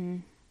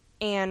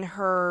and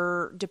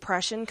her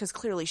depression, because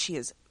clearly she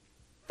is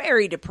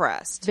very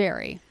depressed.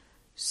 Very.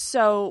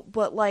 So,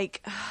 but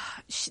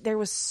there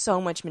was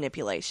so much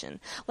manipulation.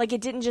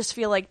 It didn't just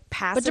feel like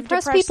passive But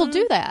depressed depression. people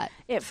do that.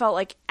 It felt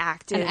like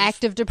active. An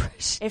active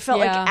depression. It felt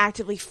like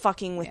actively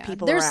fucking with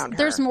people around her.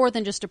 There's more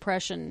than just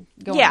depression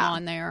going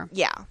on there.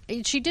 Yeah.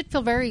 She did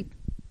feel very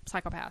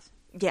psychopath.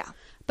 Yeah.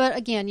 But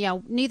again,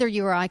 neither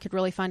you or I could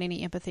really find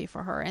any empathy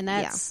for her. And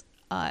that's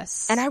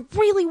us. And I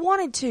really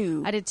wanted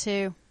to. I did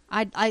too.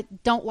 I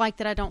don't like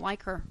that I don't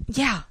like her.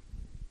 Yeah.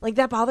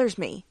 That bothers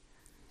me.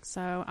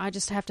 So I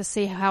just have to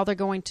see how they're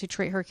going to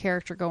treat her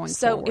character going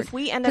So forward. if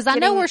we end up Because I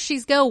know where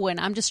she's going.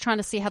 I'm just trying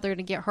to see how they're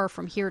going to get her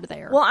from here to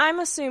there. Well, I'm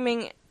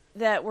assuming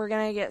that we're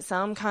going to get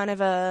some kind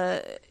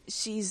of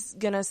she's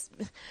going to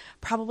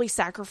probably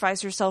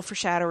sacrifice herself for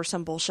Shadow or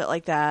some bullshit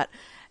like that.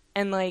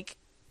 And,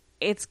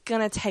 it's going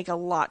to take a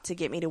lot to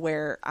get me to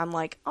where I'm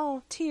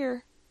oh,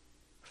 tear.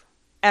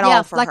 At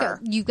all for her.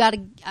 You got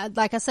to,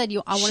 like I said,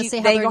 I want to see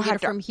how they're going to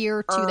get from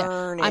here to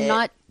there. I'm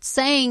not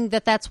saying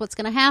that that's what's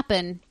going to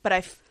happen.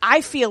 But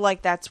I feel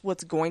like that's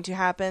what's going to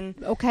happen.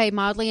 Okay,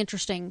 mildly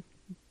interesting.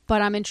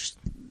 But I'm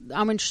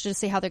interested to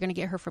see how they're going to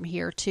get her from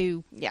here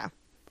to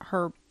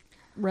her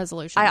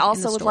resolution. I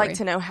also would like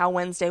to know how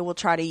Wednesday will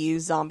try to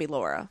use Zombie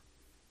Laura.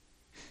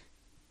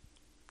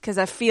 Because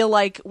I feel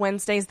like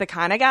Wednesday's the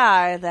kind of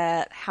guy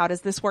that, how does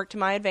this work to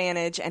my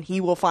advantage? And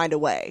he will find a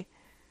way.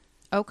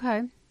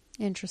 Okay.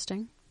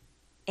 Interesting.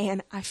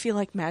 And I feel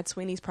like Mad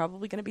Sweeney's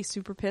probably going to be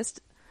super pissed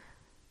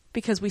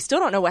because we still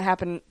don't know what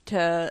happened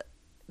to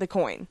the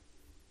coin.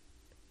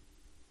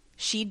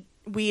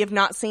 We have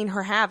not seen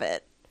her have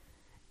it,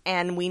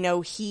 and we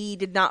know he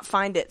did not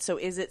find it. So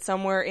is it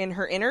somewhere in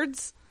her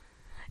innards?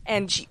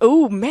 And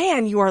oh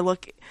man, you are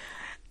looking.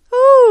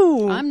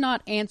 Ooh. I'm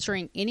not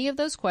answering any of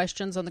those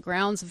questions on the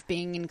grounds of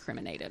being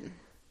incriminated.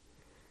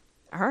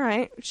 All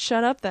right,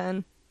 shut up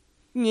then.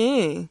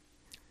 Yeah.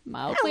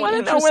 Mildly I want to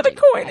interesting. know where the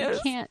coin is.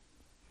 I can't.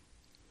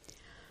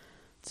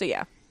 So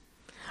yeah,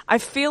 I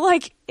feel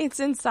like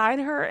it's inside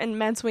her, and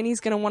Mad Sweeney's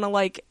gonna want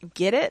to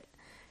get it,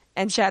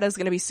 and Shadow's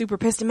gonna be super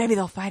pissed, and maybe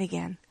they'll fight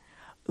again.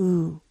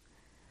 Ooh,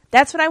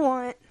 that's what I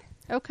want.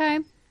 Okay.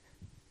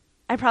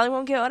 I probably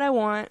won't get what I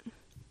want.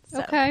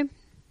 So. Okay.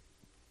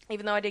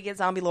 Even though I did get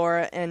Zombie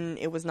Laura, and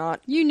it was not...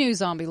 You knew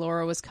Zombie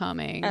Laura was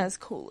coming. As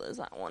cool as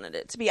I wanted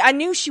it to be. I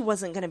knew she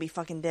wasn't going to be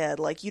fucking dead.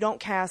 You don't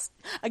cast...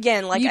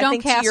 Again, you I don't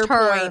think cast to your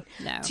her. point...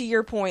 No. To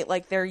your point,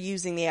 they're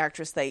using the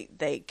actress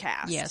they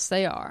cast. Yes,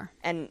 they are.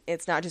 And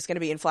it's not just going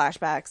to be in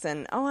flashbacks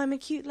and, oh, I'm a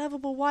cute,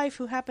 lovable wife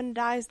who happened to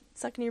die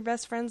sucking your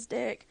best friend's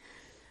dick.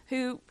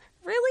 Who,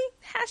 really?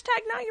 Hashtag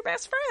not your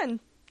best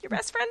friend. Your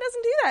best friend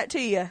doesn't do that to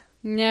you.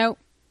 No.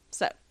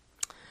 So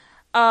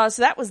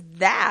that was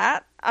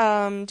that.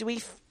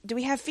 Do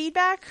we have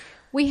feedback?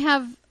 We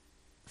have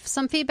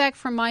some feedback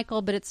from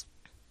Michael, but it's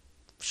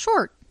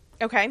short.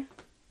 Okay.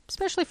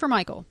 Especially for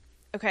Michael.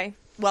 Okay.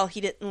 Well,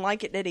 he didn't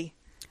like it, did he?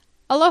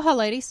 Aloha,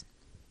 ladies.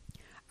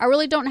 I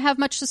really don't have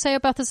much to say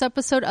about this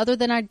episode other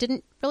than I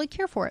didn't really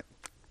care for it.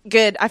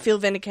 Good. I feel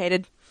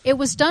vindicated. It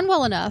was done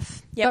well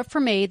enough, Yep. but for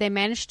me, they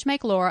managed to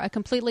make Laura a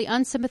completely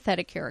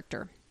unsympathetic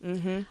character.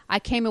 Mm-hmm. I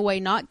came away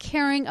not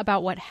caring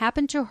about what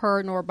happened to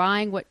her, nor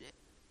buying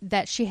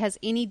that she has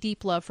any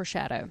deep love for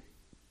Shadow.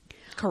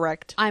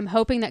 Correct. I'm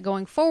hoping that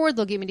going forward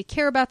they'll get me to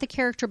care about the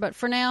character, but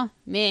for now,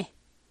 meh.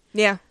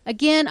 Yeah.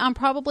 Again, I'm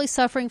probably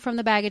suffering from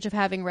the baggage of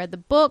having read the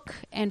book,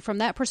 and from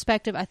that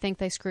perspective, I think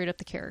they screwed up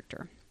the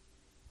character.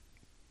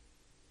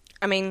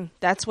 I mean,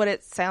 that's what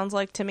it sounds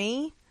like to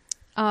me.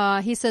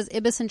 He says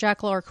Ibis and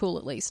Jackal are cool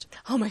at least.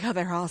 Oh my god,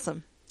 they're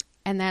awesome.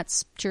 And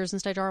that's Cheers and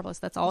Stay Jarvis.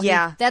 That's all.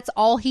 Yeah. That's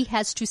all he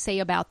has to say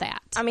about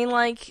that. I mean,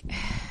 like,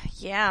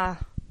 yeah.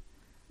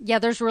 Yeah,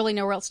 there's really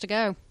nowhere else to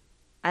go.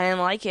 I didn't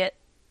like it.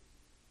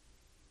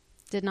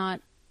 Did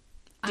not.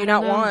 Do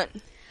not want.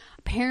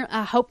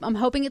 I'm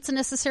hoping it's a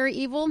necessary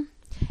evil.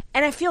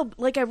 And I feel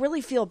like I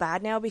really feel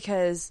bad now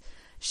because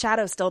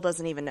Shadow still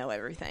doesn't even know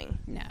everything.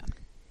 No.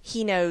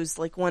 He knows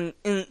like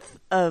 1/nth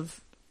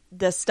of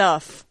the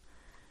stuff.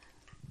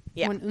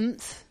 Yeah.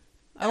 1/nth.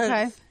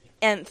 Okay.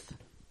 Nth.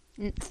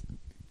 Nth.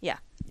 Yeah.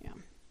 Yeah.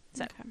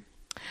 So. Okay.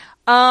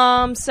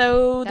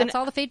 So that's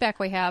all the feedback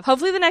we have.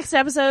 Hopefully the next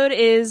episode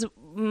is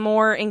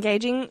more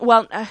engaging.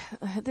 Well,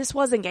 this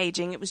was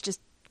engaging. It was just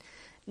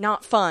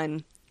not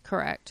fun.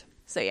 Correct.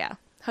 So yeah.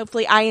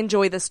 Hopefully I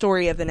enjoy the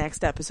story of the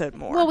next episode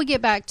more. Well, we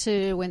get back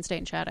to Wednesday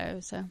in Shadow,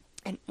 so.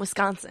 And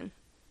Wisconsin.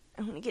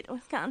 I want to get to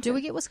Wisconsin. Do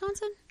we get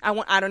Wisconsin?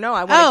 I don't know.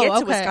 I want to get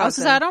to okay.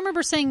 Wisconsin. I don't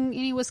remember seeing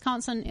any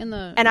Wisconsin in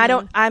the. And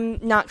I'm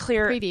not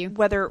clear preview.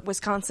 Whether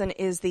Wisconsin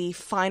is the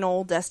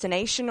final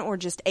destination or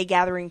just a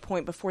gathering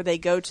point before they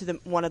go to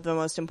one of the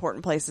most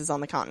important places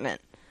on the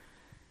continent.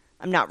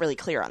 I'm not really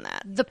clear on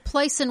that. The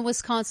place in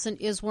Wisconsin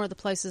is one of the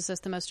places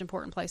that's the most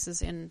important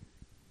places in.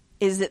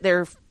 Is it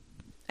their,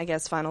 I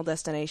guess, final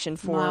destination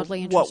for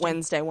what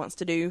Wednesday wants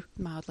to do?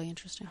 Mildly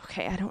interesting.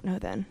 Okay, I don't know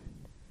then.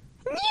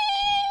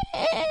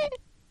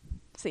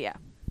 So yeah.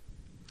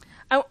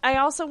 I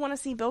also want to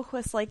see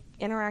Bilquis like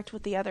interact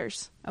with the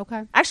others.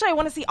 Okay. Actually, I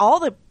want to see all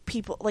the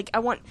people. Like, I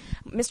want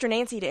Mr.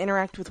 Nancy to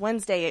interact with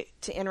Wednesday,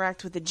 to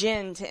interact with the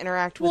Djinn, to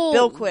interact with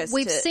Bilquis.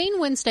 We've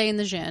seen Wednesday in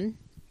the Djinn.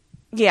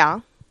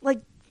 Yeah.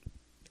 Like,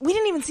 we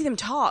didn't even see them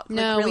talk.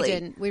 No, like, really. we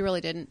didn't. We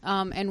really didn't.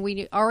 And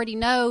we already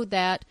know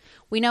that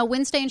we know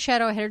Wednesday and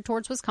Shadow are headed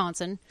towards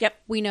Wisconsin. Yep.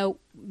 We know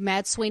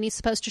Mad Sweeney's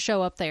supposed to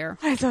show up there.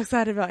 I'm so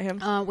excited about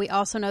him. We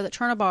also know that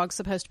Chernobog's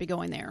supposed to be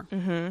going there.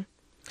 Mm-hmm.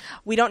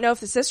 We don't know if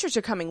the sisters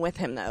are coming with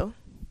him, though.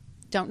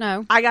 Don't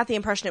know. I got the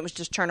impression it was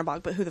just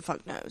Chernobog, but who the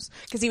fuck knows?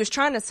 Because he was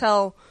trying to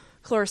sell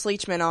Cloris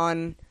Leachman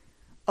on,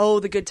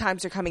 the good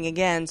times are coming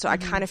again. So I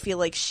kind of feel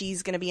like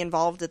she's going to be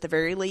involved at the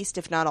very least,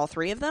 if not all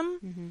three of them.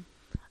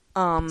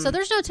 Mm-hmm. So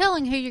there's no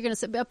telling who you're going to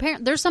see.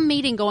 Apparently, there's some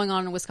meeting going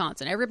on in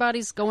Wisconsin.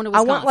 Everybody's going to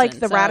Wisconsin. I want like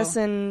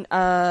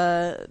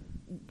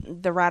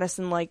the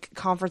Radisson like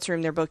conference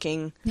room they're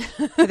booking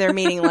for their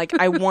meeting. Like,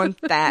 I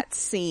want that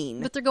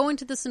scene. But they're going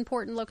to this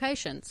important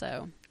location,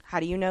 so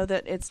how do you know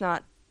that it's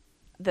not,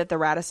 that the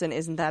Radisson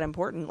isn't that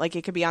important? Like,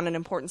 it could be on an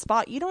important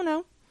spot. You don't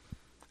know.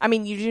 I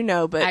mean, you do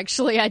know, but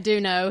actually, I do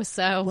know.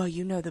 So, well,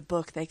 you know the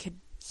book. They could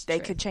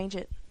change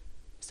it.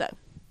 So,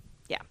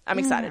 yeah, I'm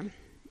excited.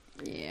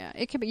 Yeah,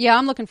 it could be. Yeah,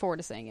 I'm looking forward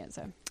to seeing it.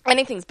 So,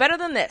 anything's better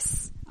than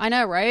this. I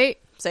know, right?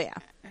 So, yeah.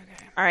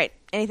 Okay. All right.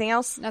 Anything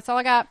else? That's all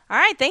I got. All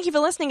right. Thank you for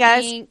listening,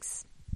 guys. Thanks.